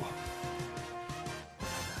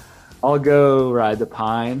 I'll go Ride the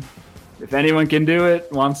Pine. If anyone can do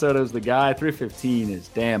it, Juan Soto's the guy. 315 is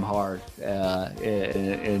damn hard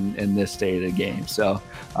in this state of the game. So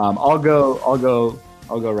I'll go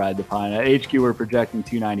Ride the Pine. At HQ, we're projecting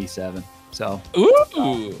 297. So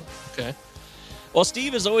okay. Well,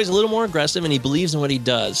 Steve is always a little more aggressive, and he believes in what he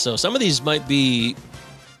does. So some of these might be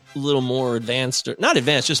a little more advanced, or not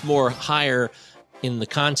advanced, just more higher in the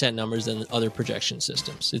content numbers than other projection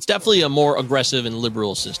systems. It's definitely a more aggressive and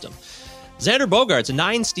liberal system. Xander Bogaerts,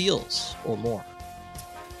 9 steals or more.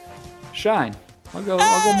 Shine. I'll go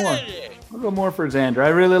more. I'll go more for Xander.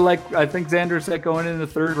 I think Xander's going in the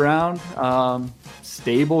 3rd round.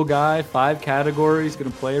 Stable guy, 5 categories,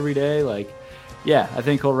 going to play every day. I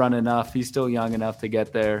think he'll run enough. He's still young enough to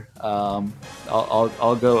get there.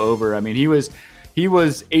 I'll go over. I mean, he was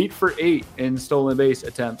 8 for 8 in stolen base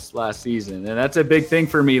attempts last season, and that's a big thing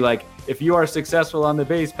for me. Like, if you are successful on the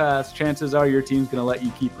base pass, chances are your team's going to let you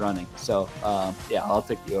keep running. So, I'll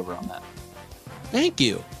take the over on that. Thank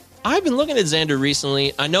you. I've been looking at Xander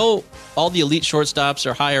recently. I know all the elite shortstops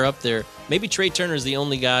are higher up there. Maybe Trey Turner's the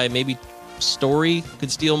only guy. Maybe Story could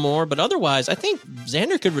steal more, but otherwise, I think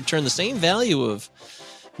Xander could return the same value of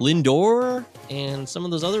Lindor and some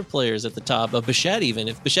of those other players at the top of Bichette, even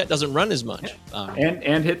if Bichette doesn't run as much.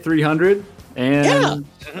 And hit 300. And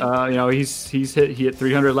he hit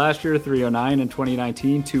 300 last year, 309 in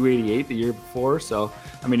 2019, 288 the year before. So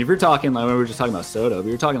I mean, if you're talking like we were just talking about Soto, if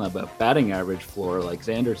you're talking about batting average floor, like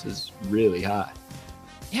Xander's is really high.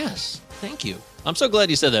 Yes, thank you. I'm so glad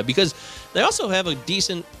you said that, because they also have a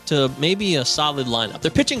decent to maybe a solid lineup.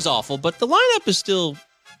 Their pitching's awful, but the lineup is still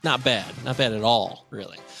not bad at all,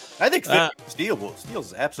 really. I think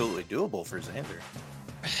steal's absolutely doable for Xander.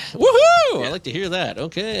 Woohoo! Yeah. I like to hear that.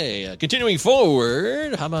 Okay, continuing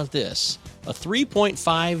forward, how about this? A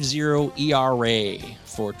 3.50 ERA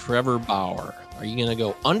for Trevor Bauer. Are you going to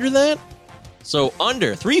go under that? So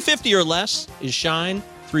under 350 or less is Shine,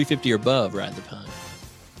 350 or above Ride the Pine.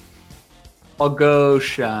 I'll go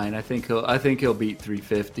Shine. I think he'll beat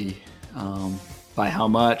 350. By how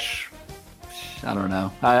much? I don't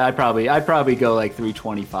know. I'd probably go like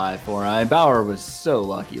 325 for him. Bauer was so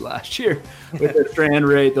lucky last year with the strand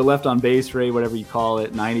rate, the left on base rate, whatever you call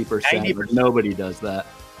it, 90%. Nobody does that.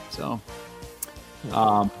 So,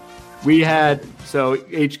 we have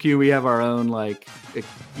our own like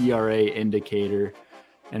ERA indicator,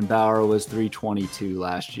 and Bauer was 322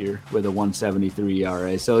 last year with a 173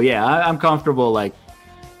 ERA. So yeah, I'm comfortable like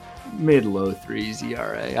mid-low threes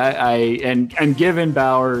ERA. And given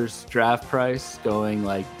Bauer's draft price going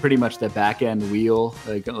like pretty much the back end wheel,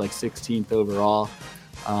 like 16th overall,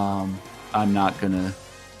 I'm not gonna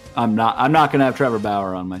have Trevor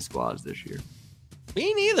Bauer on my squads this year.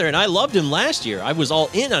 Me neither. And I loved him last year. I was all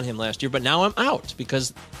in on him last year, but now I'm out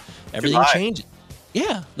because everything changes.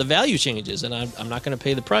 Yeah, the value changes, and I'm not going to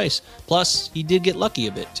pay the price. Plus, he did get lucky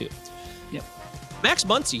a bit too. Yep. Max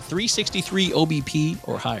Muncy, 363 OBP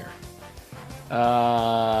or higher.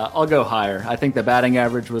 I'll go higher. I think the batting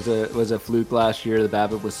average was a fluke last year. The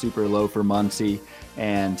BABIP was super low for Muncy,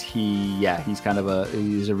 and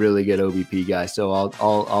he's a really good OBP guy. So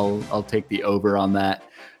I'll take the over on that.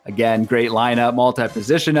 Again, great lineup,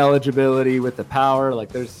 multi-position eligibility with the power. Like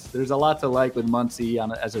there's a lot to like with Muncy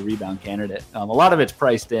as a rebound candidate. A lot of it's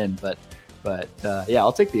priced in, but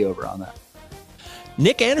I'll take the over on that.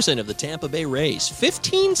 Nick Anderson of the Tampa Bay Rays,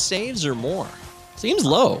 15 saves or more. Seems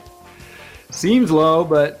low. Seems low,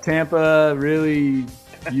 but Tampa really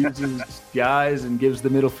uses guys and gives the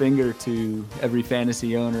middle finger to every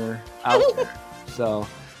fantasy owner out there. So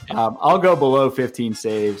I'll go below 15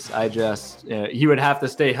 saves. I just he would have to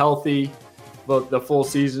stay healthy the full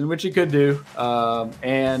season, which he could do,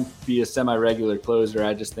 and be a semi-regular closer.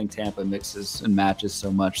 I just think Tampa mixes and matches so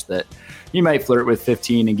much that he might flirt with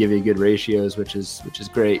 15 and give you good ratios, which is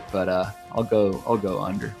great. But I'll go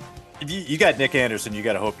under. You got Nick Anderson. You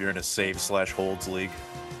got to hope you're in a save/holds league.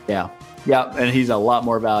 Yeah, and he's a lot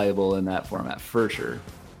more valuable in that format for sure.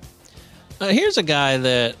 Here's a guy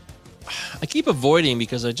that I keep avoiding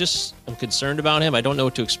because I'm concerned about him. I don't know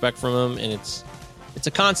what to expect from him, and it's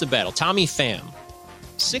a constant battle. Tommy Pham,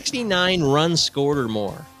 69 runs scored or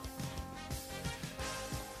more.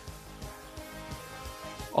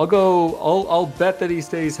 I'll bet that he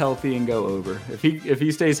stays healthy and go over. If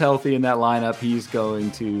he stays healthy in that lineup, he's going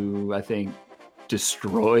to, I think,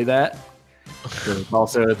 destroy that. There's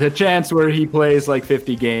also the chance where he plays like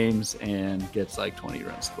 50 games and gets like 20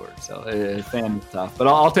 runs scored. So Pham is tough, but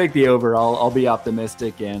I'll take the over. I'll be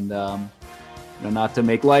optimistic and not to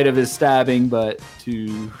make light of his stabbing, but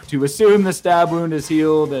to assume the stab wound is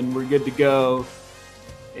healed and we're good to go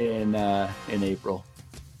in April.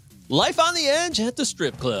 Life on the Edge at the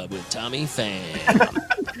strip club with Tommy Pham.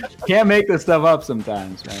 Can't make this stuff up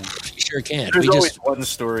sometimes, man. You sure can. There's always one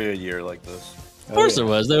story a year like this. Of course there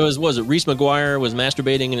was. Was it Reese McGuire was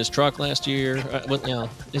masturbating in his truck last year?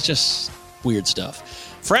 It's just weird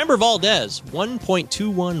stuff. Framber Valdez,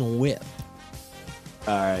 1.21 whip.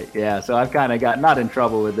 All right, yeah. So I've kind of got not in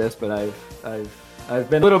trouble with this, but I've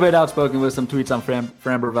been a little bit outspoken with some tweets on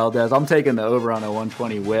Framber Valdez. I'm taking the over on a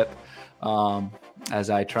 120 whip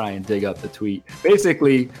as I try and dig up the tweet.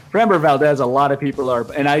 Basically, Framber Valdez, a lot of people are,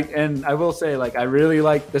 and I will say, like, I really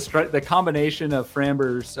like the combination of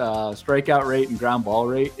Framber's strikeout rate and ground ball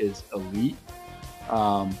rate is elite,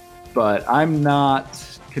 but I'm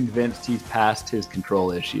not convinced he's past his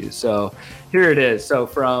control issues. So here it is. So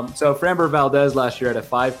Framber Valdez last year had a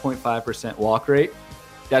 5.5% walk rate.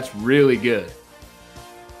 That's really good.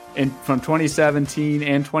 And from 2017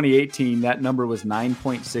 and 2018, that number was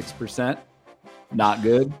 9.6%. Not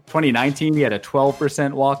good. 2019, he had a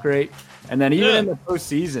 12% walk rate. And then even in the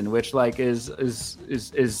postseason, which like is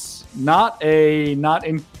not a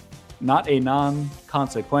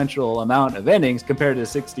non-consequential amount of innings compared to a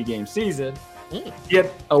 60-game season, he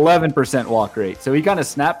had 11% walk rate. So he kind of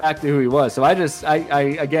snapped back to who he was. So I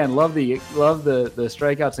again love the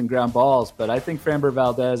strikeouts and ground balls, but I think Framber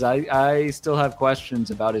Valdez, I still have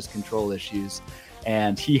questions about his control issues.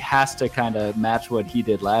 And he has to kind of match what he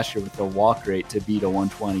did last year with the walk rate to beat a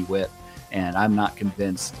 120 whip. And I'm not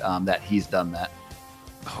convinced that he's done that.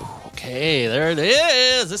 Okay, there it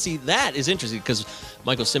is. Let's see. That is interesting because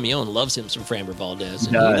Michael Simeone loves him some Framber Valdez.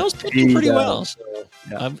 And he knows pitching pretty well. So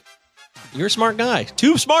you're a smart guy.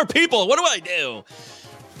 Two smart people. What do I do?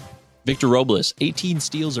 Victor Robles, 18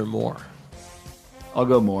 steals or more. I'll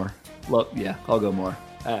go more. Well, yeah, I'll go more.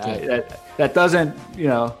 That doesn't,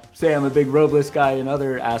 say I'm a big Robles guy in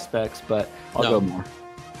other aspects, but I'll go more.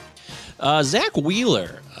 Zach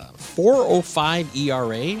Wheeler, 4.05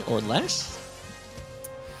 ERA or less.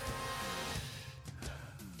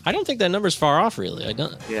 I don't think that number's far off, really. I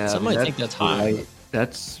don't. Yeah, some might think that's high. Right.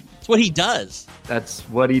 That's what he does. That's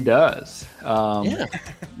what he does.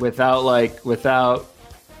 Without.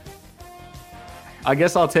 I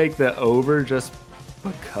guess I'll take the over just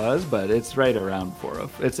because, but it's right around 4.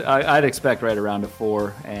 I'd expect right around a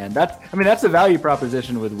 4, and that's the value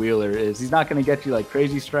proposition with Wheeler is he's not going to get you like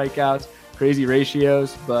crazy strikeouts, crazy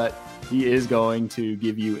ratios, but he is going to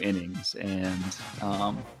give you innings, and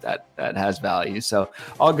that has value. So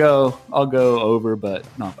I'll go over, but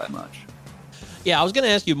not by much. Yeah, I was going to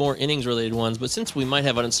ask you more innings related ones, but since we might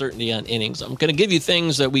have an uncertainty on innings, I'm going to give you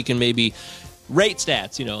things that we can maybe rate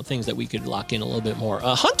stats, things that we could lock in a little bit more.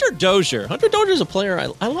 Hunter Dozier. Hunter Dozier is a player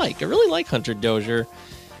I like. I really like Hunter Dozier.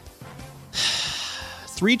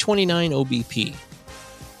 329 OBP.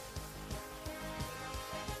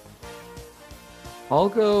 I'll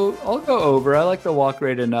go over. I like the walk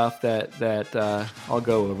rate enough that I'll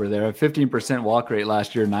go over there. A 15% walk rate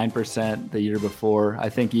last year, 9% the year before. I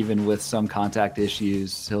think even with some contact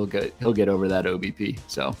issues, he'll get over that OBP.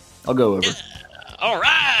 So I'll go over. Yeah. All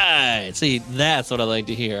right. See, that's what I like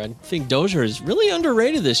to hear. I think Dozier is really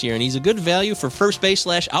underrated this year, and he's a good value for first base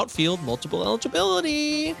 / outfield, multiple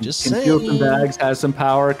eligibility. Just saying. Can steal some bags, has some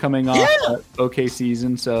power coming off that okay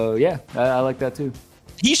season. So, yeah, I like that too.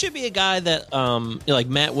 He should be a guy that, like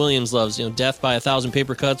Matt Williams loves, death by 1,000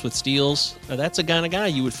 paper cuts with steals. That's a kind of guy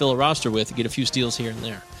you would fill a roster with to get a few steals here and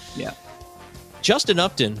there. Yeah. Justin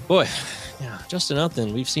Upton, boy, Justin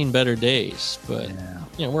Upton, we've seen better days, but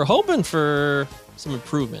we're hoping for some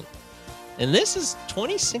improvement. And this is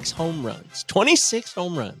 26 home runs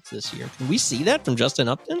this year. Can we see that from Justin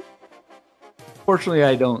Upton? Fortunately,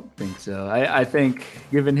 I don't think so. I think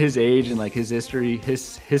given his age and like his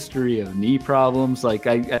history of knee problems, like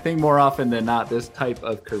I think more often than not, this type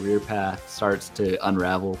of career path starts to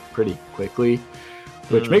unravel pretty quickly,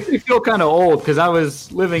 which makes me feel kind of old because I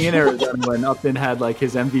was living in Arizona when Upton had like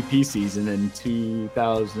his MVP season in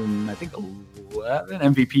 2011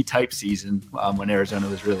 MVP type season when Arizona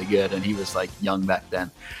was really good and he was like young back then.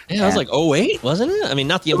 Yeah, it was like 2008, wasn't it? I mean,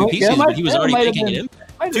 not the MVP season, but he was already making it in.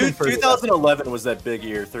 Dude, 2011 was that big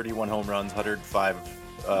year. 31 home runs, 105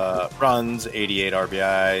 runs, 88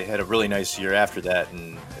 RBI. Had a really nice year after that,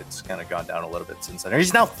 and it's kind of gone down a little bit since then.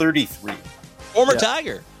 He's now 33. Former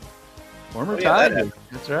Tiger. Former Tiger.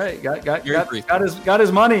 That's right. Got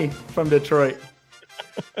his money from Detroit.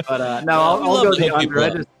 But no, I'll go the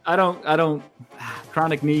under. I don't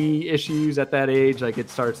chronic knee issues at that age. Like it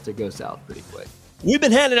starts to go south pretty quick. We've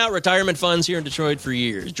been handing out retirement funds here in Detroit for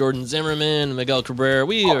years. Jordan Zimmerman, Miguel Cabrera.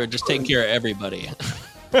 We are just taking care of everybody.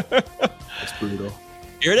 That's brutal.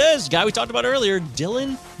 Here it is. Guy we talked about earlier,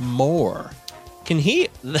 Dylan Moore. Can he...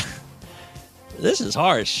 This is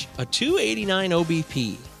harsh. A 289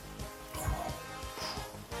 OBP.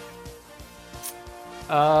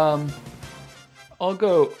 I'll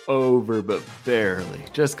go over, but barely.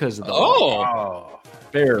 Just because of the...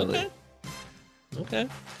 barely. Okay.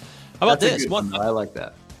 How about this? I like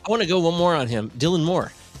that. I want to go one more on him. Dylan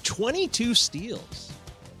Moore, 22 steals.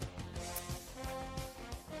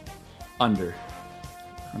 Under.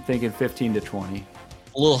 I'm thinking 15 to 20.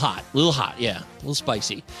 A little hot, yeah. A little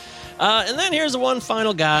spicy. And then here's the one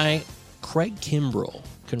final guy, Craig Kimbrell.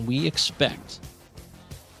 Can we expect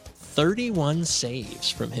 31 saves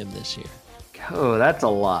from him this year? Oh, that's a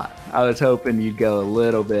lot. I was hoping you'd go a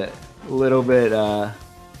little bit lower.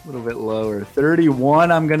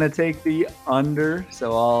 31, I'm going to take the under,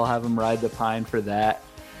 so I'll have him ride the pine for that.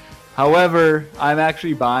 However, I'm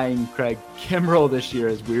actually buying Craig Kimbrell this year,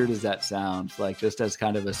 as weird as that sounds, like just as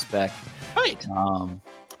kind of a spec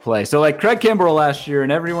play. So like Craig Kimbrell last year,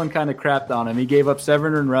 and everyone kind of crapped on him. He gave up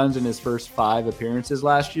 7 runs in his first 5 appearances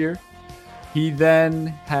last year. He then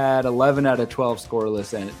had 11 out of 12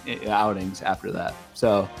 scoreless outings after that.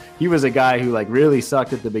 So he was a guy who like really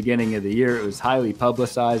sucked at the beginning of the year. It was highly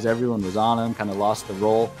publicized. Everyone was on him, kind of lost the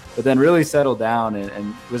role, but then really settled down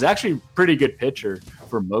and was actually a pretty good pitcher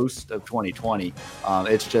for most of 2020.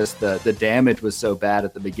 It's just the damage was so bad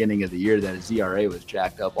at the beginning of the year that his ERA was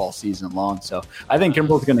jacked up all season long. So I think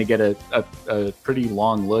Kimbrell's going to get a pretty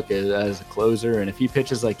long look as a closer. And if he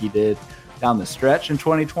pitches like he did down the stretch in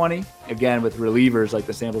 2020, again with relievers, like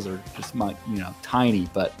the samples are just tiny,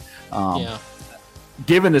 but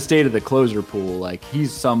given the state of the closer pool, like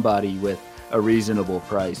he's somebody with a reasonable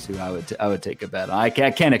price who I would take a bet on. I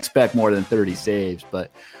can't expect more than 30 saves,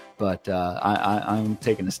 but I'm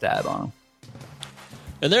taking a stab on him.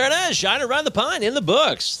 And there it is, Shiner Ride the Pine in the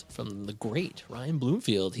books from the great Ryan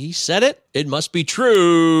Bloomfield. He said it. It must be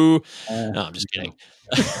true. No, I'm just kidding.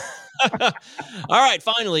 All right,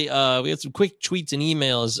 finally, we had some quick tweets and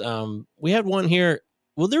emails. We had one here.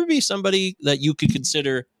 Will there be somebody that you could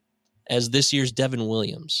consider as this year's Devin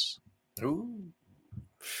Williams? Ooh.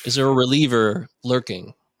 Is there a reliever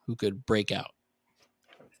lurking who could break out?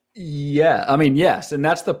 Yeah, I mean, yes, and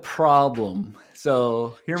that's the problem.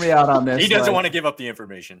 So hear me out on this. He doesn't want to give up the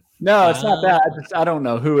information. No, it's not that. I don't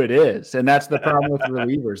know who it is, and that's the problem with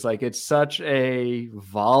relievers. Like it's such a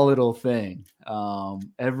volatile thing.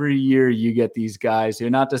 Every year you get these guys who,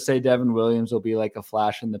 not to say Devin Williams will be like a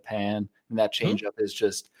flash in the pan, and that changeup is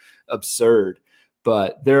just absurd.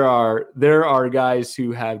 But there are guys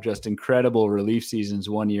who have just incredible relief seasons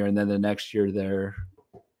one year, and then the next year they're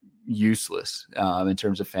useless in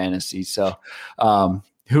terms of fantasy. So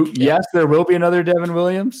yes, there will be another Devin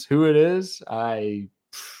Williams. Who it is, I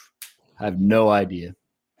have no idea.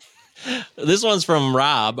 This one's from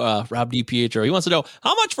Rob DiPietro. He wants to know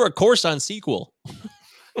how much for a course on sequel.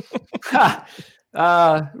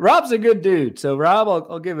 Rob's a good dude. So Rob,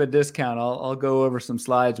 I'll give a discount. I'll go over some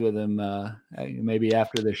slides with him maybe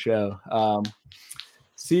after the show.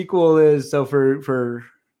 Sequel is so for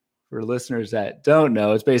listeners that don't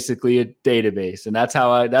know, it's basically a database, and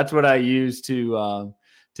that's what I use to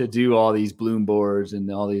do all these Bloom boards and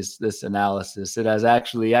all this analysis. It has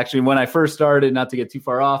actually when I first started, not to get too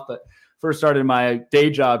far off, but first started my day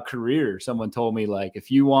job career, someone told me, like, if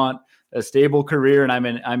you want a stable career, and I'm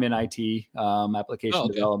in IT, application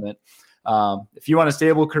development. If you want a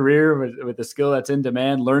stable career with a skill that's in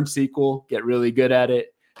demand, learn SQL, get really good at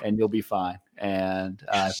it, and you'll be fine. and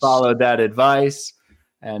I followed that advice.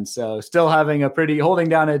 And so still holding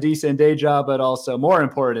down a decent day job, but also more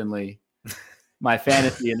importantly, my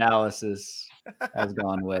fantasy analysis has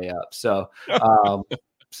gone way up. So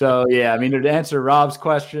yeah, I mean, to answer Rob's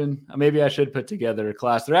question, maybe I should put together a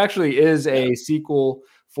class. There actually is a sequel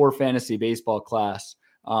for fantasy baseball class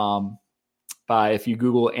by, if you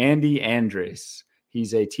Google Andy Andres.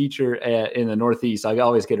 He's a teacher in the Northeast. I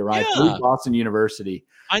always get it right. Yeah. Boston University.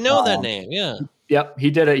 I know that name. Yeah. Yep. He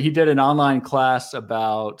did an online class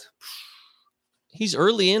about. He's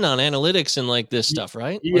early in on analytics and like this stuff,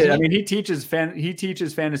 right? Yeah. I mean, he teaches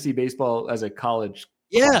fantasy baseball as a college.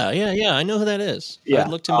 Yeah. I know who that is. Yeah. I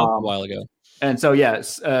looked him up a while ago. And so,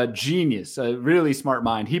 yes, genius, a really smart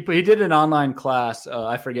mind. He did an online class.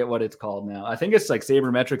 I forget what it's called now. I think it's like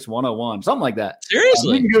Sabermetrics 101, something like that.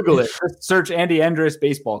 Seriously? You can Google it. Just search Andy Andres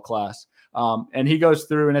baseball class. And he goes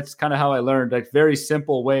through, and it's kind of how I learned, a very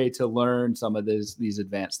simple way to learn some of these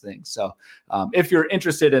advanced things. So if you're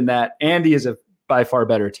interested in that, Andy is a by far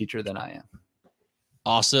better teacher than I am.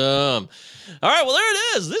 Awesome. All right, well, there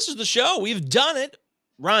it is. This is the show. We've done it.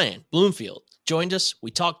 Ryan Bloomfield joined us.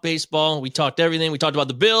 We talked baseball. We talked everything. We talked about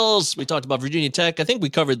the Bills. We talked about Virginia Tech. I think we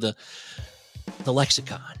covered the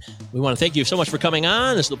lexicon. We want to thank you so much for coming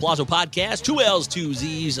on. This is the Palazzo Podcast. 2 L's, 2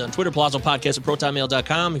 Z's on Twitter, Palazzo Podcast at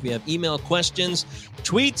protonmail.com. If you have email questions,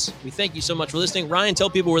 tweets, we thank you so much for listening. Ryan, tell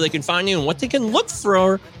people where they can find you and what they can look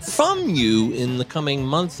for from you in the coming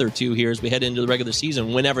month or two here as we head into the regular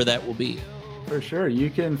season, whenever that will be. For sure. You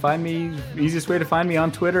can find me, easiest way to find me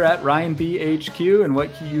on Twitter at RyanBHQ. And what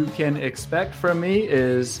you can expect from me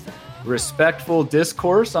is respectful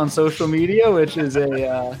discourse on social media, which is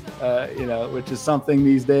which is something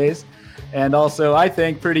these days. And also, I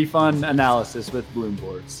think, pretty fun analysis with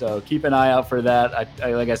Bloomboard. So keep an eye out for that.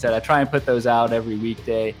 I like I said, I try and put those out every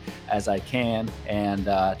weekday as I can, and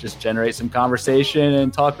just generate some conversation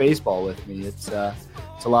and talk baseball with me. It's a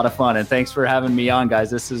lot of fun, and thanks for having me on,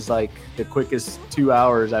 guys. This is like the quickest 2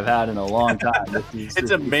 hours I've had in a long time.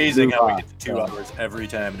 It's amazing how we get to 2 hours every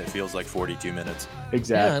time, and it feels like 42 minutes.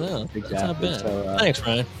 Exactly. Yeah, I know. Exactly. That's not bad. So, thanks,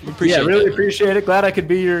 Ryan. We appreciate really appreciate it. Glad I could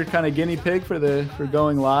be your kind of guinea pig for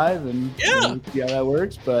going live and see how that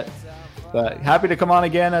works. But happy to come on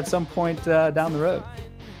again at some point down the road.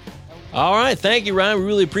 All right. Thank you, Ryan. We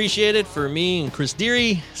really appreciate it. For me and Chris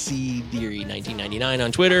Deary, CDeary1999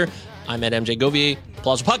 on Twitter. I'm at MJ Govier,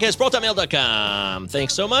 Palazzo Podcast, protonmail.com.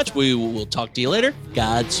 Thanks so much. We will talk to you later.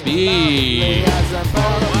 Godspeed.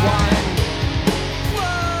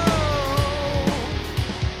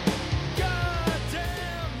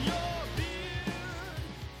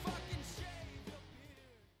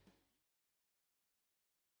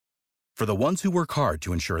 For the ones who work hard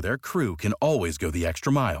to ensure their crew can always go the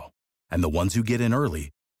extra mile, and the ones who get in early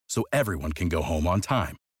so everyone can go home on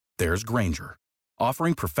time, there's Grainger,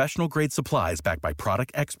 offering professional-grade supplies backed by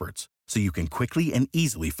product experts so you can quickly and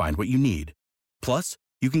easily find what you need. Plus,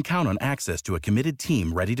 you can count on access to a committed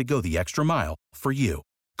team ready to go the extra mile for you.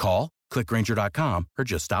 Call, click Grainger.com, or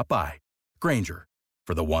just stop by. Grainger,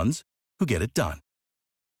 for the ones who get it done.